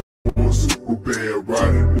 Oh, super bad,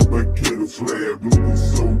 riding in my ghetto slam, looking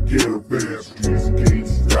so ghetto bad. Streets can't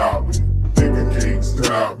stop me, nigga can't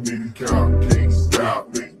stop me, cop can't stop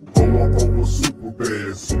me. Oh, super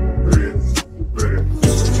bad, super bad, super bad.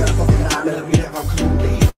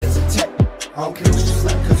 I don't care what you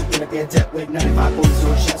slap, cause you're gonna be in debt with 95 bullets to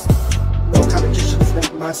your chest. No competition is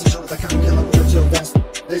making my essential with a count killer with a chill vest.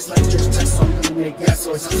 This life's just test, so I'm gonna need gas,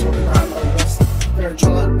 so it's hustle and grind on the rest. Fair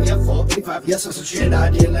draw me up for 85 yes, that's some shit I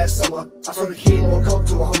did last summer. I sold a kilo of coke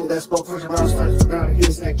to a homie that spoke first around, started to ground,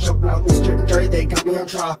 his neck choked out, Mr. and Dre, they got me on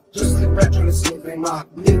trial. Just like Brett trying to see if they mock.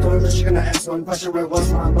 Need going rich, you're gonna ask one question, where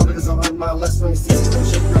was my mother, cause I learned my lesson. When you see some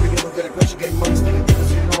shit, probably get look at it, but you get money, sticking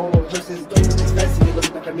because you know, just as dope as expensive, you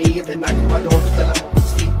looking back at me, and then knock on my door, then I'm on the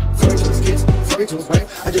street. Sorry to his kids, sorry to his wife,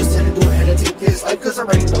 I just had to do it, had to take his life, cause I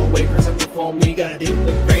already know way present before me, gotta deal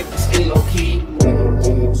with great, skinny low key.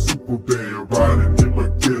 Oh, super bad, riding in my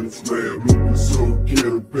ghetto slam, looking so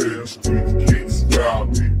ghetto bad. Streets can't stop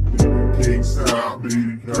me, nigga can't stop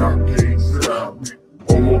me, cop can't stop me.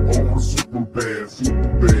 Oh, super bad, super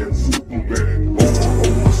bad, super bad.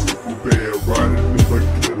 Oh, super bad, riding in my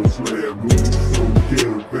ghetto slam, looking so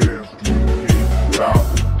ghetto bad. Streets can't stop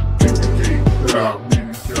me, nigga can't stop me, cop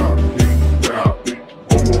can't stop me.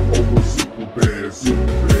 Oh, super bad,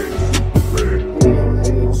 super bad, super bad.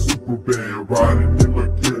 Oh, super bad, riding in my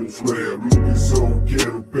ghetto slam, looking so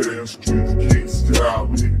ghetto bad. Streets can't stop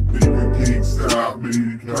me, nigga can't stop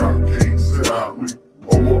me, cop can't stop me.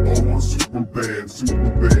 Oh, super bad, super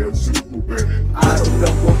bad, super bad. I don't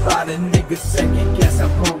know about a nigga second guess. I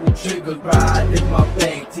pull the trigger, ride in my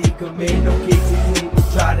bank. T come in, no cases, even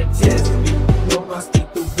try to test me. No, I stick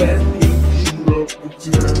to best me. Shoot up the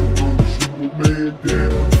town, shoot a man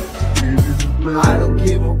down. I don't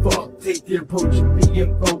give a fuck, take the approach and be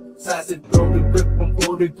info. Size and throw the rip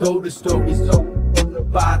before the go. The story so from the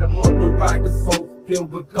bottom of the right, the folk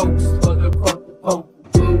filled with ghosts for the front the folk.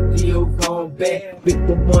 Good deal gone bad, with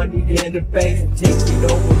the money in the face, take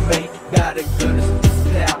it over, man. Got a gun to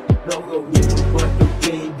style, no go with the but the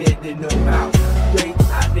thing that they know how. Straight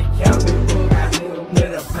out the cabin, book, I hit them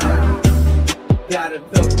with a pound. Got a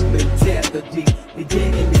double mentality, they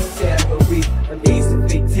get in the salary, amazing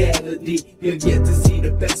fatality. You'll get to see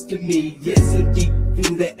the best of me, yes indeed,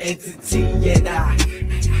 feel the entity, and I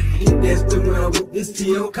hit that spin when I whip this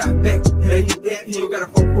deal, cop back, hey, hit that deal, got a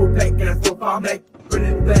 4-4 pack, got a 4-5 back.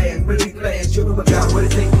 Running bag, really glad, show them I got what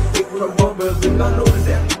it takes. Take what I want, but I know it's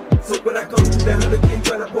that. So when I come to the 100 king,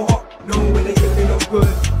 try to walk, know when they give me no good.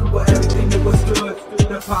 For everything that was good,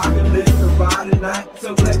 the pocket list, the ride at night.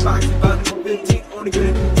 So like boxing, about to 15, only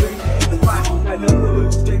good at 3 and the life. I know the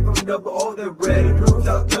hood, straight from the double, all that red and bruised.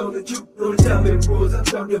 I'll tell the truth, don't tell me the rules. I'm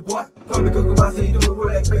telling you, boy, call me cook about, say you do it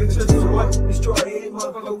with that crazy shit. So what? Destroy any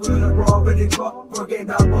motherfucker with a brawl, but they caught. For a game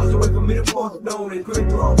down, balls away from me, the force, known and quick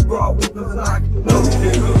draw, brawl with the lock. No,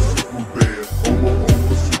 super bad, super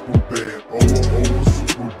bad,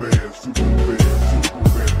 super bad.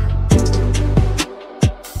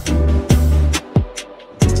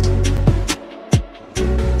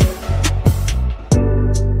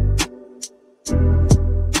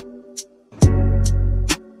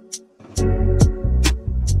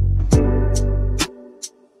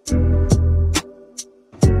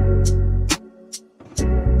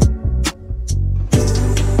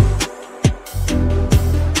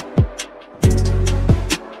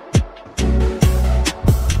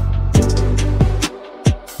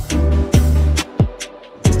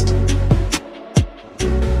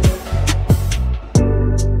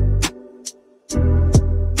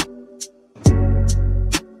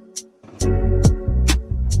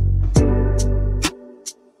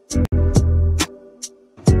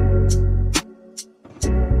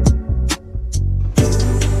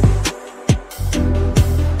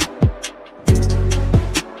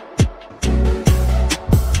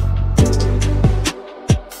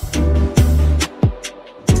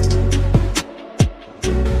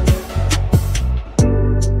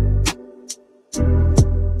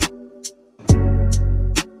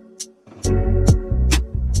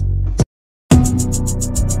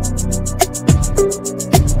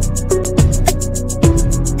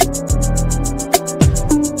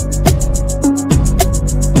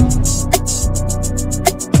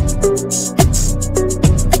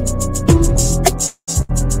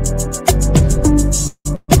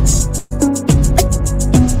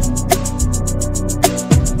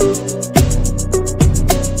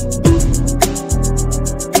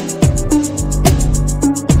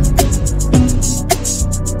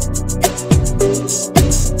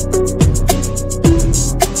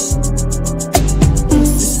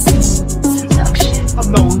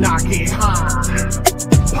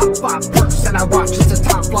 watch as the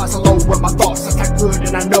time flies alone with my thoughts that's not good,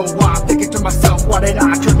 and I know why. I'm thinking to myself, why did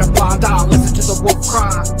I turn a blind eye? Listen to the wolf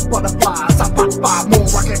cry, butterflies. I pop by more,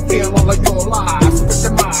 I can feel all of your lies.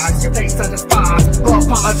 Victimize, your face I despise.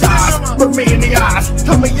 Apologize, look me in the eyes.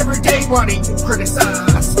 Tell me every day why do you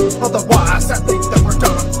criticize? Otherwise, I think that we're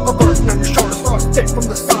done. A burden on your shoulders, frosted from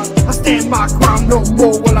the sun. I stand my ground, no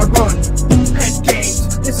more will I run. Head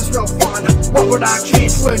games, this is real fun. What would I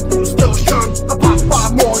change when you still shun? I pop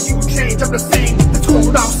by more, you change, I'm the same. It's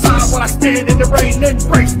cold outside while I stand in the rain.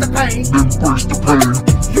 Embrace the pain, embrace the pain.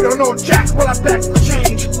 You don't know Jack, well I beg for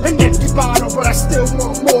change. An empty bottle, but I still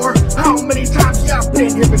want more. How many times yeah, I've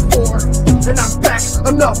been here before? And I'm back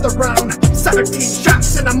another round. 17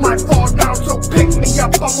 shots and I might fall down. So pick me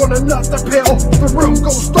up, I want another pill. The room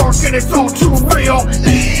goes dark and it's all too real.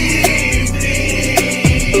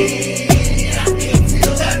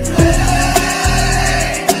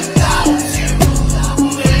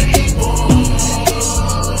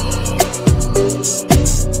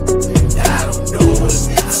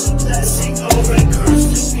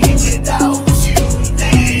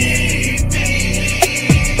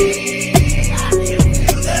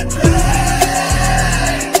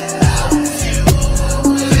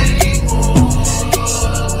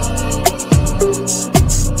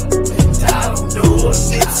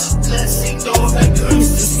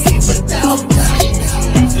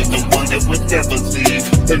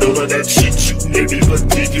 And all of that shit you made me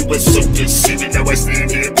believe you was so deceiving. Now I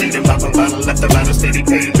stand here bleeding, pop a bottle, left the bottle, steady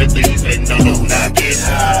pain relieving. No, no, not get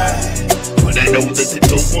high, but I know that the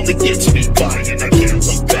dope only gets me by, and I can't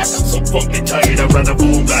look back. I'm so fucking tired. I run up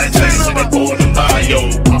all guys, and I pour the bio.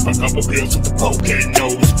 Pop a couple pills with the cocaine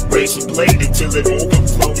nose, raise a blade until it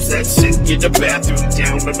overflows. That's it. Get the bathroom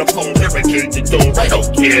down on the phone, barricade the door. I don't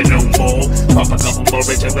care no more. Pop a couple more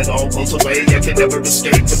until it all goes away. I can never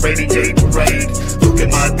escape the rainy day parade. Look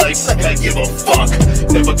at my life like I give a fuck.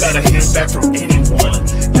 Never got a hand back from anyone.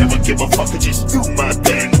 Never give a fuck, I just do my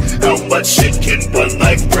thing. How much shit can one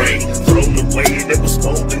life bring? Thrown away and it was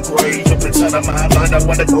cold and gray. Up inside of my mind, I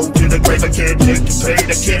wanna go to the grave. I can't take the pain,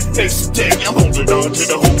 I can't face the day. I'm holding on to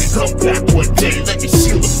the hope you come back one day. Let me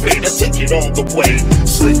seal the fate, I take it all the way.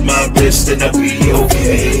 Slit my wrist and I'll be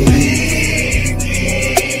okay.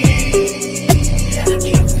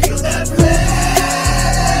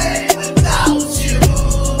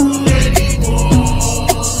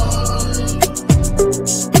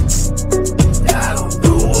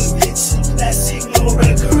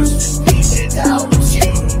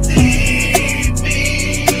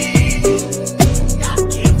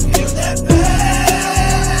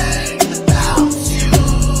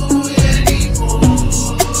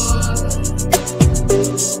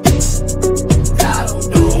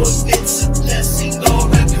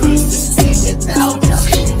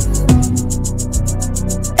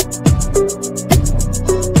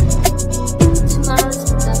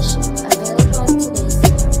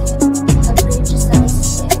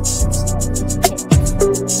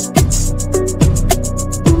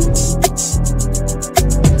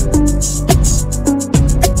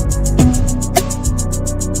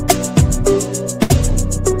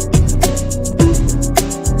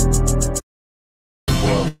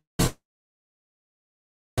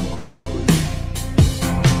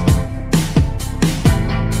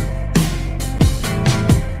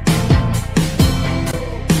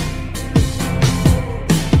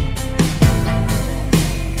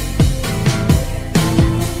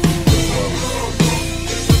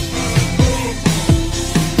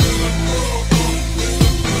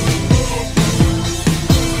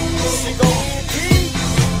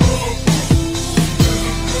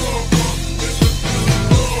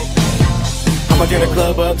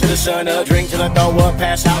 Up to the sun up, drink till I throw up,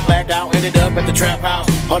 pass out, blacked out, ended up at the trap house.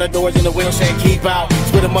 All the doors in the window say keep out.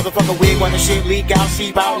 Split a motherfucker wig while the shit leak out,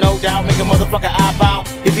 seep out, no doubt, make a motherfucker eye out.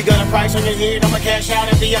 If you got a price on your head, I'ma cash out.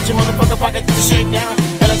 Empty out your motherfucker pocket to the shake down.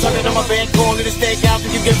 And I tuck it on my bed, corn to the steak out,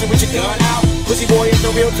 till you get it with your gun out. Pussy boy is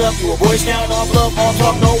the real tough, you a boy scout, all bluff, all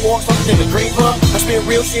talk, no walk, something in the green up. I spit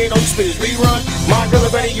real shit, all you spit is rerun. My girl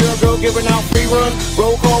already, you're a girl giving out free run.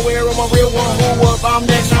 Roll call, where on my real one, who up, I'm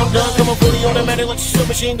next, I'm done. Coming fully automatic like your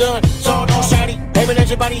machine gun. Sawed on shotty, aiming at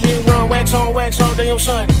your body, hit and run. Wax on, damn your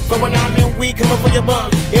son. But when I'm in weak, come up for your bum.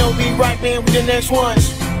 It'll be right, man, with the next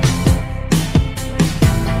ones.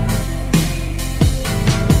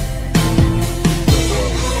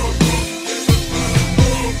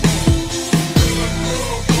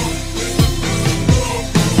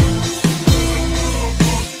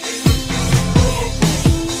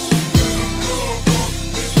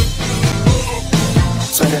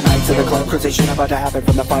 To the club, cruisation, about to happen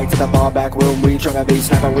from the fight to the bar back room. We tryna be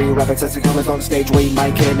snapper, we rapping since the killers on the stage. We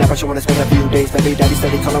might kidnap her, she wanna spend a few days. Baby daddy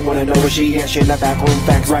steady calling, wanna know where she is. She in the back room,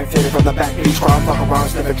 facts right fitted from the back. Each crowd, fuck around,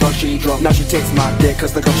 sniffing drunk, she drunk. Now she takes my dick, cause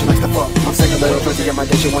the girl she likes to fuck. I'm sick a little pussy in my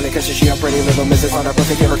dick, she wanna kiss her. She a pretty little missus on her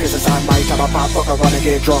pussy, give her kisses. I might time I pop, fuck her, run and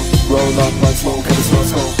get drunk. Roll up, blood smoke, cause it smells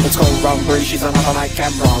cold. Let's go, rum breeze, she's on all night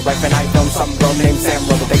camera. Right when I film some girl named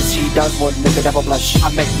Samra. The things she does would make the devil blush. I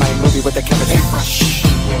make my movie with the camera paintbrush.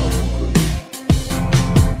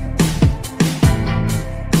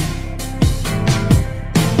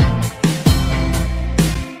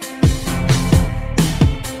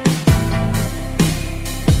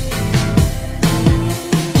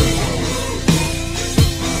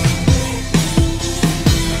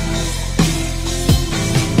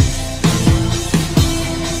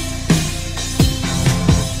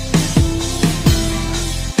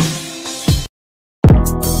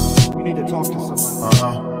 Talk to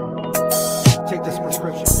someone. Take this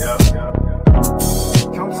prescription.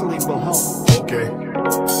 Counseling will help. Okay.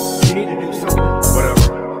 You need to do something. Whatever.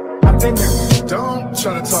 I've been there. Don't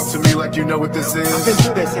try to talk to me like you know what this is. I've been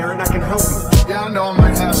through this, Aaron. I can help you. Yeah, I know I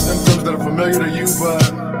might have symptoms that are familiar to you,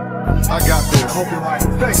 but I got this. I hope you're right.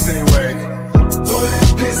 Thanks anyway. Don't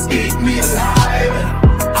let this eat me alive.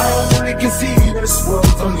 I only can see this world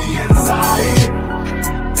from the inside.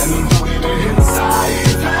 And I'm doing it inside.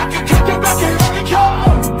 I can kick it back and let it go.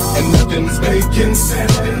 And nothing's making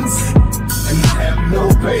sense. And I have no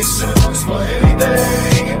patience for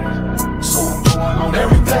anything. So I'm going on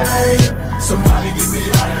everything. Somebody get me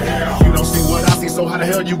out of here. You don't see what I see, so how the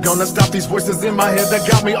hell you gonna stop these voices in my head that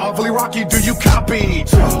got me awfully rocky? Do you copy?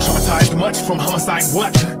 Traumatized much from homicide,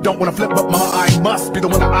 what? Don't wanna flip, but mama, I must be the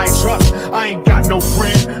one that I trust. I ain't got no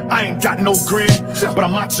friend, I ain't got no grin. But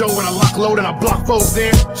I'm macho when I lock load and I block foes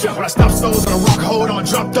in. When I stop souls in a rock hold, I'ma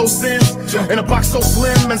drop those sins. In a box so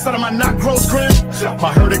slim, inside of my knot grows grim.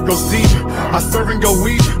 My hurt, it goes deep, I serve and go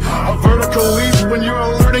weep. A vertical leap when you're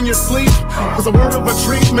alert in your sleep. Was a word of a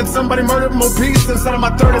treatment, somebody murdered more peace. Inside of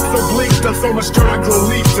my third, it's so bleak. Done so much dirt, I grow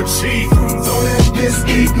leaps of cheap. Don't let this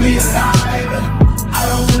eat me alive.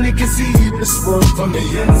 I only can see this world from the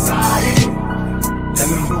inside. And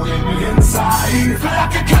I'm doing the inside. I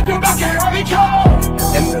can cut them back and let it go.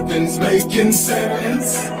 And nothing's making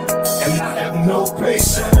sense. And I have no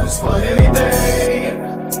patience for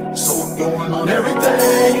anything. So I'm going on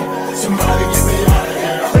everything. Somebody get me out of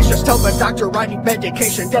here. Please just tell the doctor I need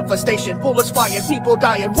medication. Devastation, bullets flying, people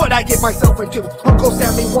dying. What I get myself into? Uncle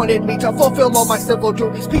Sammy wanted me to fulfill all my civil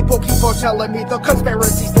duties. People keep on telling me the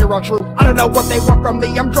conspiracies, they're all true. I don't know what they want from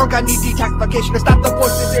me. I'm drunk, I need detoxification. It's not the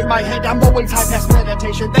voices in my head. I'm always high past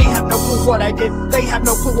meditation. They have no clue what I did. They have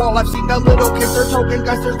no clue all I've seen. The little kids, they're token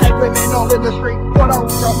guns, there's dead women all in the street. What are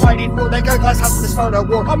we all fighting for? They got glass houses, start a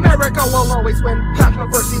war. America will always win.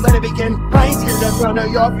 Controversy, let it begin. I ain't scared to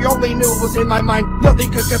run you off. You only knew what was in my mind.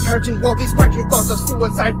 Nothing could compare to all these wrecking thoughts of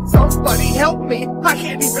suicide. Somebody help me. I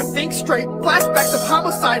can't even think straight. Flashbacks of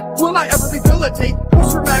homicide. Will I ever rehabilitate?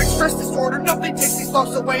 Post-traumatic stress disorder. Nothing takes these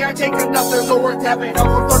thoughts away. I take another lower tablet off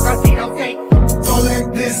of work. I see okay. Don't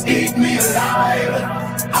let this eat me alive.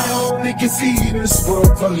 I only can see this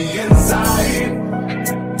world from the inside.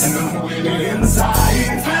 And I'm doing it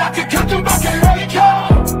inside. I can cut them back and let it go.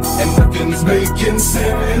 And nothing's making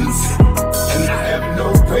sense. And I have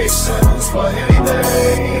no patience for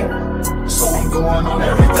anything. So I'm going on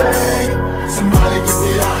everything. Somebody get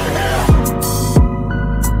me out of here.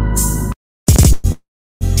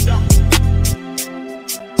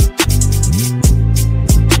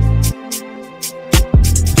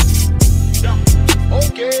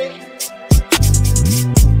 Okay.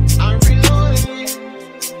 I'm reloading.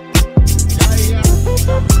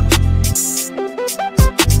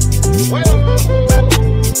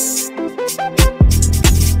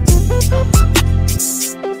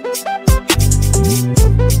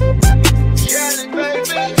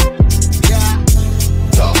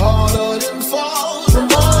 The harder them fall, the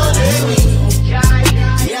more they need.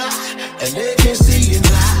 Yeah, and they can see it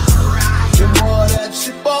now. The more that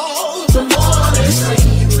you fall, the more they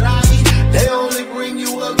see. Right? They only bring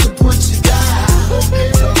you up to put you down.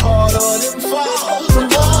 The harder them fall, the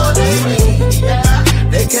more they need. Yeah,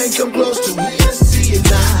 they can't come close to me and see it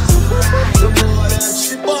now. The more that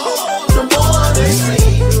you fall, the more they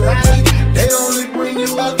see. Right? They only bring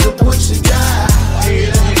you up to put you down.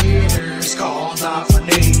 Haters call out my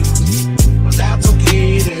name, but that's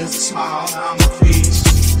okay, there's a smile on my face.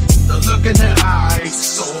 The look in their eyes,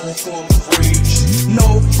 so full of rage.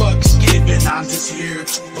 No fucks given, I'm just here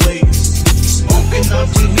to blaze. Smoking up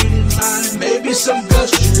the heated line, maybe some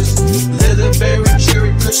gushers. Leatherberry,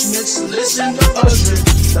 cherry, kush mix, listen to Usher.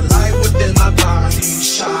 The light within my body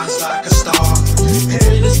shines like a star.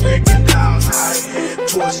 Head is breaking down, I head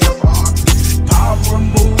towards the bar. Power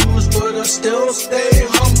moves, but I still stay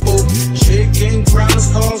humble. Shaking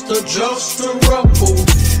grounds cause the just to rumble.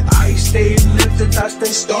 I stay lifted as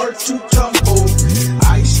they start to tumble.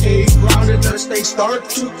 I stay grounded as they start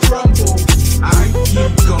to crumble. I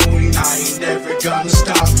keep going, I ain't never gonna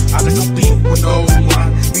stop. I don't compete with no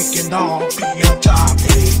one, we can all be on top.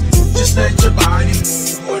 Hey, just let your body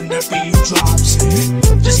move when the beat drops.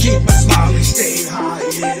 Hey, just keep a smile, stay high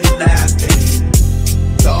and laughing.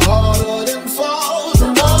 The harder them falls,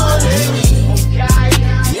 the more they need.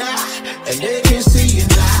 Yeah, and they can see you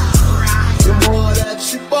now. The more that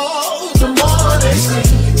you fall, the more they see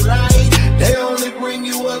you, right? They only bring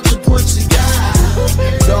you up to put you down.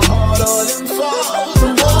 The harder them falls,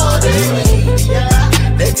 the more they need.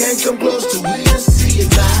 Yeah, they can't come close to we to see you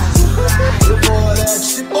now. The more that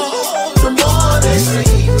you fall, the more they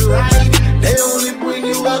see you, right? They only bring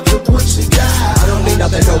you up to put you down. I don't need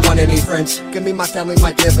nothing, don't want any friends. Give me my family,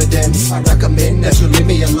 my dividends. I recommend that you leave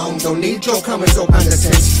me alone. Don't need your comments, no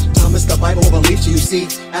condescends. Thomas, the Bible believes you see.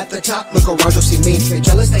 At the top, look around, you'll see me. They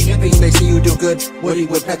jealous, they envy, they see you do good. Woody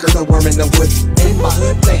Woodpecker, the worm in the wood. In my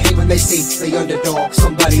hood, they hate when they see the underdog,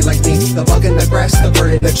 somebody like me. The bug in the grass, the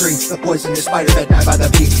bird in the tree. The poisonous spider that died by the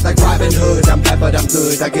beat. Like Robin Hood, I'm bad but I'm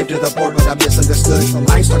good. I get to the board but I'm misunderstood. The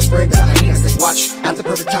line starts spreading, the hyenas they watch. At the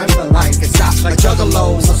perfect time, the line gets stopped. Like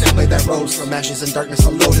juggalos, so simply that rose. From ashes and darkness,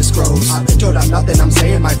 a lotus grows. I've been told I'm nothing, I'm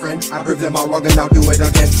saying my friend. I prove them all wrong and I'll do it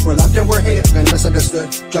again. We're loved and we're hated and misunderstood.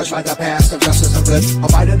 Judged by the past, of justice of good. I'll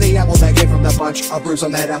bite of the apple that came from the bunch. I'll bruise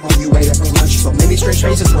on that apple, you ate it for lunch. So many strange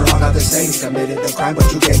faces, we're all not the same. Committed the crime, but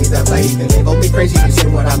you gave me the blame. They label me crazy, you say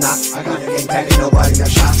what I'm not. I got a game tag and nobody got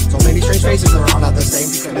shot. So many strange faces, we're all not the same.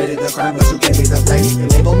 Committed the crime, but you gave me the blame. They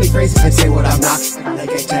label me crazy and say what I'm not. I got a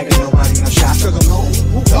game tag and nobody got shot. Took them home.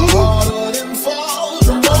 The harder them fall,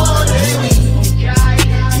 the more they need.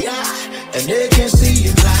 Yeah, and they can see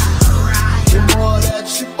you now. The more that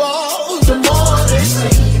you fall, the more they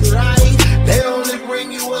see you, right? They only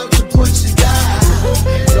bring you up to put you down.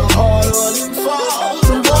 The harder them fall,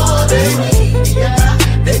 the more they need. Yeah,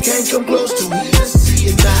 they can't come close to me to see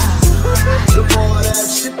you now. The more that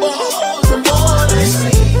you fall, the more they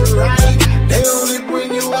see you, right? They only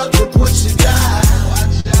bring you up to put you down.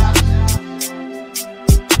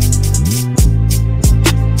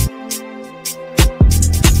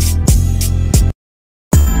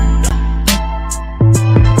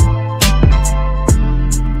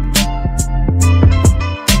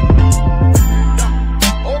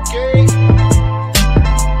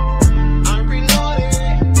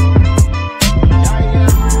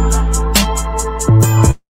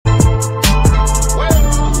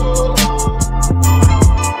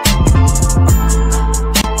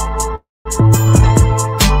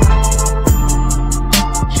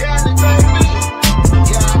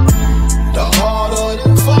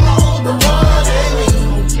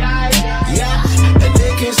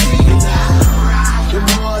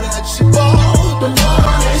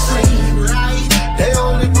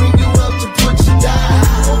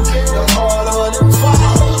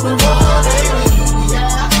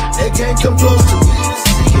 Come close to me to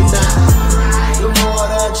see you now. The more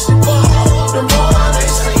that you fall, the more they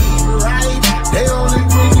see you, right? They only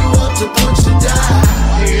bring you up to put you down.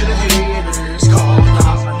 Hear the haters calling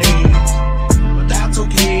out my name, but that's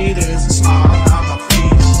okay, there's a smile on my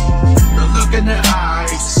face. The look in their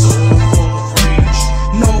eyes is so full of rage.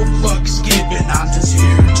 No fucks given, I'm just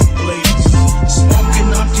here to blaze.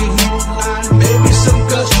 Smoking up the heated line, maybe some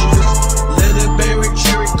gushers. Leatherberry,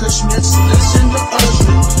 cherry, kush mix, listen to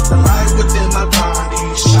Usher. The light within my body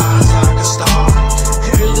shines like a star.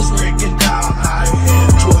 Hell is breaking down, I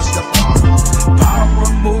head towards the bar.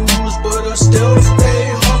 Power moves, but I still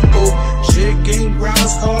stay humble. Shaking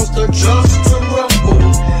grounds cause the just to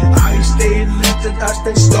rumble. I stay lifted as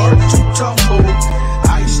they start to tumble.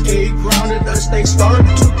 I stay grounded as they start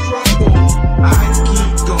to crumble. I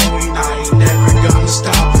keep going, I ain't never gonna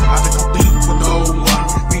stop. I don't compete with no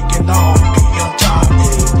one, we can all be on top.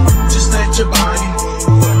 Yeah. Just let your body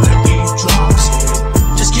move when the beat drops.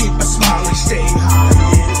 Yeah. Just keep a smile, stay high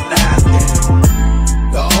and laughing.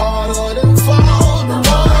 The harder them fall, the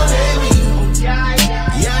more they need.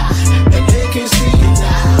 Yeah, and they can see you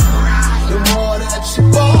now. The more that you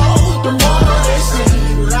fall, the more they see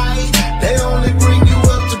you, right? They only bring you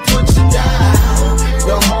up to put you down.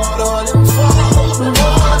 The harder them fall, the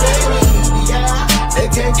more they need. Yeah, they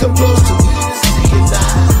can't come close to me to see you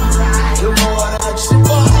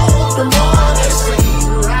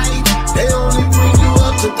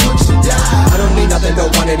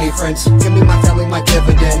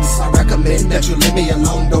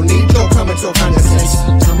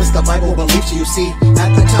see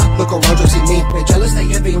at the top, look around, you'll see me. They jealous, they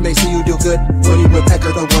envy when they see you do good. Woody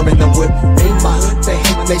woodpecker, the worm in the wood. In my hood, they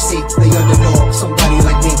hate when they see the underdog, somebody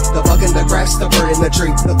like me. The bug in the grass, the bird in the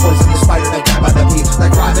tree, the poison, the spider that die by the bee.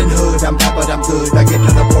 Like Robin Hood, I'm bad but I'm good. I get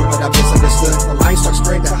to the board but I'm misunderstood. The lions start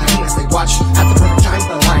spraying the hyenas, they watch at the perfect time.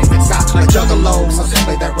 The lion gets got like juggalo, some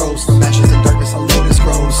play that rose. From ashes and darkness, a lotus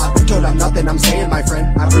grows. I've been told I'm nothing, I'm saying my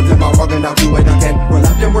friend. I proved them all wrong and I'll do it again. We're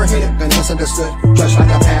left and we're hated and misunderstood. Judged like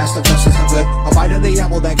a past, the justice of good. A bite of the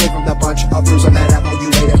apple that came from the bunch. A bruise on that apple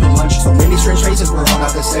you ate at for lunch. So many strange faces, we're all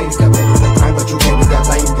not the same. Committed the crime, but you gave me that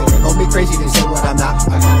blame. They label me crazy, they say what I'm not.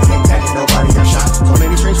 I got a gang tag and nobody got shot. So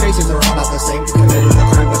many strange faces, they're all not the same. Committed the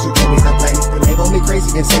crime, but you gave me the blame. They label me crazy,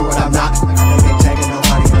 they say what I'm not. I got a gang tag and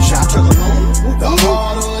nobody got shot. The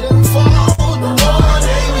harder them fall, the more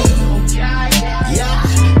they weak.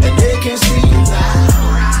 Yeah, and they can see you now.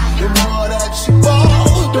 The more that you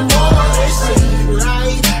fall, the more they see you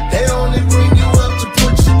right. They only bring you up to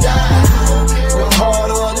put you down. The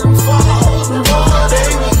harder them fall, the more they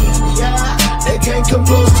weak. Yeah, they can't come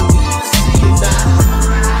close to you to see you now.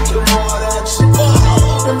 The more that you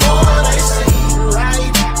fall, the more they see you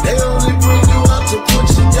right. They only bring you up to put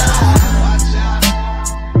you down.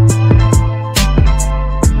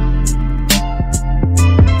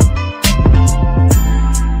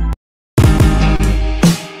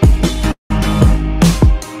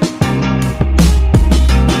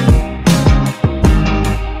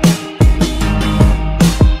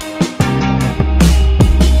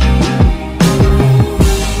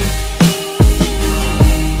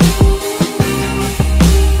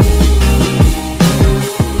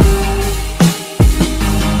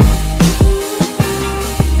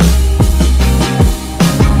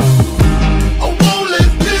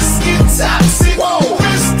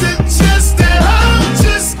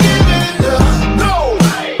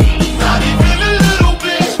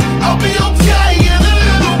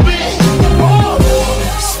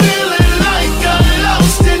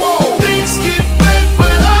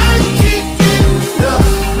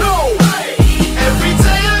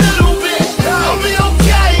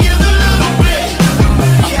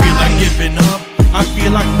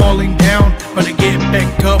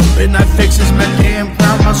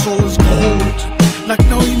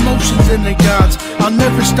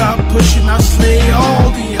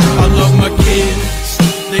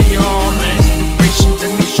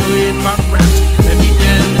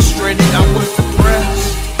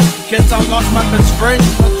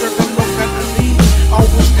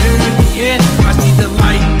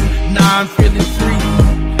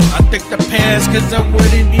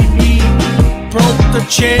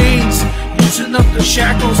 Chains, loosen up the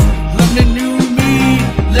shackles, learn the new me,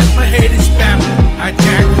 let my haters battle, I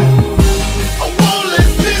tackle. I won't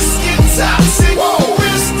let this get toxic.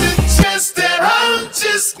 Wrist and chest that I'm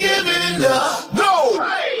just giving up. No,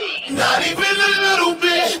 not even a little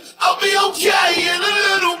bit. I'll be okay in a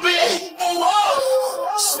little bit.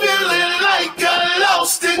 Feeling like I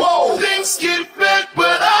lost it. Things get back,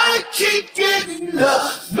 but I keep getting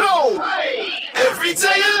up. No, every day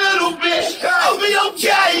a little bit. I'll be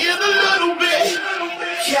okay in a little bit.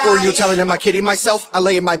 Or are you telling am I kidding myself? I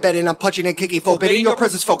lay in my bed and I'm punching and kicking, forbidding. Your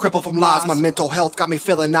presence felt crippled from lies. My mental health got me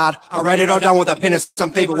feeling odd. I write it all down with a pen and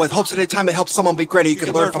some paper, with hopes at a time to help someone be greater. You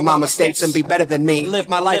can learn from my mistakes and be better than me. Live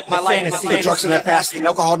my life, my fantasy. The drugs in the past, the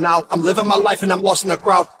alcohol now. I'm living my life and I'm lost in the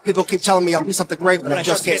crowd. People keep telling me I'll be something great, but I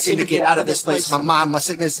just can't seem to get out of this place. My mind, my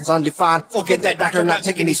sickness is undefined. Forget that doctor, I'm not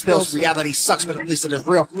taking these pills. Reality sucks, but at least it is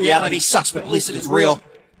real. Reality sucks, but at least it is real.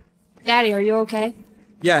 Daddy, are you okay?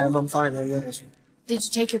 Yeah, I'm fine. Yes. Did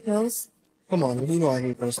you take your pills? Come on, you know I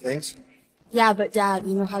hate those things. Yeah, but Dad,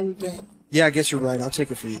 you know how you get. Yeah, I guess you're right. I'll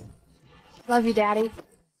take it for you. Love you, Daddy.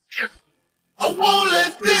 I won't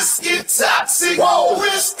let this get toxic.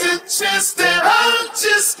 Wrist and chest that I'm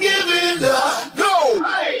just giving up. No,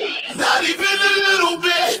 not even a little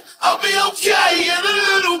bit. I'll be okay in a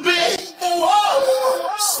little bit.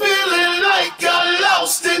 Feeling like I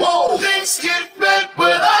lost it. Things get back,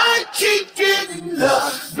 but I keep getting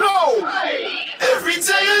up. No, every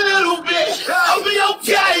day a little bit. I'll be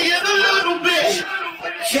okay in a little bit.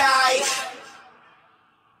 Okay.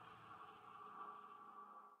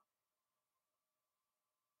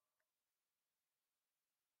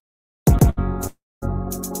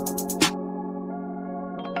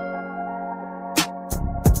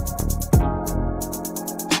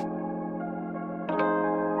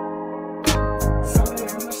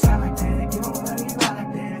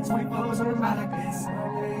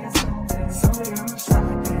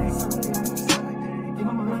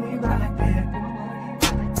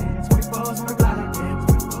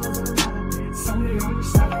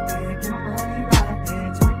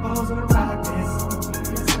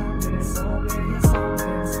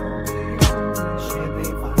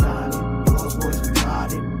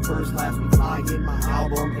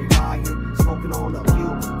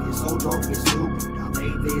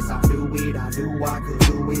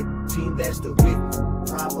 that stood with me.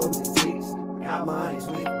 Problems exist, got mine is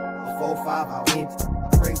with me. A 4-5 I went.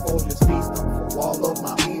 I pray for this peace, for all of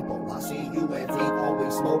my people. I see you at deep,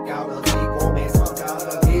 always smoke out a SicKKo, man, smoke out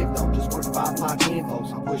a hip. Don't just worry about my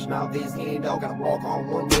kinfolks. I'm pushing out this endo, gotta walk on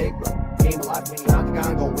one leg, bro. Game of life, man, I think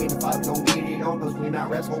I go win if I don't get it on. Cause when I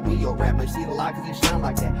rap, gon' be your rap. Let's see the light, cause it shine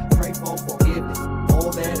like that. Pray for forgiveness,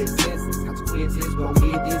 all that is senseless. Consequences, we don't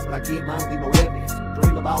get this, but I get mine, leave no evidence.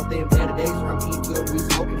 Dream about them better days where I'm eating good, we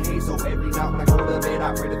smoking haze. So every night when I go to bed,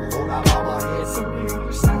 I pray to the Lord out of my head. So you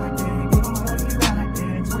shine like that, give my money right like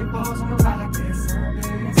that. 20 balls on the right like that.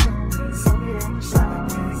 Someday you shine like that, someday you shine like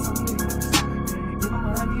that. Give my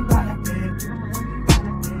money right like that, give my money right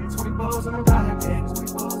like that. 20 balls on the right like that,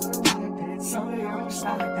 20 balls on the right like that. Someday you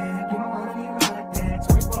shine like that, give my money right like that.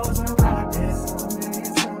 20 balls on the right like that. Someday.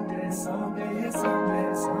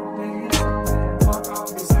 Fuck all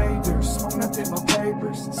these haters, smoking up in my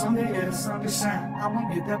papers. Someday the sun will shine, I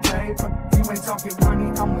won't get that paper. You ain't talking money,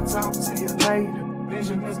 I'ma talk to you later.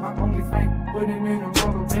 Vision is my only thing, put him in a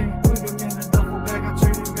rubber band, put him in a double bag, I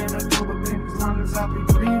trade him in a double band. As long as I be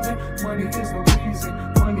breathing, money is the reason.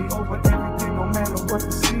 Money over everything, no matter what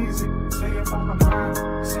the season. Stay up on my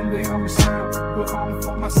mind, someday I'ma shine. Put on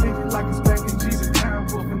for my city like it's back in Jesus' time.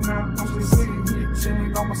 Whooping out, I'm just sitting here,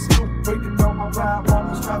 chilling on my stoop, waiting on my ride,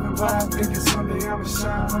 almost driving by, thinking someday I'ma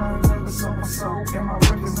shine. I ain't never sold my soul, and my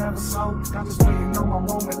records never sold. I'm just waiting on my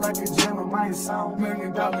moment like a Jeremiah song. $1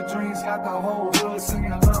 million dreams, got the whole hood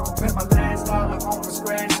singing along. Bet my last dollar on the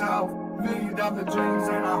scratch off. $1 million dreams,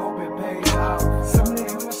 and I hope it pays off. Someday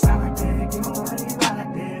I'ma shine like that, give my money right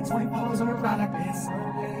like that. 20 balls on the right like that.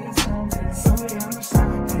 Someday I'ma shine like that, someday I'ma shine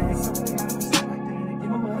like that. Give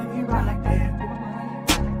my money right like that, give my money right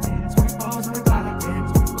like that. 20 balls on the right like that,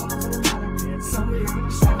 20 balls on the right like that. Someday I'ma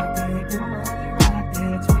shine like that, give my money right like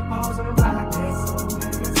that. 20 balls on the right like that.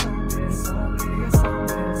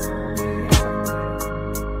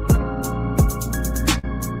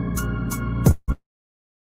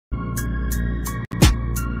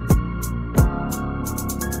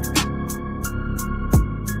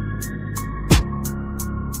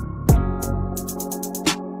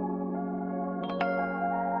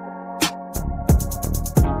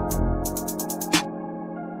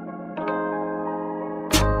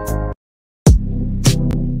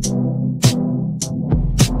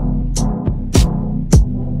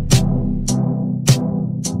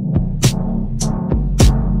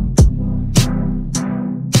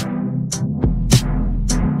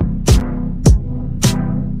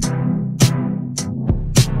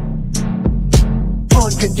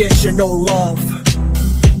 Unconditional love.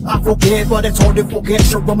 I forget, but it's hard to forget.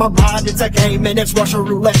 Sure, on my mind, it's a game and it's Russian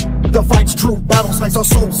roulette. The fight's true, battle makes our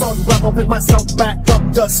souls unravel. Pick myself back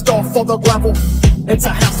up, dust off for the gravel. It's a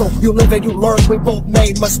hassle, you live and you learn. We both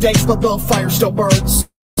made mistakes, but the fire still burns.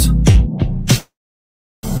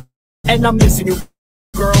 And I'm missing you,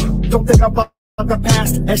 girl. Don't think about the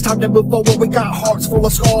past. It's time to move forward. We got hearts full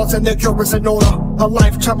of scars and the cure is in order. A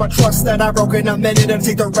lifetime of trust that I broke in a minute and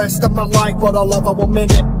take the rest of my life, but I love her a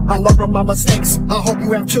minute. I learned from my mistakes, I hope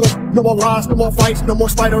you have too. No more lies, no more fights, no more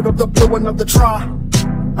spite out of the blue and of the try.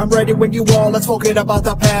 I'm ready when you are, let's forget about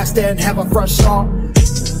the past and have a fresh start.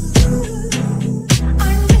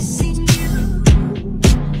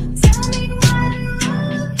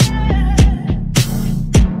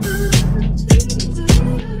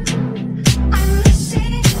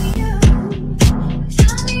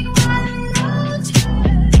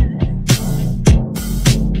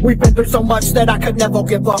 We've been through so much that I could never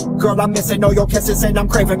give up. Girl, I'm missing all your kisses and I'm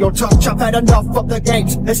craving your touch. I've had enough of the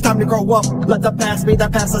games, it's time to grow up. Let the past be the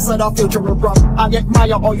past, let's let our future erupt. I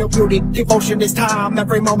admire all your beauty, devotion is time.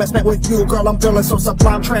 Every moment spent with you, girl, I'm feeling so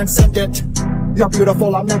sublime, transcendent. You're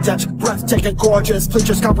beautiful, I'm that breathtaking, gorgeous. Please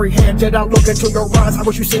just comprehend it. I look into your eyes, I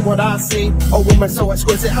wish you see what I see. A woman so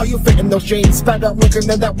exquisite, how you fit in those jeans. Better looking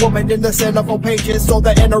than that woman in the centerfold pages. So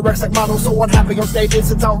the anorexic model, so unhappy on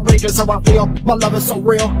stages. It's outrageous how I feel, my love is so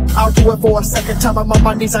real. I'll do it for a second time, I'm on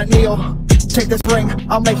my knees, I kneel. Take this ring,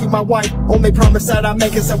 I'll make you my wife. Only promise that I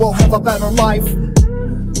make it so we'll have a better life.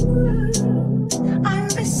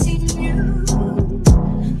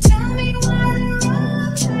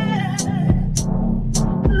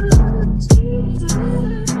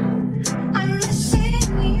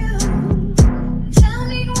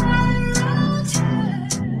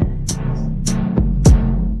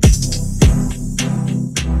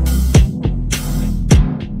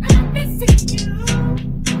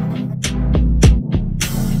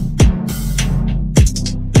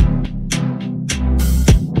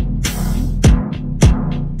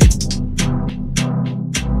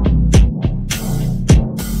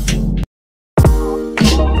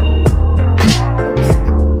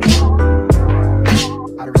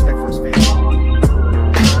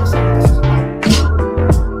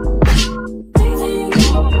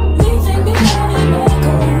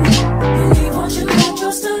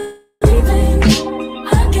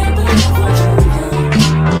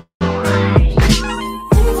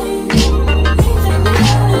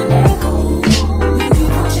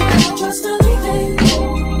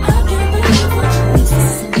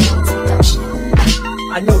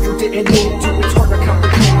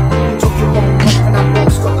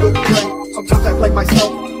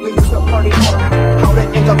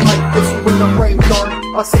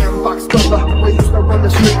 a sandbox brother. We used to run the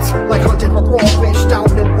streets like hunting for crawfish down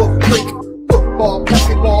in Wolf Creek. Football,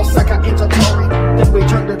 basketball, second inventory. Then we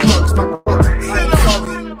turned to drugs, my brother. I ain't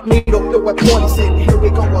sorry. Needle through a poison, here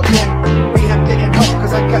we go again. Rehab didn't help,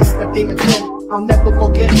 cause I guess the demons win. I'll never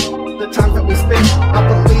forget the time that we spent. I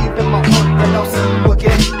believe in my heart that I'll see you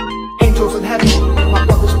again. Angels in heaven, my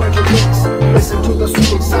brothers, spread your wings. Listen to the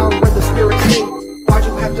soothing sound when the spirits sing. Why'd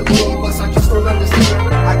you have to believe us? I just don't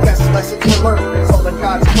understand. I guess lessons we learn, it's all in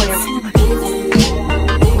God's plan.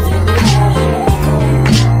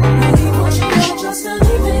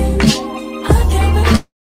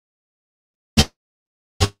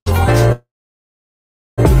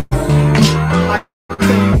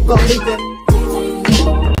 Believe it.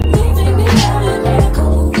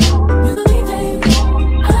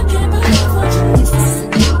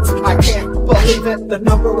 I can't believe it. The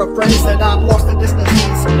number of friends that I've lost in this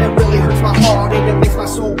disease, it really hurts my heart and it makes my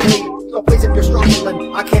soul bleed. So please, if you're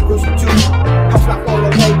struggling, I can't lose you too. Help's not far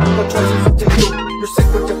away, the choice is up to you. You're sick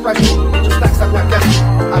with depression, just facts I'm not guessing.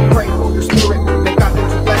 I pray for your spirit, may God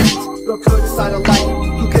give you blessings. The good side of life,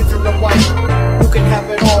 you kids in the white. You can have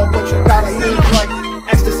it all, but you gotta live right.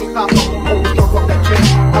 Ecstasy pop up, always drunk off that gin.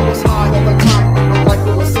 I was high all the time, no life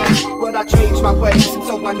was a sin. But I changed my ways, and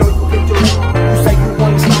so I know you can do it. You say you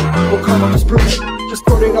wanna stop, well come on, just prove it. Just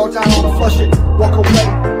put it all down, flush it, walk away.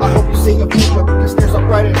 I hope you see a future, cause there's a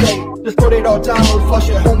brighter day. Just put it all down, flush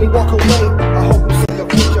it, homie, walk away. I hope you see a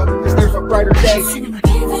future, cause there's a brighter day.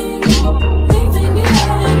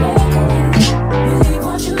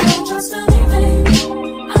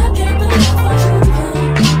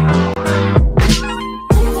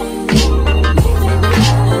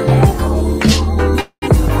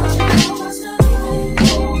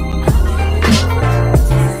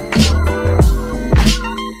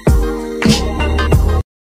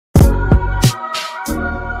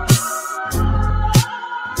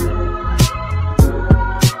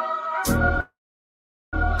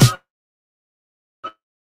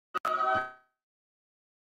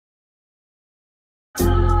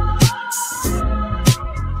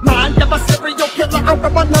 I'm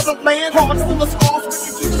from another land, hearts full of scars,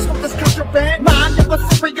 wicked teachers from this contraband. Mind of a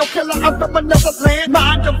serial killer, I'm from another land.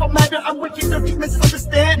 Mind of a matter, I'm wicked, don't you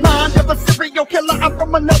misunderstand? Mind of a serial killer, I'm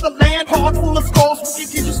from another land. Hearts full of scars,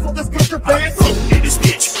 wicked teachers from this contraband. I'm in this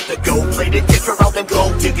bitch, the gold plated different out them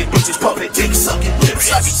gold digging bitches, pumping dick sucking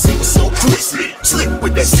lips. I be singing so twisted, slick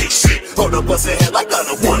with that sick shit. On a bus ahead like on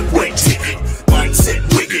a one-way ticket. Mindset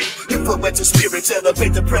wicked, influential spirits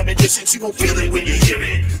elevate the premonitions. You gon' feel it when you hear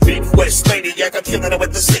it. Big West maniac, I'm killing it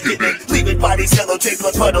with the sickening, leaving bodies yellow, tape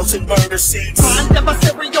blood puddles and murder scenes. Mind of a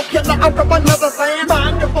serial killer, I'm from another land.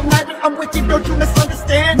 Mind of a matter, I'm wicked, don't you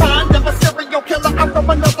misunderstand? Mind of a serial killer, I'm from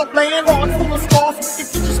another land. Hearts full of scars, wicked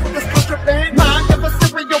teachers from this contraband. Mind of a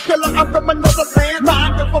serial killer, I'm from another land.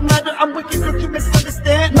 Mind of a matter, I'm wicked, don't you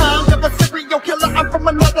misunderstand? Mind of a serial killer, I'm from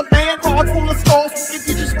another land. Hearts full of scars, wicked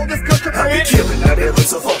teachers from this contraband. I be killing out there,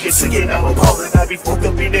 so fucking singing, I'm appalling. I be fucked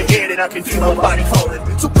up in the head and I can feel my body falling.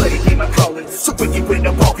 So play the game I'm calling, so wicked when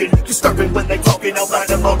I'm walking. Disturbing when they talking, I'll line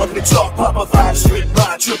them all up in chalk. Pop a 5-strip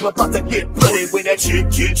line, trip about to get bloody. When that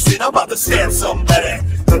shit kicks in, I'm about to stab somebody.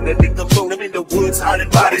 Underneath the moon, I'm in the woods, hiding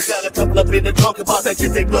bodies. Got a couple up in the trunk, about to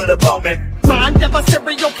get their blood upon me. Mind of a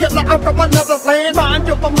serial killer, I'm from another land. Mind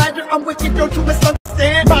of a matter, I'm wicked, don't you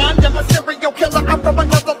misunderstand? Mind of a serial killer, I'm from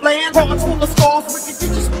another land. Hearts full of scars, wicked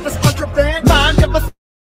teachers from this contraband. Mind of a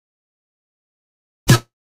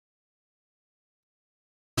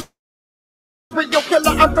serial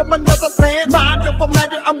killer, I'm from another land. Mind of a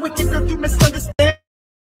matter, I'm wicked, don't you misunderstand?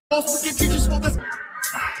 Wicked teachers from this.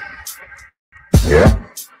 Yeah,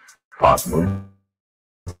 possibly.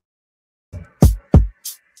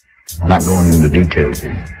 I'm not going into details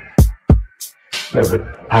here. No, but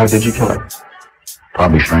how did you kill her?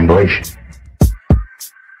 Probably strangulation.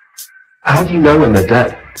 How do you know when they're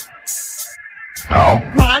dead?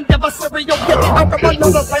 No. Mind of a serial killer, I'm from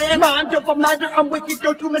another land. Mind of a matter, I'm wicked,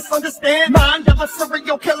 don't you misunderstand? Mind of a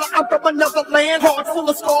serial killer, I'm from another land. Hearts full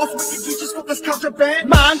of scars, wicked teachers for this contraband.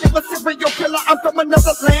 Mind of a serial killer, I'm from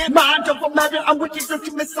another land. Mind of a matter, I'm wicked, don't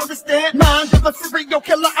you misunderstand? Mind of a serial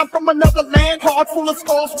killer, I'm from another land. Hearts full of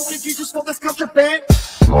scars, wicked teachers for this contraband.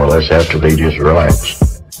 More or less after they just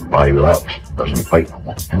relax. The body relax, doesn't fight no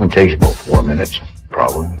more. It only takes about 4 minutes,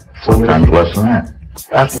 probably. Sometimes less than that.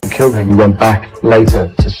 After you killed her, you went back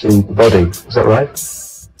later to see the body. Is that right?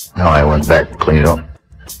 No, I went back to clean it up.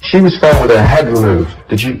 She was found with her head removed.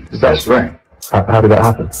 Did you? That's right. How did that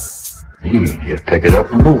happen? You just pick it up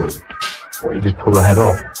and move it. Or you just pull the head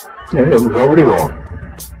off? Yeah, it was already on.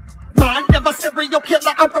 Mind of a serial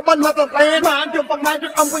killer, I'm from another land. Mind of a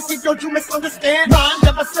minder, I'm wicked, don't you misunderstand? Mind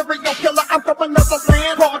of a serial killer, I'm from another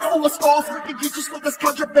land. Brought full of skulls, we can get you with this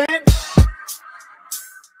contraband.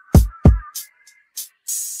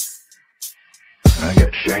 I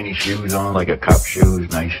got shiny shoes on, like a cop shoes,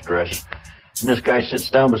 nice dress. And this guy sits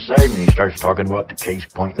down beside me and he starts talking about the case,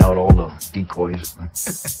 pointing out all the decoys.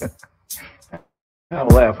 I'm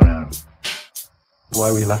laughing at him.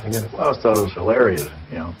 Why were you laughing at it? Well, I thought it was hilarious,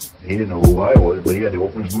 you know. He didn't know who I was, but he had to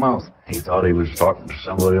open his mouth. He thought he was talking to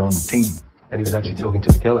somebody on the team. And he was actually talking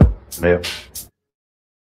to the killer? Yep.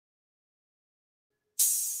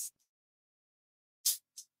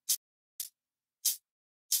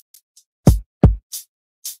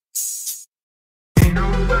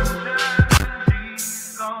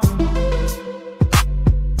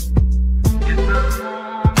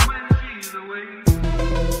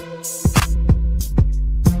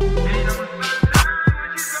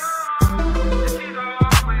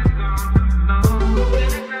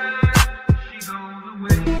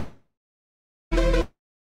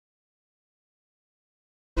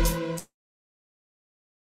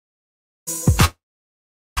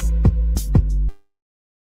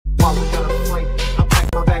 While we got a flight, I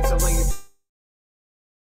pack my bags and lay it.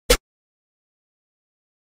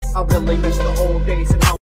 I really miss the old days and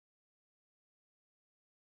how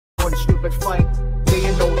one stupid fight, me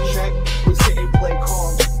and no check, we sit and play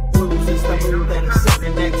cards. Blues is the move that is set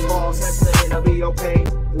in next laws. That's the it'll be okay.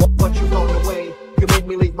 What you thrown away? You made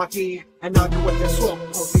me leave my key, and now you're with this swamp.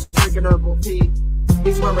 He's drinking herbal tea.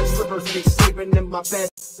 He's wearing slippers and he's sleeping in my bed.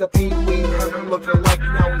 The pee-wee heard him looking like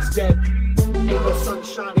now he's dead. Ain't no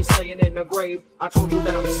sunshine, he's laying in the grave. I told you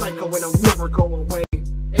that I'm psycho and I'll never go away.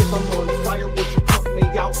 If I'm on fire, would you put me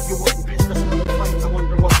out? You wouldn't piss us with the flames. I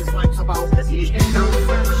wonder what this life's about. Ain't no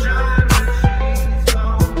sunshine when she's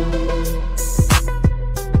gone.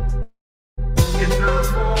 It's not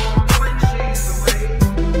warm when she's away.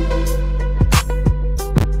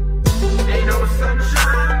 Ain't no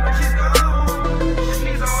sunshine when she's gone.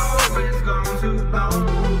 She's always gone too long.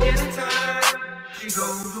 Anytime she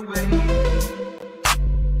goes away.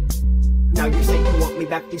 Now you say you want me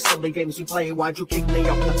back, these silly games you play. Why'd you kick me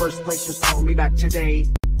up in the first place? Just call me back today.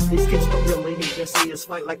 These kids don't really need to see us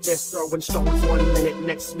fight like this. Throwing stones 1 minute,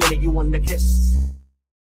 next minute you want to kiss.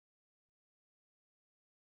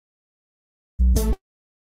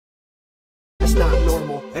 It's not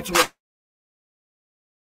normal, it's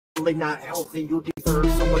really not healthy. You deserve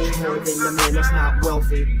so much more than a man that's not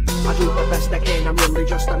wealthy. I do the best I can, I'm really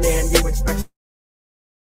just a man. You expect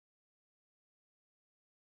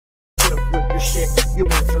with your shit, you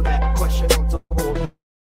answer that question on the whole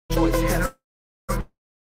choice head.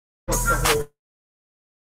 What's the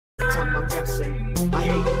whole time I'm guessing? I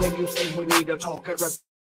hate when you say we need to talk and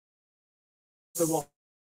walk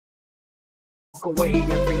away.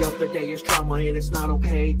 Every other day is drama and it's not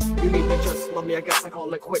okay. You need to just love me, I guess I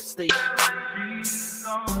call it quits. It's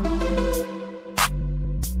not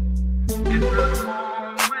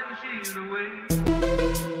warm when she's away.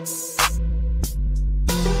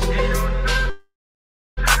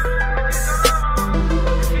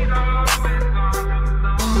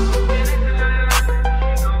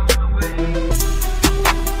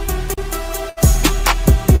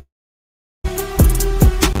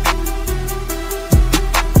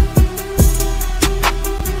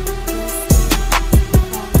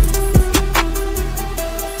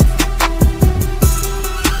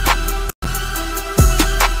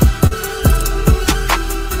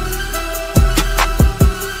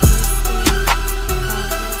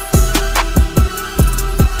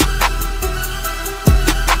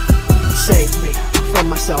 Save me from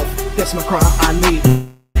myself, that's my cry, I need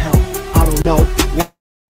help. I don't know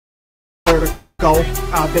where to go,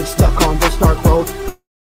 I've been stuck on this dark road.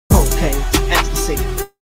 Cocaine, ecstasy,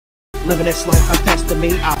 living this life I'm testing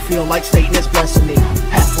me. I feel like Satan is blessing me.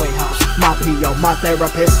 Halfway house, my PO, my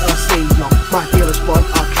therapist, a CEO. My dealer's blood,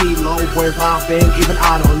 a kilo. Where I've been, even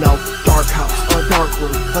I don't know. Dark house, a dark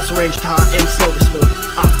room, a syringe tie and silver spoon.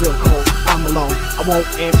 I feel cold, I'm alone, I won't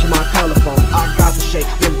answer my telephone. I got the shake,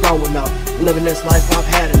 been growing up, living this life I've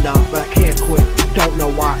had enough, but I can't quit, don't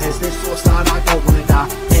know why. Is this suicide? I don't wanna die.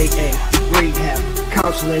 AA, rehab,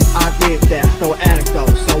 counseling, I did that. No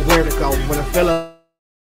anecdote, so where to go when I feel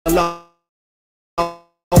alone? I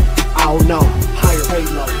don't know. Higher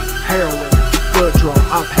payload, heroin, good drug.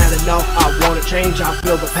 I've had enough, I wanna change. I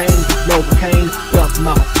feel the pain, Novocaine, duck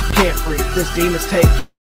mouth, can't breathe. This demon's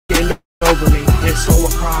taking over me, and so I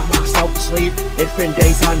cry myself to sleep. It's been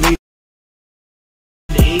days I need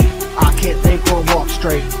to eat. I can't think or walk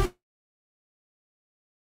straight.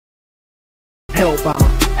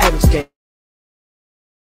 Hellbound, heaven's gate.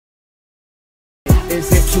 Is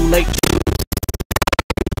it too late?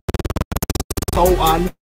 So I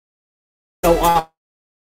know I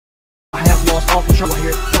have lost all control. I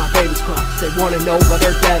hear my babies cry. They wanna know why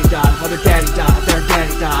their daddy died, why their daddy died, their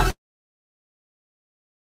daddy died.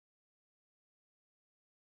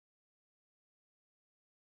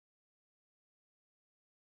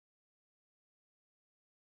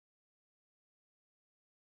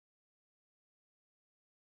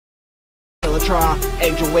 Try,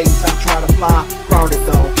 angel wings, I try to fly, grounded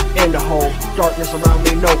though, in the hole, darkness around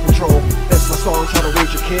me, no control. It's my song, try to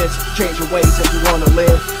reach your kids, change your ways if you wanna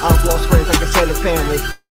live. I've lost friends, like I said, and family.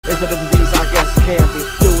 Is it a disease? I guess it can be.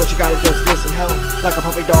 Do what you gotta, just listen, help. Like a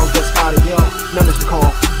puppy dog, just gotta yell. Numbers to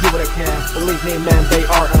call, do what I can. Believe me, man, they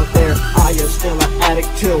are out there. I am still an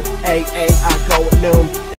addict too. AA, I go at noon.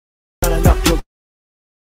 Not enough to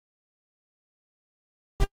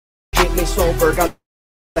keep me sober. Got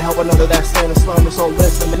to help another that's in a slumber, so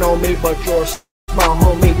listen, know me, but yours, my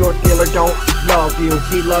homie, your dealer don't love you.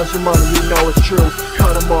 He loves your money, you know it's true.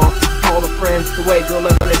 Cut him off, call a friend. The way you're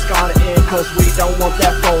living, it's gotta end, cause we don't want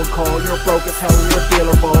that phone call. You're broke as hell and you're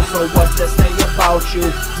dealer ball, so what's this thing about you?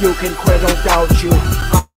 You can quit, don't doubt you.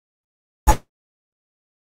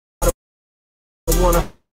 I wanna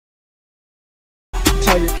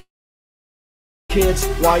tell your kids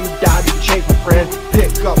why you died, you change my friend.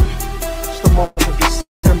 Pick up, it's the month of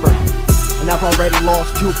December, and I've already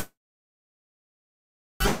lost 2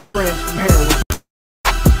 friends from heroin.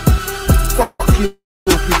 Fuck you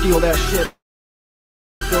if you deal that shit,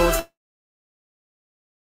 dude.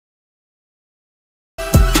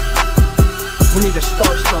 We need to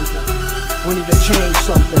start something. We need to change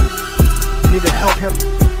something. We need to help him.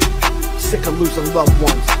 Sick of losing loved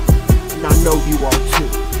ones, and I know you are too.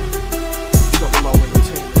 So low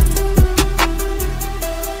entertainment.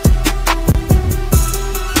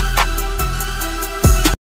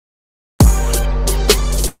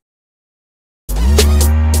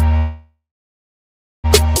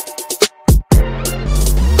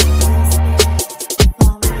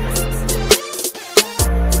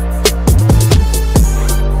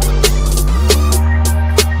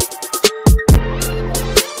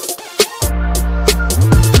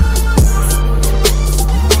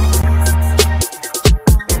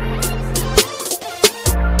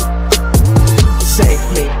 Save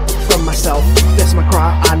me from myself, that's my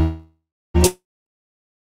cry, I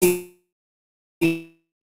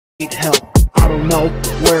need help. I don't know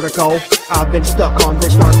where to go, I've been stuck on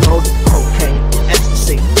this dark road. Cocaine,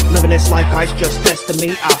 ecstasy, living this life Christ just testing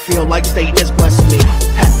me. I feel like Satan is blessing me.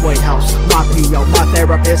 Halfway house, my PO, my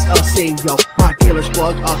therapist, a CEO. My dealer's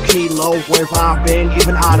plug, a kilo. Where have I been,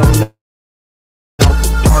 even I don't know.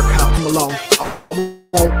 Dark house, I'm alone, I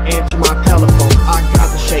won't answer my telephone. I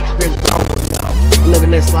got the shakes, been thrown.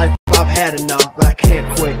 Living this life, I've had enough, but I can't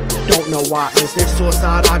quit. Don't know why. Is this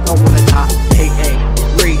suicide? I don't wanna die. AA,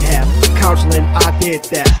 rehab, counseling, I did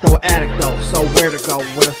that. No addict though, so where to go?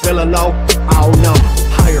 When I'm feeling low, I don't know.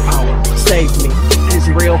 Higher power, save me. Is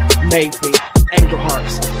it real? Maybe. Angel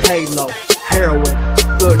hearts, halo, heroin,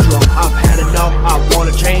 good drug. I've had enough, I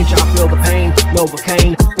wanna change. I feel the pain,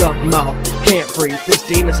 Novocaine, duck mouth. Can't breathe, this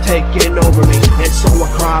demon's taking over me. And so I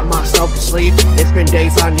cry myself to sleep. It's been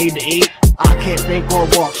days I need to eat. I can't think or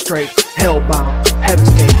walk straight, hellbound, heaven's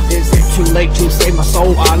gate. Is it too late to save my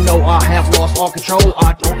soul? I know I have lost all control.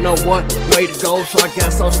 I don't know what way to go, so I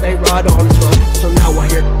guess I'll stay right on this road. So now I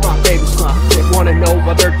hear my babies cry. They wanna know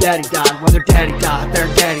why their daddy died, why their daddy died, their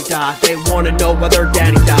daddy died. They wanna know why their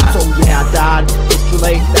daddy died. So yeah, I died, it's too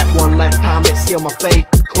late. That one last time it sealed my fate.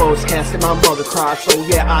 Closed casket, my mother cried. So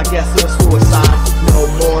yeah, I guess it was suicide. No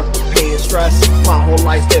more pain and stress. My whole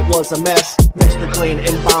life it was a mess. Mr. Clean,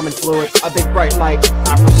 embalming fluid. A big bright light,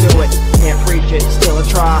 I pursue it. Can't reach it, still a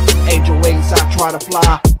try. Angel wings, I try to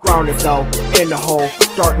fly. Grounded though, in the hole.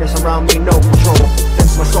 Darkness around me, no control.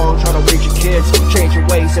 That's my song, try to reach your kids. Change your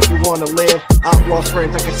ways if you wanna live. I've lost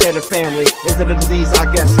friends, like I said, and family. Is it a disease? I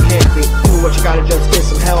guess it can't be. Do what you gotta, just get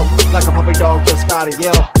some help. Like a puppy dog, just gotta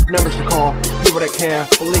yell. Numbers to call, people that care.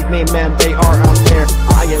 Believe me, man, they are out there.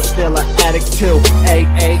 I am still an addict too.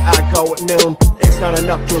 AA, I go at noon. It's not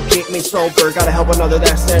enough to keep me sober. Gotta help another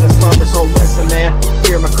that's in a slumber. So listen, man,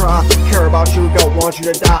 hear my cry. Care about you, don't want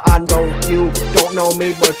you to die. I know you don't know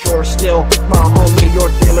me, but you're still my homie.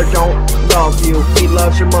 Your dealer don't love you. He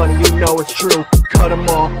loves your money, you know it's true. Cut him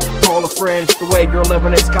off, call a friend. The way you're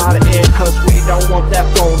living, it's gotta end. Cause we don't want that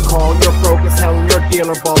phone call. You're broke as hell and you're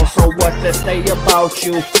dealer ball. So what's that say about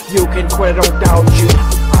you? You can quit, don't doubt you.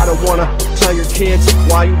 I don't wanna tell your kids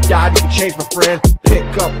why you died. You can change, my friend. Pick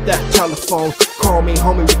up that telephone, call me,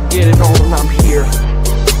 homie, we can get it on. I'm here.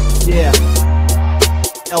 Yeah.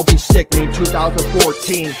 LB Sickning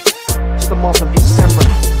 2014. the month of December,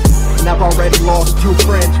 and I've already lost 2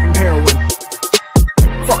 friends from heroin.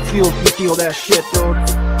 Fuck you if you feel that shit, dude.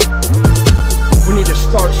 We need to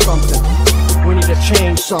start something. We need to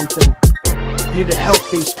change something. We need to help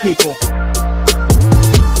these people.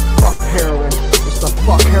 Fuck heroin. It's the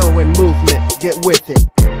fuck heroin movement. Get with it.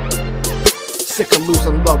 Sick of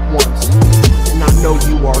losing loved ones, and I know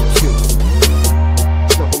you are too.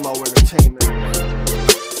 SicKKo Entertainment.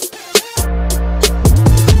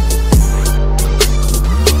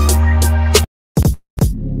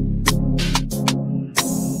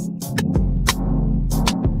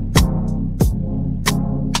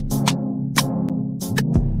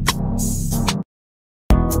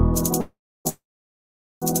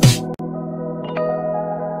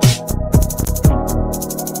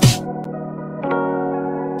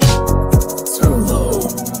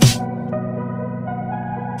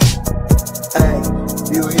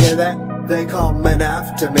 You hear that? They coming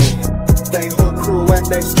after me. They whole crew and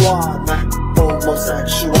they squad my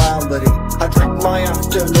homosexuality. I drink my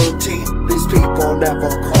afternoon tea. These people never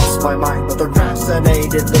cross my mind, but they're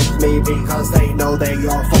fascinated with me because they know they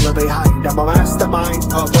are falling behind. I'm a mastermind,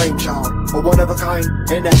 a brainchild, a one of a kind,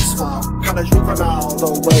 an X-File. Kinda juvenile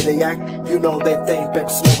the way they act. You know that they've been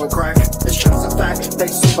smoking crack. It's just a fact, they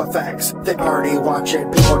super facts. They party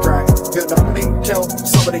watching people drag. You know me till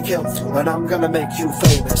somebody kills you, and I'm gonna make you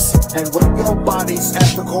famous. And when your body's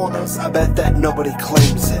at the corners, I bet that nobody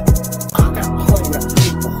claims it. I got plenty of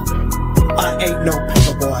people. I ain't no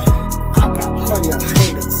paper boy. I got plenty of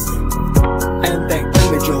haters, and they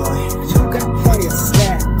bring me joy. You got plenty of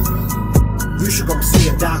staff. You should go see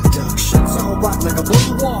a doctor. Shit's all right like a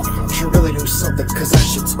blue wall. You should really do something, cause that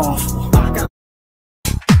shit's awful. I got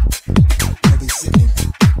Sickning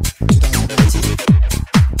 2019.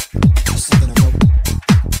 Something I wrote.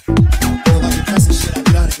 Don't like the pressing shit, I'll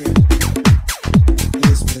get out of here. It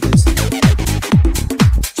is what it is. Check it out.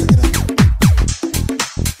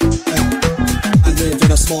 Hey, I live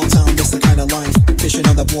in a small town, that's the kind of life. Fishing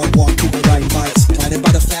on the boardwalk, people riding bikes. Blinded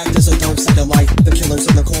by the fact there's a dope side of life. The killer's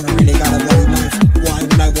in the corner and they got a bloody knife. Why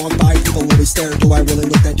when I walk by, people always stare. Do I really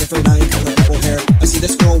look that different? I ain't got no purple hair. I see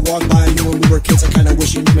this girl walk by, I knew when we were kids. I kinda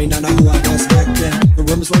wish you may not know who I was back then. The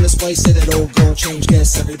rumors run this place say that old girl change.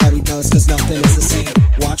 Guess everybody does, cause nothing is the same.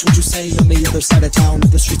 Watch what you say on the other side of town.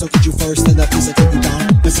 If the streets don't get you first, then that piece will take you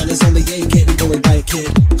down. My son is only 8, getting bullied by a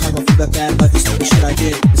kid. Karma for the bad life is the shit I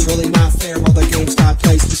did. It's really not fair, all the games got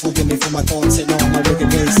placed. Please forgive me for my thoughts and all my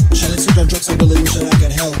wicked ways. Shedding suit on drugs, I really wish that I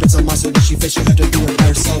could help. It's a monster that she faced, you have to do it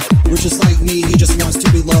by herself. We're just like me, he just wants to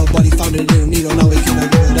be loved, but he found it in a needle, now he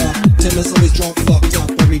cannot give it up. Tim is always drunk, fucked up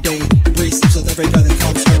every day. Bree sleeps with every guy that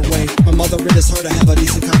comes her way. My mother it is hard to have a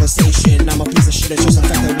decent conversation. I'm a piece of shit, it's just a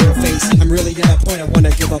fact that we're facing. I'm really at a point I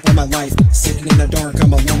wanna give up on my life. Sitting in the dark,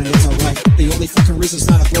 I'm alone and it's alright. The only fucking reason's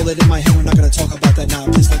not a bullet in my head. We're not gonna talk about that now,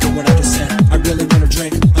 please forget what I just said. I really wanna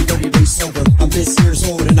drink, I'm 30 days sober. I'm this years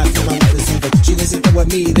old and I feel my life is over. She lays it with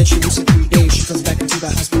me, then she moves in 3 days. She comes back into the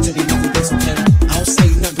house pretending everything's okay. I don't say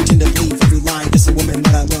nothing, pretend to believe every lie. This a woman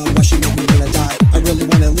that I love, why she make me wanna die? I really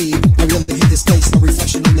wanna leave, I really hate this place. No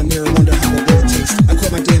reflection in the mirror, wonder how it will taste. I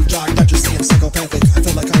quit my damn job, doctors say I'm psychopathic. I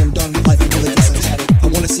feel like I am done with life, I really guess I've had it. I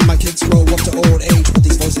wanna see my kids grow up to old age, but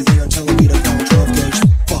these voices they are telling me to go 12 gauge.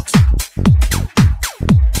 Fuck.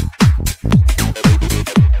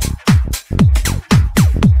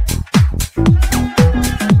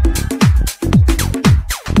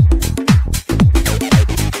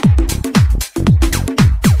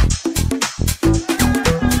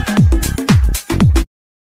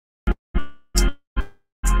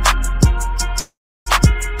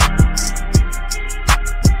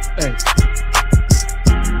 Hey,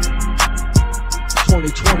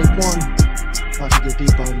 2021, about to get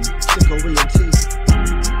deep on SicKKo ENT.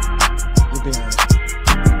 You'll be alright.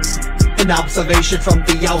 An observation from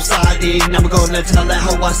the outside in, I'm gonna tell it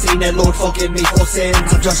how I seen it. Lord forgive me for sins,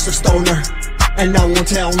 I'm just a stoner, and I won't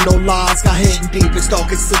tell no lies. Got hidden deep in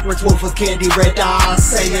darkest secrets, wolf with candy red eyes.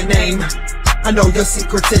 Say your name, I know your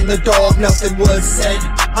secrets in the dark, nothing was said.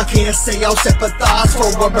 I can't say I'll sympathize for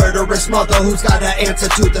a murderous mother who's got an answer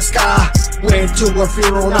to the sky. Went to her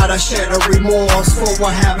funeral, not a shed of remorse for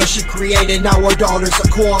what havoc she created, now her daughter's a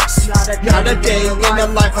corpse. Not a day in her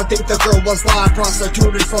life, I think the girl was live.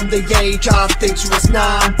 Prostituted from the age, I think she was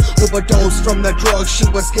 9. Overdosed from the drugs she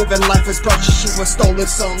was given, life is precious, she was stolen.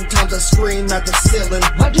 Sometimes I scream at the ceiling.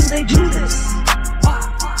 Why do they do this? Why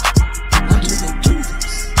do they do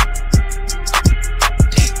this?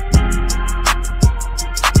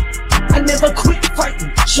 I never quit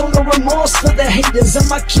fighting, show no remorse for the haters.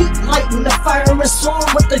 I'ma keep lighting the fire and soar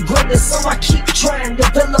with the greatest. So I keep trying to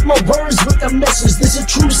develop my words with the message. This is a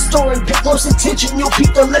true story, pay close attention, you'll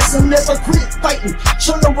peep the lesson. Never quit fighting,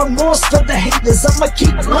 show no remorse for the haters. I'ma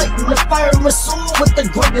keep lighting the fire and soar with the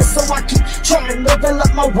greatest. So I keep trying to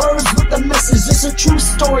develop my words with the message. It's a true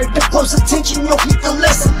story, pay close attention, you'll peep the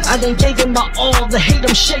lesson. I done gave it my all, the hate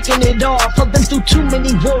I'm shaking it off. I've been through too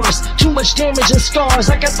many wars, too much damage and scars.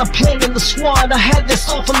 I got the plan and the squad, I had this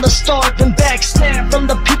all from the start. Been backstabbed from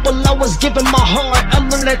the people I was giving my heart. I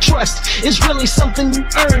learned that trust is really something you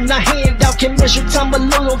earn. A handout can measure time with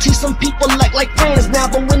loyalty. Some people act like friends now,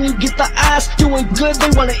 but when you get the eyes doing good, they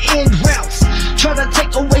wanna end routes. Try to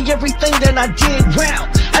take away everything that I did well.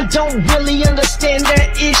 I don't really understand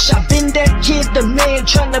that ish. I've been that kid, the man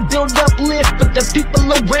trying to build uplift, but the people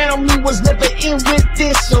around me was never in with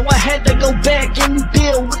this. So I had to go back and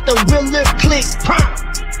rebuild with the real lip click.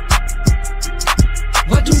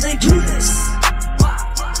 Why do they do this?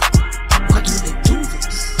 Why do they do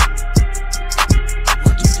this?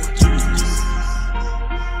 Why do they do this?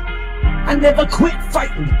 I never quit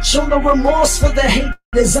fighting, show no remorse for the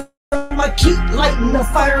haters. I keep lighting the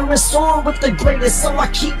fire and soar with the greatest. So I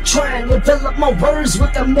keep trying to develop my words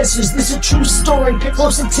with the message. This is a true story, pay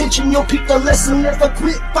close attention, you'll peep the lesson. Never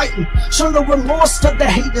quit fighting, show no remorse for the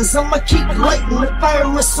haters. I'ma keep lighting the fire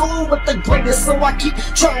and soar with the greatest. So I keep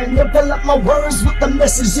trying to develop my words with the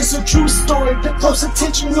message. This is a true story, pay close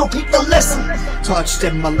attention, you'll peep the lesson. Touched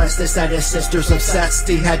and molested, said his sister's obsessed.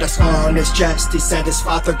 He had a scar on his chest. He said his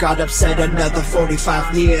father got upset. Another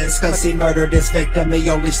 45 years, cause he murdered his victim. He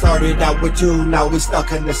only started out with 2, now he's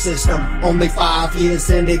stuck in the system. Only 5 years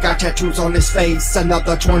in, he got tattoos on his face.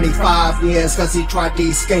 Another 25 years, cause he tried to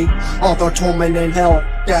escape all the torment in hell.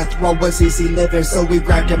 Death row was easy living, so we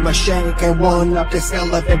grabbed him a shank and one up the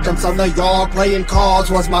scale of victims on the yard. Playing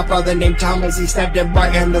cards was my brother named Thomas. He stabbed him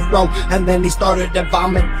right in the throat, and then he started to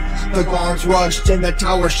vomit. The guards rushed in the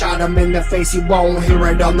tower, shot him in the face. He won't hear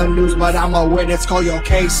it on the news, but I'm a witness, call your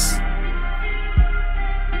case.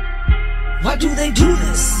 Why do they do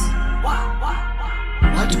this?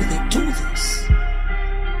 Why do they do this?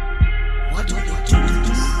 Why do they do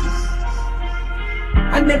this?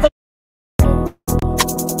 I never.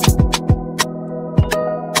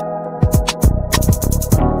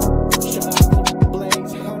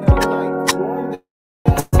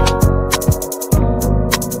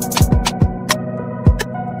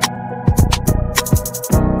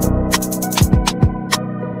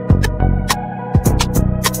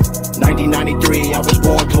 I was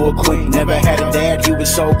born to a queen. Never had a dad, he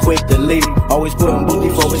was so quick to leave. Always putting booty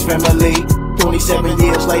for his family. 27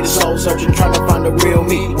 years later, soul searching, trying to find the real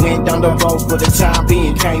me. Went down the road for the time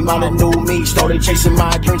being, came out a new me. Started chasing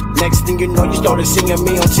my dreams. Next thing you know, you started singing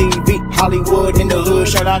me on TV. Hollywood in the hood,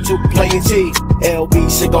 shout out to Playing T.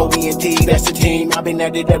 lbsickning, that's the team. I've been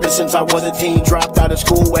at it ever since I was a teen. Dropped out of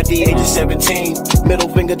school at the age of 17. Middle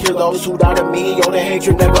finger to those who doubted me. Yo, the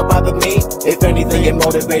hatred never bothered me. If anything, it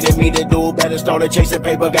motivated me to do better. Started chasing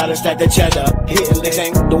paper, gotta stack the cheddar. Hitting licks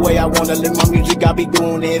ain't the way I wanna live my music. I be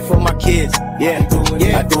doing it for my kids. Yeah,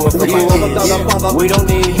 I do it for my kids. We don't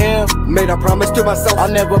need him. Made a promise to myself,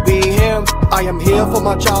 I'll never be him. I am here for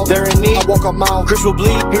my child. They're in need. I walk a mile. Chris will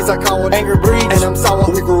bleed. He's a coward. Anger breeds. And I'm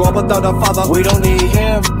sour. We grew up without a father. We don't need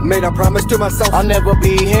him. Made a promise to myself, I'll never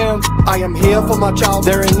be him. I am here for my child.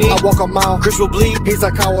 They're in need. I walk a mile. Chris will bleed. He's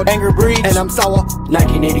a coward. Anger breeds. And I'm sour.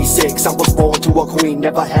 1986, I was born to a queen.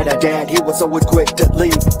 Never had a dad, he was always quick to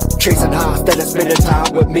leave. Chasing highs, instead of spending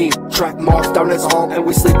time with me. Track marks down his home, and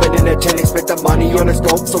we sleeping in a tent. He spent the money on his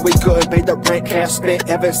dope, so we couldn't pay the rent. Cash spent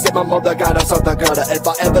ever since my mother got us out the gutter. If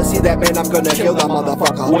I ever see that man, I'm gonna kill that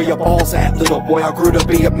motherfucker. Where your balls at, little boy? I grew to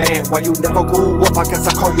be a man. Why you never grew up? I guess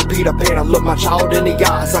I call you Peter Pan. I look my child in the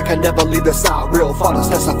eyes, I can never leave the side. Real fathers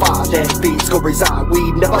testify that beats go resign.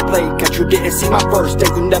 We never played, cause you didn't see my first day.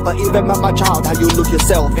 You never even met my child. How you look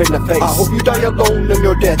yourself in the face. I hope you die alone on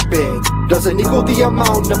your deathbed. Doesn't equal the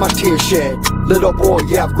amount of my tears shed. Little boy,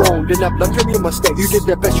 yeah, I've grown, and I've learned from your mistakes. You did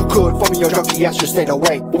the best you could for me, your junkie ass just stayed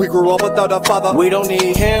away. We grew up without a father. We don't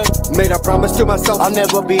need him. Made a promise to myself, I'll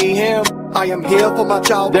never be him. I am here for my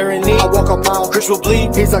child. They're in need. I walk a mile. Chris will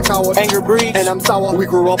bleed. He's a coward. Anger breeds. And I'm sour. We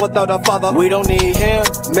grew up without a father. We don't need him.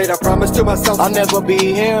 Made a promise to myself, I'll never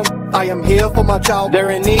be him. I am here for my child,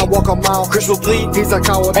 they're in need. I walk a mile, Chris will bleed, he's a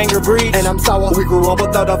coward, anger breeds, and I'm sour. We grew up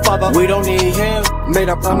without a father, we don't need him. Made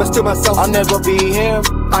a promise to myself, I'll never be him.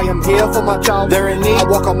 I am here for my child, they're in need. I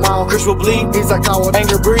walk a mile, Chris will bleed, he's a coward,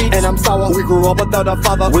 anger breeds, and I'm sour. We grew up without a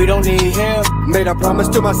father, we don't need him. Made a promise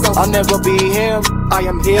to myself, I'll never be him. I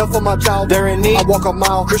am here for my child, they're in need. I walk a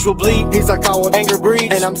mile, Chris will bleed, he's a coward, anger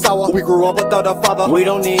breeds, and I'm sour. We grew up without a father, we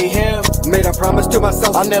don't need him. Made a promise to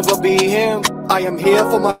myself, I'll never be him. I am here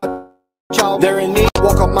for my child, they're in need. I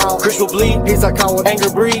walk a mile, Chris will bleed, he's a coward, anger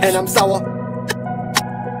breeds, and I'm sour.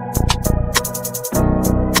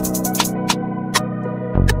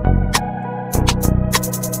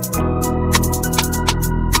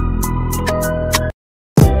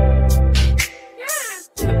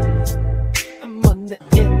 I'm on the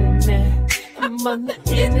internet. I'm on the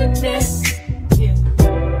internet. Yeah,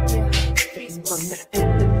 yeah. I'm on the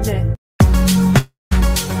internet.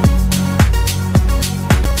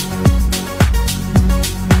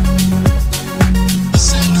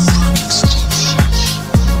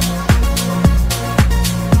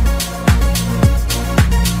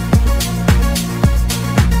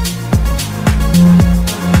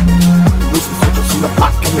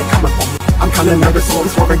 I'm kinda nervous, so I'm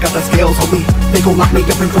swerving, got the scales on me. They gon' lock me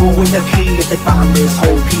up and throw away the key if they find this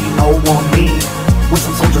whole kilo on me. With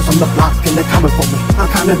some soldiers on the block and they're coming for me. I'm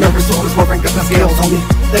kinda nervous, so I'm swerving, got the scales on me.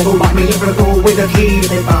 They gon' lock me up and throw away the key if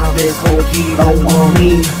they find this whole kilo on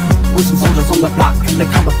me. With some soldiers on the block and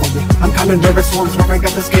they're coming for me. I'm kinda nervous, so I'm swerving,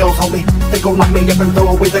 got the scales on me. They gon' lock me up and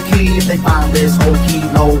throw away the key if they find this whole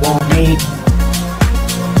kilo on me.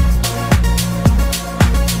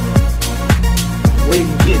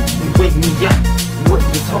 Wake me up, work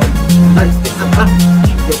this home. Life is about,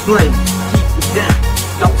 keep the flame, keep it down.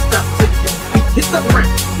 Don't stop till your feet hit the ground.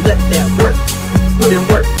 Let that work, put in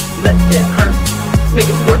work, let that hurt, make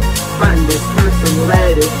it work. Find this person,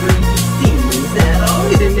 let it free. Demons that are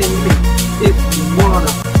hidden in me. If you wanna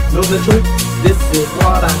know the truth, this is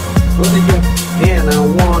what I wanna do. And I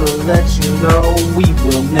wanna let you know we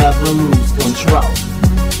will never lose control.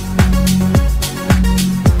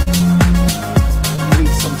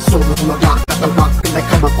 Soldiers on the block, got the rock, and they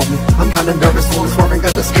coming for me. I'm kinda nervous, so I'm swerving,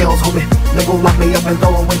 got the scales on me. They gon' lock me up and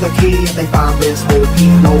throw away the key if they find this whole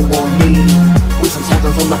kilo on me. With some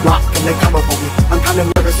soldiers on the block, and they coming for me. I'm kinda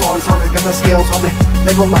nervous, so I'm swerving, got the scales on me.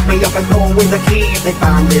 They gon' lock me up and throw away the key if they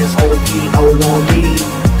find this whole kilo on me.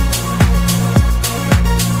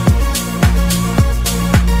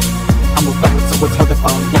 I'm a felon, so it's hard to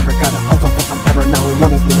find. Never got a hold on, I'm paranoid,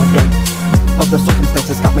 wanna do again. But the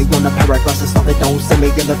circumstances got me on the paralysis, so they don't see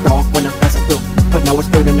me in the dark when I'm passing through. But now it's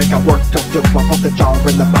burning, I got work to do. I broke the jar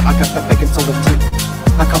in the bar, I got the baking soda too.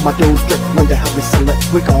 I call my dudes strict when the hell we sell it.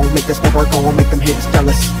 We gon' make this one, we're gon' make them haters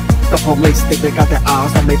jealous. The police think they got their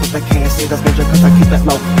eyes on me, but they can't see this major cause I keep it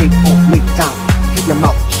low. Keep on me down, keep your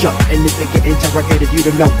mouth shut. And if they get interrogated, you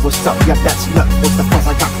don't know what's up. Yeah, that's nut. What's the fuss?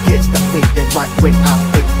 I got kids that think they right when I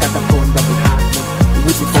think that I'm going right behind me.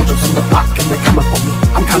 With some soldiers on the block and they're coming for me.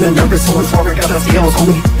 I'm kinda nervous, so I'm swerving, got the scales on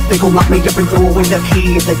me. They gon' lock me up and throw away the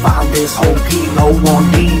key if they find this whole kilo on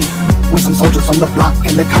me. With some soldiers on the block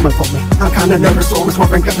and they're coming for me. I'm kinda nervous, so I'm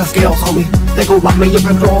swerving, got the scales on me. They gon' lock me up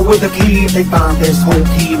and throw away the key if they find this whole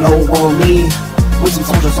kilo on me. With some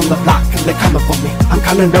soldiers on the block and they're coming for me. I'm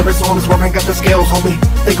kinda nervous, so I'm swerving, got the scales on me.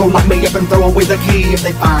 They gon' lock me up and throw away the key if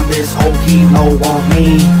they find this whole kilo on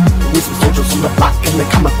me. With some soldiers on the block and they're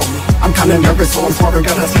coming for me. I'm kinda nervous, so I'm swerving,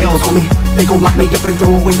 got the scales on me. They gon' lock me up and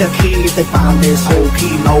throw away the key if they find this whole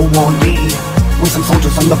kilo on me. With some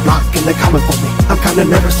soldiers on the block and they're coming for me. I'm kinda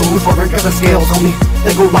nervous, so I'm swerving, got the scales on me.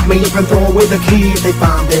 They gon' lock me up and throw away the key if they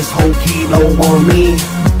find this whole kilo on me.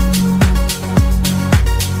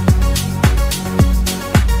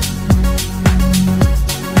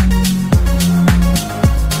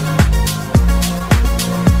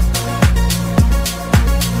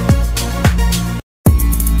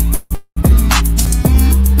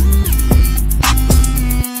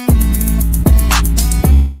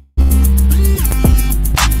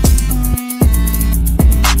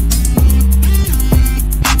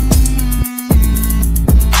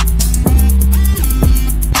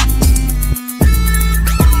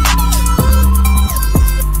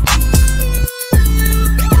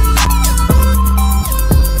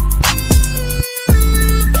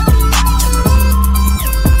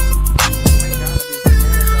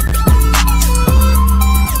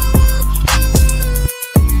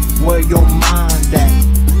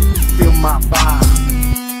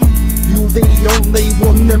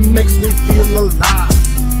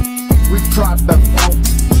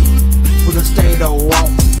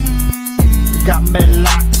 Got me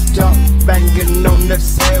locked up, banging on the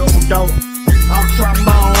cell door. I'll try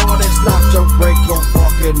my hardest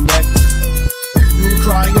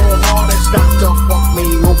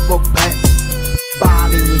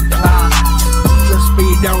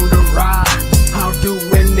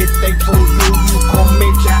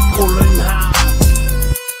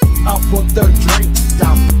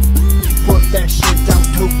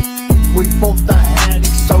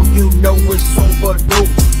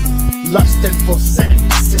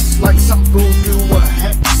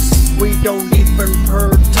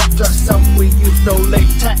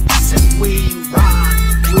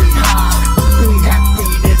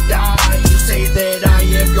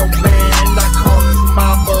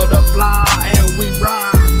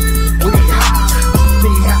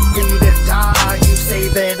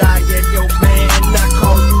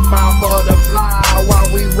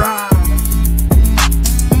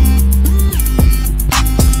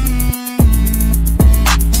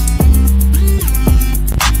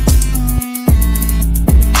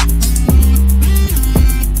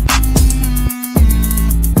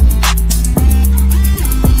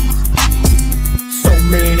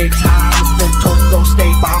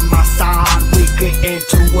stay by my side. We get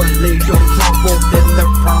into a little trouble, then the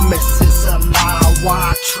promise is a lie.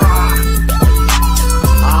 Why try?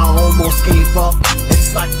 I almost gave up.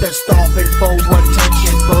 It's like they're starving for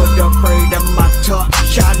attention, but afraid of my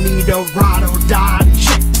touch. I need a ride or die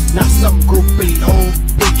chick, not some groupie old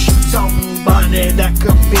bitch. Somebody that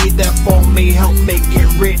could be there for me, help me get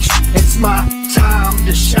rich. It's my time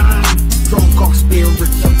to shine, drunk off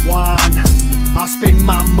spirits of wine. I'll spend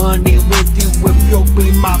my money with you if you'll be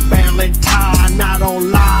my Valentine. I don't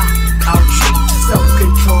lie, I'll cheat,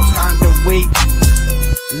 self-control's kinda weak.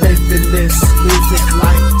 Living this music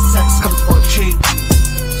life, sex comes for cheap.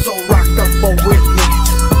 So rock the boat with me,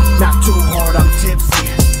 not too hard, I'm tipsy.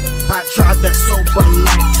 I tried that sober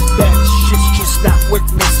life, that shit's just not with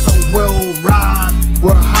me. So we'll ride,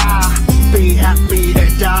 we're high, be happy to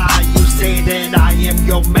die. You say that I am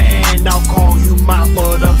your man, I'll call you my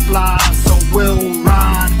butterfly. So we'll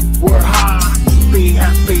ride, we're high, be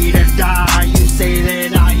happy to die. You say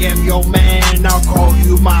that I am your man, I'll call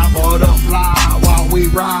you my butterfly while we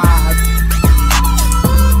ride.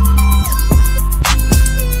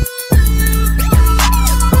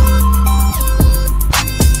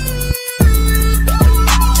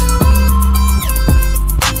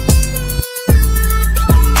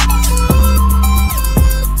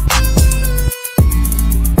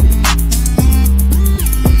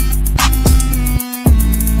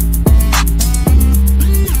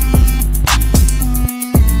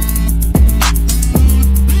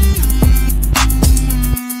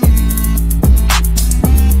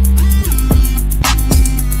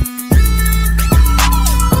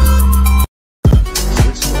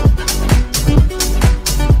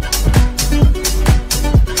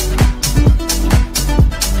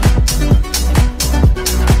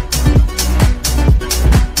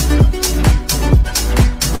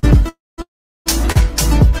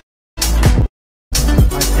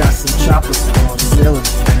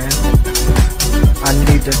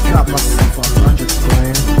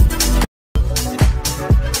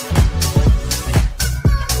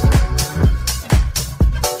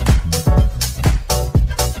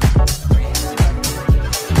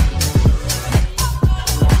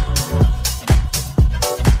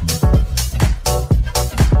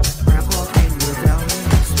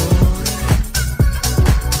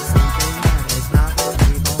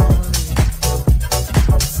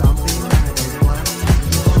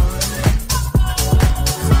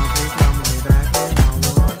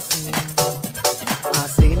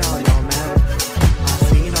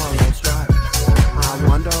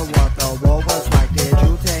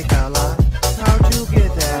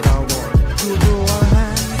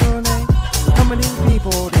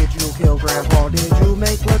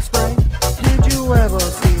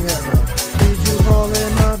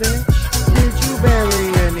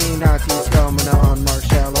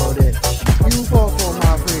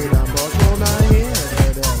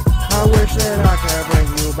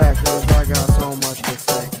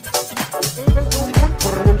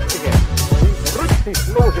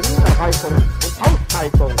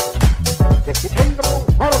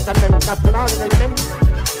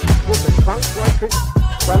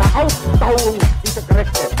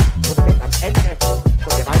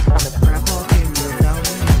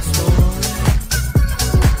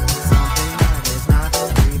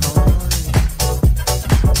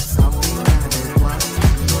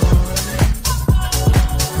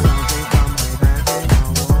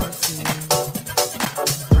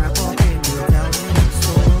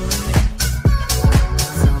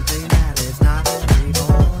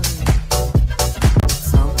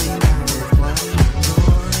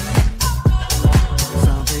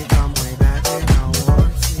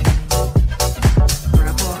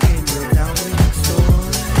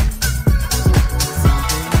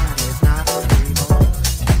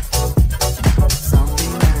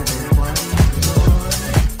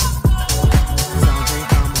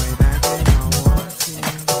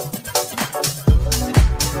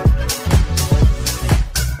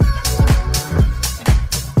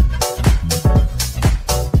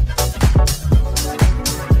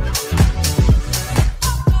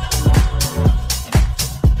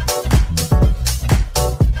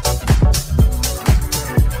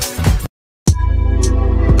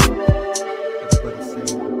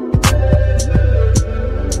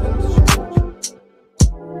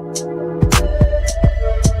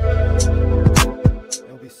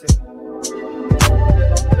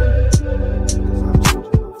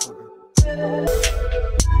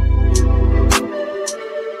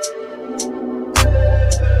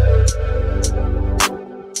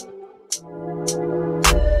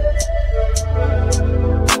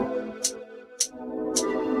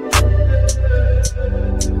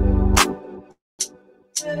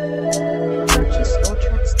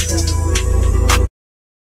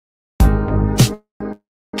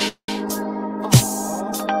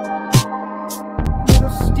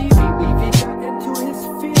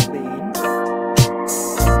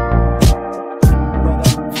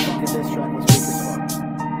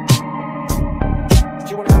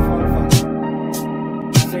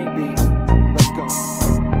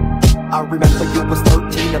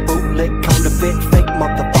 counterfeit, fake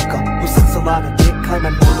motherfucker who sucks a lot of dick,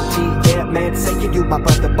 claiming loyalty. Yeah, man, saying you my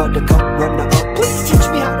brother, buttercup, runner up. Please teach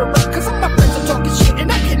me how to rap, cause all my friends are talking shit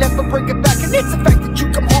and I can never bring it back. And it's the fact that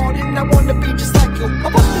you come hard and I wanna be just like you. I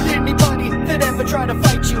busted anybody that ever try to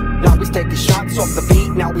fight you. Now he's taking shots off the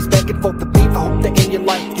beat, now he's begging for the beef. I hope that in your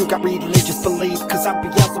life you got religious belief, cause I'm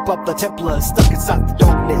Beelzebub the Templar, stuck inside the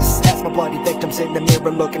darkness. As my bloody victims in the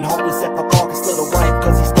mirror looking heartless at my August little wife,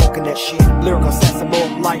 cause he's talking that shit. Lyrical assassin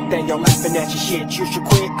more like that, you're laughing at your shit. You should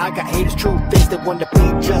quit, I got haters, true things that want to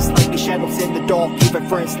be just like the shadows in the dark. Even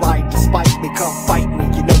friends like, despite me, come fight me,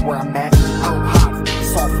 you know where I'm at. I'm hot,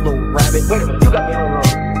 soft little rabbit. Wait a minute, you got me all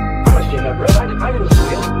wrong. How much do you have, Red? I didn't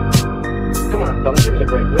see it. Come on, fellas, give me a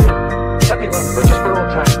break, will you? Let me run for just for old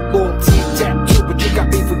time. Loyalty, tattoo, but you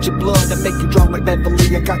got beef with your blood that make you drunk like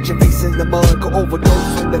Beverly. I got your face in the mud, go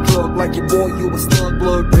overdose on the drug like your boy, you a slug.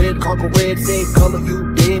 Blood red, cargo red, same color,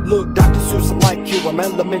 you dead. Look, Dr. Seuss, I'm like you, I'm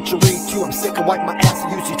elementary too. I'm sick of wipe my ass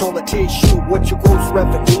and use your toilet tissue. What's your gross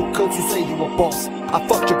revenue? Cause you say you a boss. I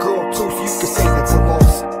fucked your girl too, so you can say that's a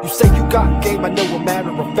loss. You say you got game, I know a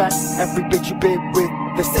matter of fact. Every bitch you been with,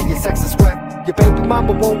 they say your sex is wet. Your baby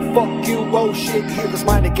mama won't fuck you, oh shit, here is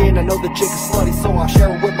mine again. I know the chick is slutty, so I'll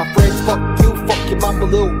share it with my friends. Fuck you, fuck your mama,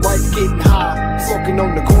 little wife getting high. Smoking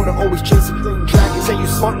on the corner, always chasing green dragons. Say you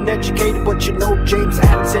smart and educated, but you know James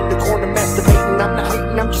Adams in the corner masturbating. I'm not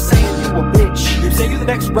hating, I'm just saying you a bitch. You say you the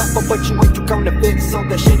next rapper, but you ain't too counterfeit. So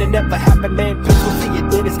that shit'll never happen, man. Please go see your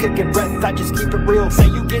dentist kicking breath, I just keep it real. Say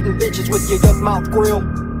you getting bitches with your dumb mouth grill.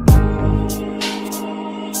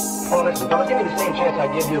 Oh, listen, fella, give me the same chance I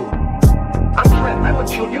give you. I'm Trent, I would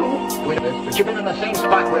shoot you. Wait a minute, but you've been in the same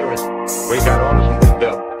spot we're in. We got orders from the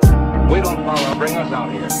bill. We don't follow, bring us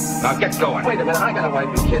out here. Now get going. Wait a minute, I got a wife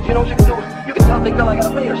and kids. You know what you can do? You can tell Big Bill I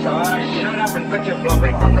gotta pay or something. Shut up and quit your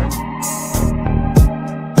blubbering.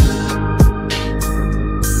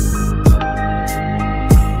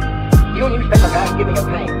 You newspaper guys give me a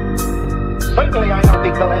pain. Certainly I know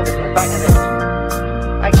Big Bill Anderson is back in this.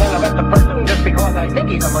 I can't arrest a person just because I think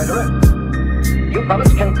he's a murderer. You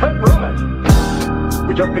fellas can print rumors.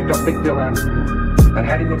 We just picked up Big Bill Anderson and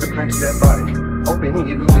had him with the Trent's dead body, hoping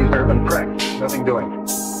he'd lose his nerve and crack. Nothing doing.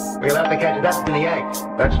 We'll have to catch that in the act.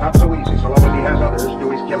 That's not so easy, so long as he has others do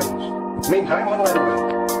his killings. Meantime, what'll I do?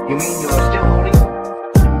 You mean you're still holding him?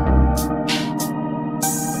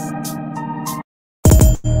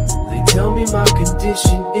 They tell me my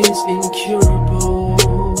condition is incurable.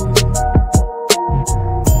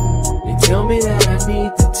 They tell me that I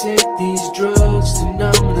need to take these drugs to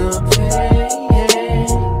numb the pain.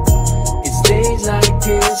 It's days like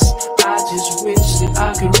this, I just wish that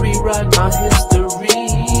I could rewrite my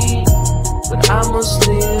history, but I must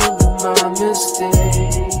live with my mistakes.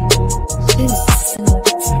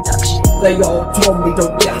 They all told me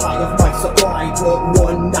don't get high of my supply, but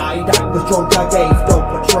one night I was drunk, I gave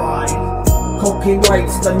dope a try. Cocaine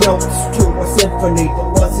writes the notes to a symphony,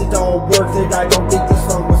 but was it all worth it? I don't think this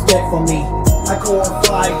song was meant for me. I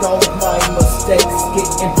glorified all of my mistakes,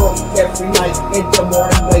 getting broke every night in the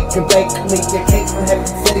morning, wake and bake me a cake from heaven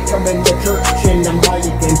city, come in the church and I'm high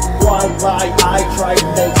again. Why lie? I try to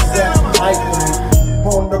make that my way.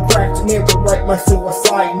 On the cracked mirror, write my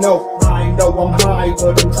suicide note. I know I'm high,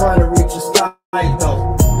 but I'm trying to reach the sky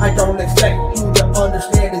though. I don't expect you to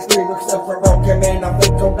understand these lyrics of a broken man. I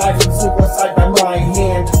think I'll die from suicide by my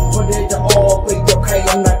hand, but it'll all be okay,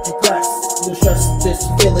 I'm not depressed. It's just this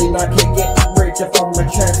feeling I can't get rid of on my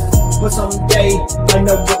chest. But someday, I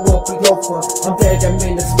know it will be over. I'm dead, I'm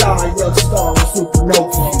in the sky, a star, a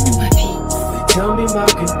supernova. They tell me my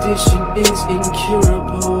condition is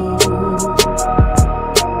incurable.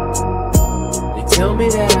 They tell me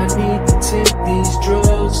that I need to take these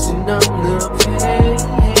drugs to numb the pain.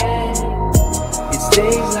 It's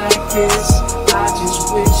days like this, I just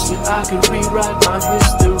wish that I could rewrite my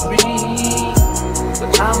history,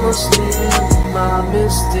 but I must live with my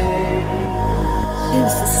mistakes.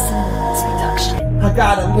 I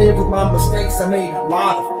gotta live with my mistakes, I made a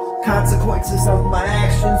lot of consequences of my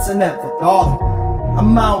actions I never thought of.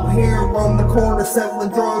 I'm out here on the corner selling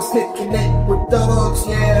drugs, kicking it with thugs,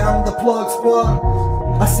 yeah, I'm the plug spud.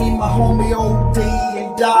 I see my homie OD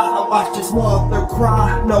and die, I watch his mother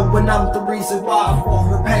cry, knowing I'm the reason why. For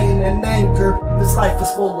her pain and anger, this life is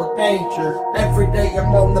full of danger. Every day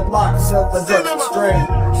I'm on the block selling drugs to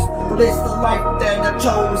strangers, but it's the life that I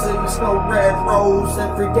chose, and it's no red rose.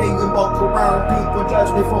 Every day I walk around, people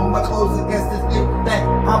judge me for my clothes. Against this thing that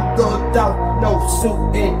I'm thugged out, no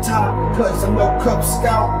suit and tie, cause I'm no Cub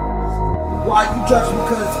Scout. Why you judge me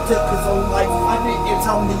cause he took his own life? I didn't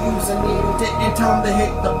tell him to use a needle, didn't tell him to hit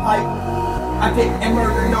the pipe. I didn't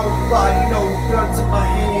murder nobody, no guns in my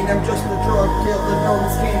hand. I'm just a drug dealer, no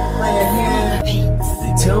one's can't play a hand.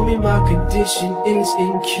 They tell me my condition is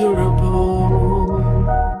incurable.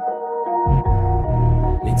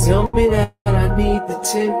 They tell me that I need to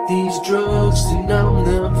take these drugs to numb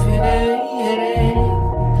the pain.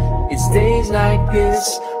 It's days like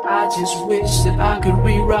this, I just wish that I could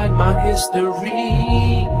rewrite my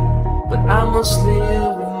history, but I must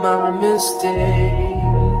live with my mistakes.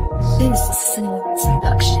 This is Tomorrow's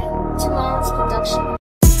production. Tomorrow's production.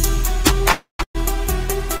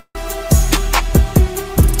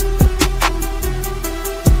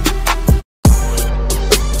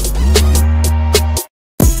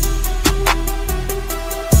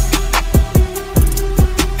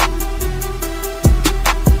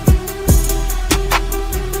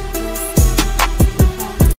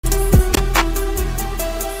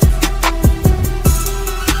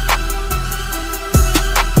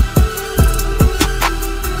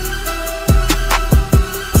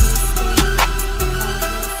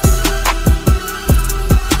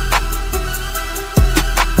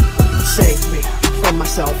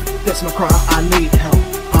 That's my cry, I need help.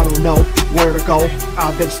 I don't know where to go.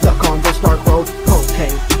 I've been stuck on this dark road.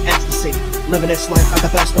 Cocaine, ecstasy, living this life at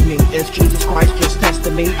the best of me. Is Jesus Christ just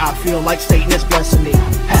testing me? I feel like Satan is blessing me.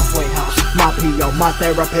 Halfway house, my P.O., my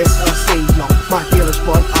therapist, a CEO. My dealer's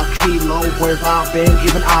bought a kilo. Where have I been?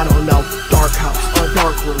 Even I don't know. Dark house, a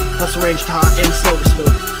dark room, a syringe tie in silver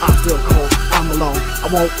spoon. I feel cold, I'm alone. I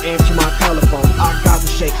won't answer my telephone. I got the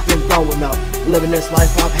shakes, been growing up. Living this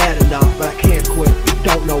life, I've had enough, but I can't quit.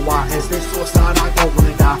 Don't know why. Is this suicide? I don't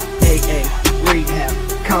wanna die. AA, rehab,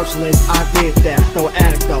 counseling, I did that. No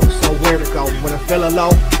anecdotes, so where to go? When I'm feeling low,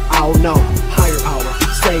 I don't know. Higher power,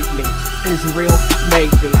 save me. Is it real?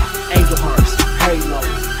 Maybe. Angel hearts, halo,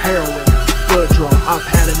 heroin, good drug. I've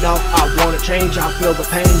had enough, I wanna change. I feel the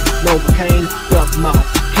pain, Novocaine, duck mouth.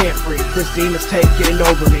 Can't breathe, this demon's taking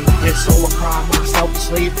over me. And so I cry myself to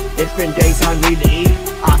sleep. It's been days I need to eat.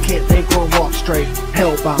 I can't think or walk straight.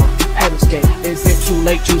 Hellbound, heaven's gate. Is it too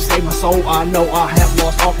late to save my soul? I know I have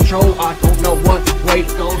lost all control. I don't know what way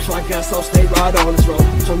to go, so I guess I'll stay right on this road.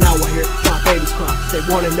 So now I hear my babies cry. They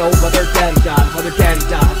wanna know whether daddy died, whether daddy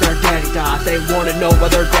died, their daddy died. They wanna know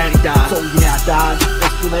whether daddy died. So yeah, I died.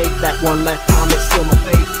 It's too late. That one last time it's still my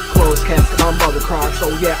fate. Closed casket, my mother cried.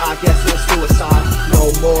 So yeah, I guess it's suicide.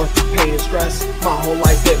 No more pain and stress. My whole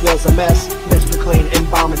life it was a mess. Mr. Clean,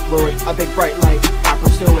 embalming fluid, a big bright light. I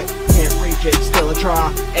pursue it, can't reach it, still a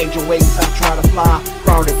try. Angel wings, I try to fly.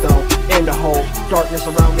 Grounded though, in the hole. Darkness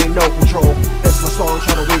around me, no control. It's my song,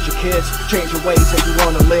 try to reach your kids. Change your ways if you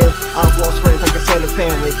wanna live. I've lost friends, like I said, and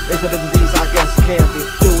family. Is it a disease? I guess it can be.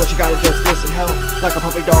 Do what you gotta, just listen, help. Like a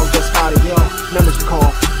puppy dog, just gotta yell. Numbers to call,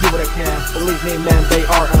 do what I can. Believe me, man, they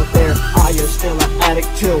are out there. I am still an addict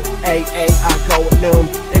too. AA, I go at noon.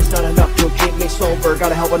 It's not enough to keep me sober.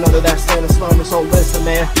 Gotta help another that's in a slumber. So listen,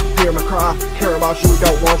 man, hear my cry. Care about you,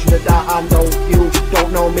 don't want you to die. I know you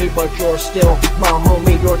don't know me, but you're still my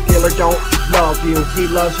homie. Your dealer don't love you. He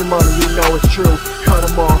loves your money, you know it's true. Cut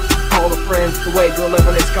him off, call a friend. The way you're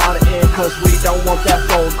living, it's gotta end. Cause we don't want that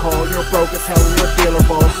phone call. You're broke as hell and you're dealer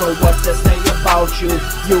ball. So what's to say about you?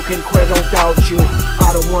 You can quit, don't doubt you.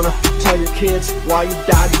 I don't wanna tell your kids why you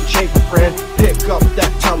died. You shake a friend, pick up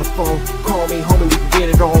that telephone. Call me, homie, we can get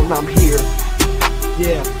it on. I'm here.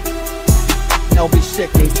 Yeah.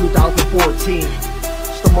 lbsickning 2014.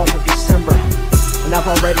 It's the month of December, and I've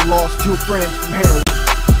already lost 2 friends from heroin.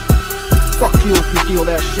 Fuck you if you deal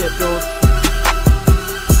that shit, dude.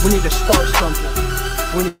 We need to start something.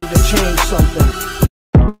 We need to change something.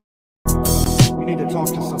 We need to talk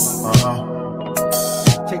to someone.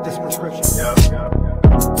 Take this prescription.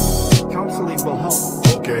 Counseling will help.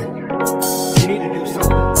 Okay. You need to do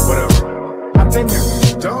something. Whatever. I've been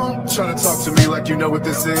there. Don't try to talk to me like you know what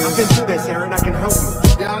this is. I've been through this, Aaron. I can help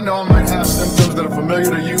you. Yeah, I know I might have symptoms that are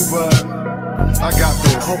familiar to you, but I got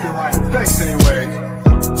this. I hope you're right. Thanks anyway.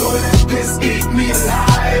 Lord, let this eat me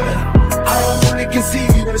alive. I only can see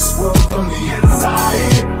this world from the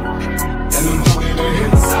inside. And I'm on the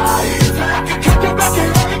inside. I can kick it back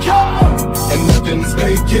and let it come. And nothing's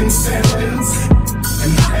making sense.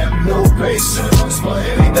 And I have no patience for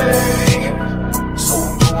anything. So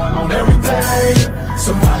I'm going on everything.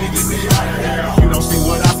 Somebody get me out of here. You don't see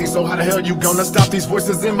what I see, so how the hell hell you gonna stop these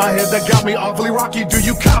voices in my head that got me awfully rocky? Do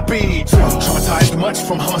you copy? Traumatized much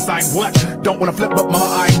from homicide, what? Don't wanna flip, but mama,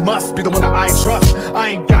 I must be the one that I trust. I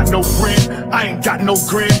ain't got no friend, I ain't got no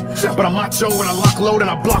grin, but I'm macho and I lock load and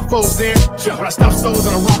I block foes in. When I stop souls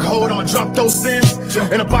in a rock hold, I'ma drop those sins.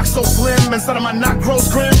 In a box so slim, inside of my knot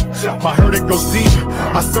grows grim. My hurt, it goes deep,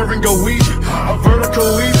 my servant go weep. A vertical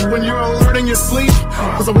leap when you're alert in your sleep.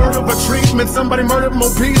 Was a word of a treatment, somebody murdered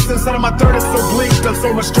more peace. Inside of my third, it's so bleak, done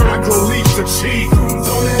so much dirt, I grow leaves to cheat.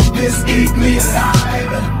 Don't let this eat me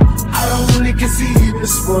alive. I only can see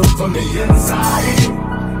this world from the inside,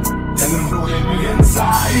 and I'm rooting the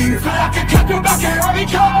inside. Feel like a captain back at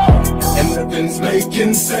honeycomb, and nothing's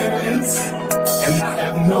making sense, and I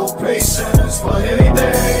have no patience for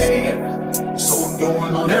anything, so I'm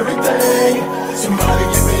going on everything. Somebody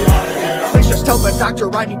get me out of here. Please just tell the doctor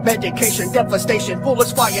I need medication. Devastation,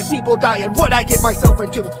 bullets flying, people dying. What I get myself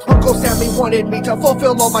into? Uncle Sammy wanted me to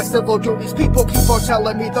fulfill all my civil duties. People keep on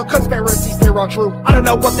telling me the conspiracies, they're all true. I don't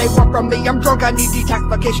know what they want from me. I'm drunk, I need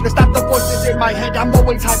detoxification to stop the voices in my head. I'm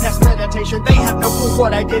always high past meditation. They have no clue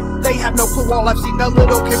what I did. They have no clue all I've seen. The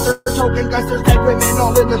little kids are token guys, there's dead women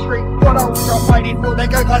all in the street. What are we all fighting for? They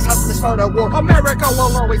got glass houses to start a war. America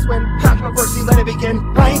will always win. Controversy, let it begin.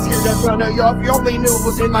 I ain't scared of running you off. You only knew what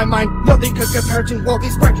was in my mind. Nothing could compare to all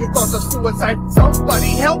these breaking thoughts of suicide.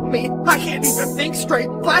 Somebody help me, I can't even think straight.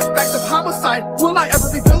 Flashbacks of homicide, will I ever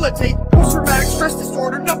rehabilitate? Post-traumatic stress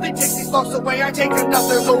disorder, nothing takes these thoughts away. I take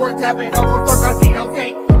another lower tablet, I'll fuck, I think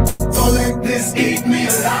okay. Don't let this eat me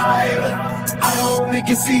alive. I only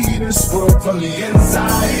can see this world from the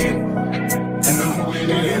inside, and I'm rooting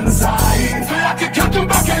the inside. Feel like a captain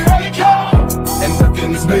back at honeycomb, and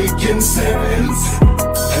nothing's making sense,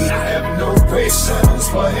 and I have no patience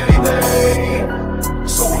for anything,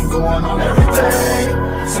 so I'm going on everything.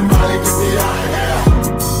 Somebody get me out of here.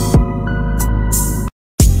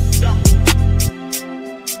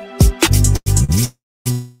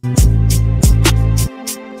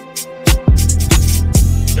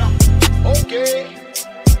 Okay,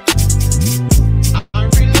 I'm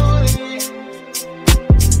reloading.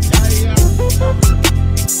 Yeah.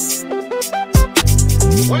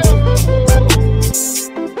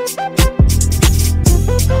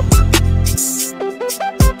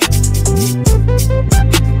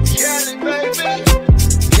 Kelly, baby.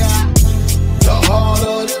 Yeah. The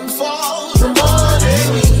harder them falls, the more they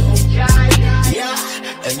need.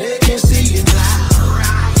 Yeah, and they can see it now.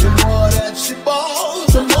 The more that you ball,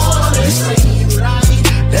 the more they see. Right?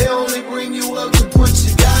 They only bring you up to put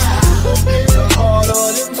you down. The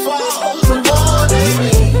harder them falls, the more they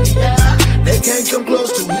need. Yeah, they can't come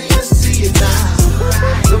close to me to see it now.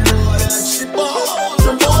 The more that you ball,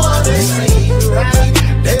 the more they see. Right?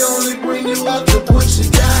 They only bring you up to put you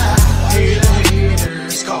down.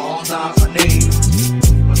 Haters call out my name,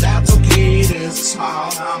 but that's okay, there's a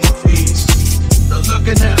smile on my face. The look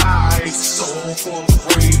in their eyes, so full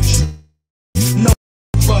of rage. No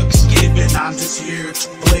fucks given, I'm just here to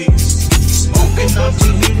blaze. Smoking up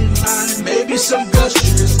to heated line, maybe some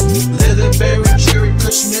gushers. Leatherberry, cherry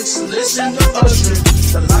kush mix, listen to Usher.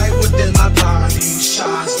 The light within my body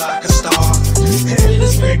shines like a star. Head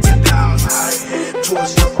is breaking down, I head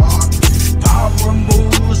towards the bar. Power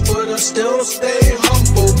moves, but I still stay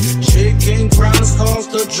humble. Shaking grounds cause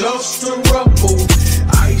the just to rumble.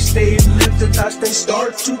 I stay lifted as they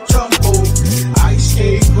start to tumble. I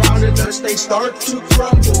stay grounded as they start to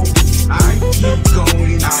crumble. I keep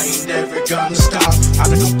going, I ain't never gonna stop. I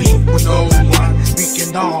don't compete with no one, we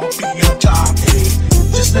can all be on top. Hey,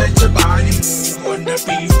 just let your body move when the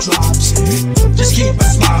beat drops. Hey, just keep a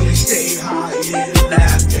smiling, stay high and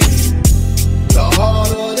laughing. The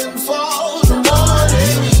harder them falls, the more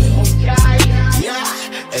they need.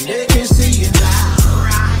 Yeah, and they can see it now.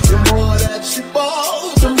 The more that you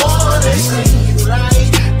ball, the more they see.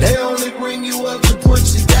 Right? They only bring you up to put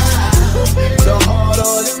you down. The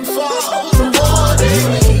harder them falls, the more they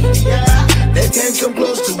need. Yeah, they can't come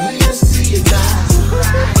close to me to see it now.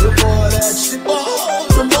 The more that you ball,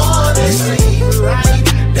 the more they see. Right?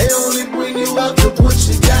 They only bring you up to put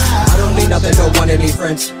you down. I don't need nothing, don't want any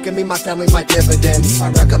friends. Give me my family, my dividends. I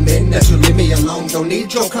recommend that you leave me alone. Don't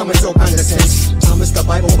need your comments or condescends. Thomas, the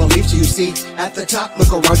Bible believes you see. At the top,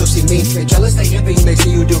 look around, you'll see me. They jealous, they envy, they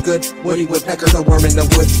see you do good. Woody Woodpecker, the worm in the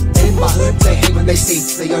wood. In my hood, they hate when they see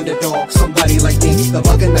the underdog, somebody like me. The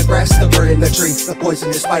bug in the grass, the bird in the tree. The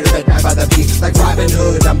poisonous spider that died by the bee. Like Robin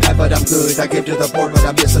Hood, I'm bad but I'm good. I get to the board but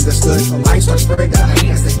I'm misunderstood. The line starts spreading, the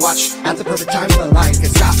hyenas they watch. At the perfect time, the line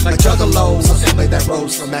gets stopped. Like Juggalo, so simply that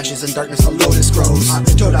rose from ashes and darkness, a lotus grows. I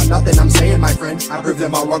told out nothing, I'm saying, my friend. I proved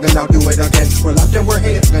them all wrong and I'll do it again. We're loved and we're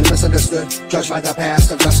hated and misunderstood. Judged by the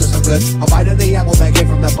past, of justice of good. A bite of the apple that came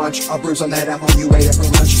from the bunch. A bruise on that apple, you ate it for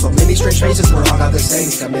lunch. So many strange faces, we're all not the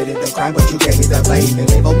same. Committed the crime, but you gave me the blame. They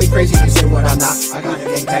labeled me crazy, they say what I'm not. I got a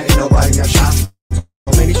gang tag and nobody got shot.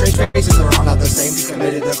 So many strange faces are all not the same.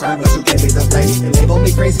 Committed the crime, but you gave me the blame. They label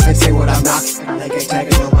me crazy, they say what I'm not. I got a gang tag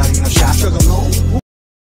and nobody got shot. Sugar low.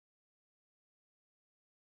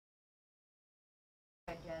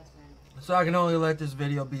 So I can only let this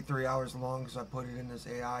video be 3 hours long because I put it in this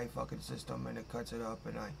AI fucking system and it cuts it up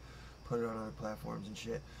and I put it on other platforms and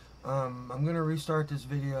shit. I'm gonna restart this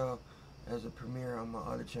video as a premiere on my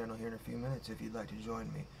other channel here in a few minutes if you'd like to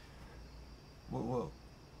join me. Whoa, whoa.